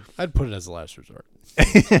I'd put it as the last resort.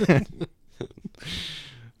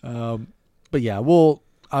 But yeah, we'll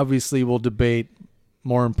debate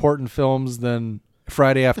more important films than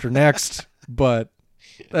Friday After Next, but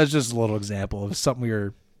that's just a little example of something we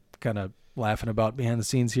were kind of laughing about behind the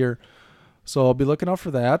scenes here. So I'll be looking out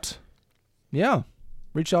for that. Yeah,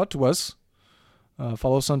 reach out to us.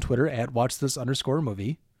 Follow us on Twitter at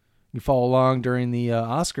 @WatchThis_movie. You follow along during the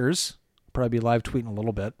Oscars. Probably be live tweeting a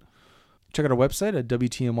little bit. Check out our website at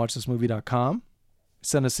WTMWatchThisMovie.com.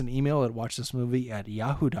 Send us an email at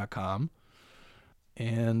WatchThisMovie@yahoo.com.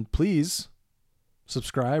 And please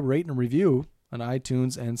subscribe, rate, and review on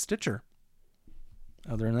iTunes and Stitcher.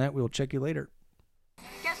 Other than that, we'll check you later.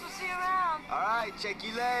 Guess we'll see you around. All right, check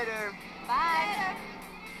you later. Bye.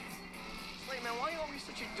 Wait, man, why are you always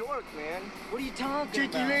such a dork, man? What are you talking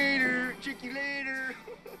Check about? you later. Check you later.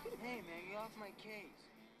 Hey, man, get off my case.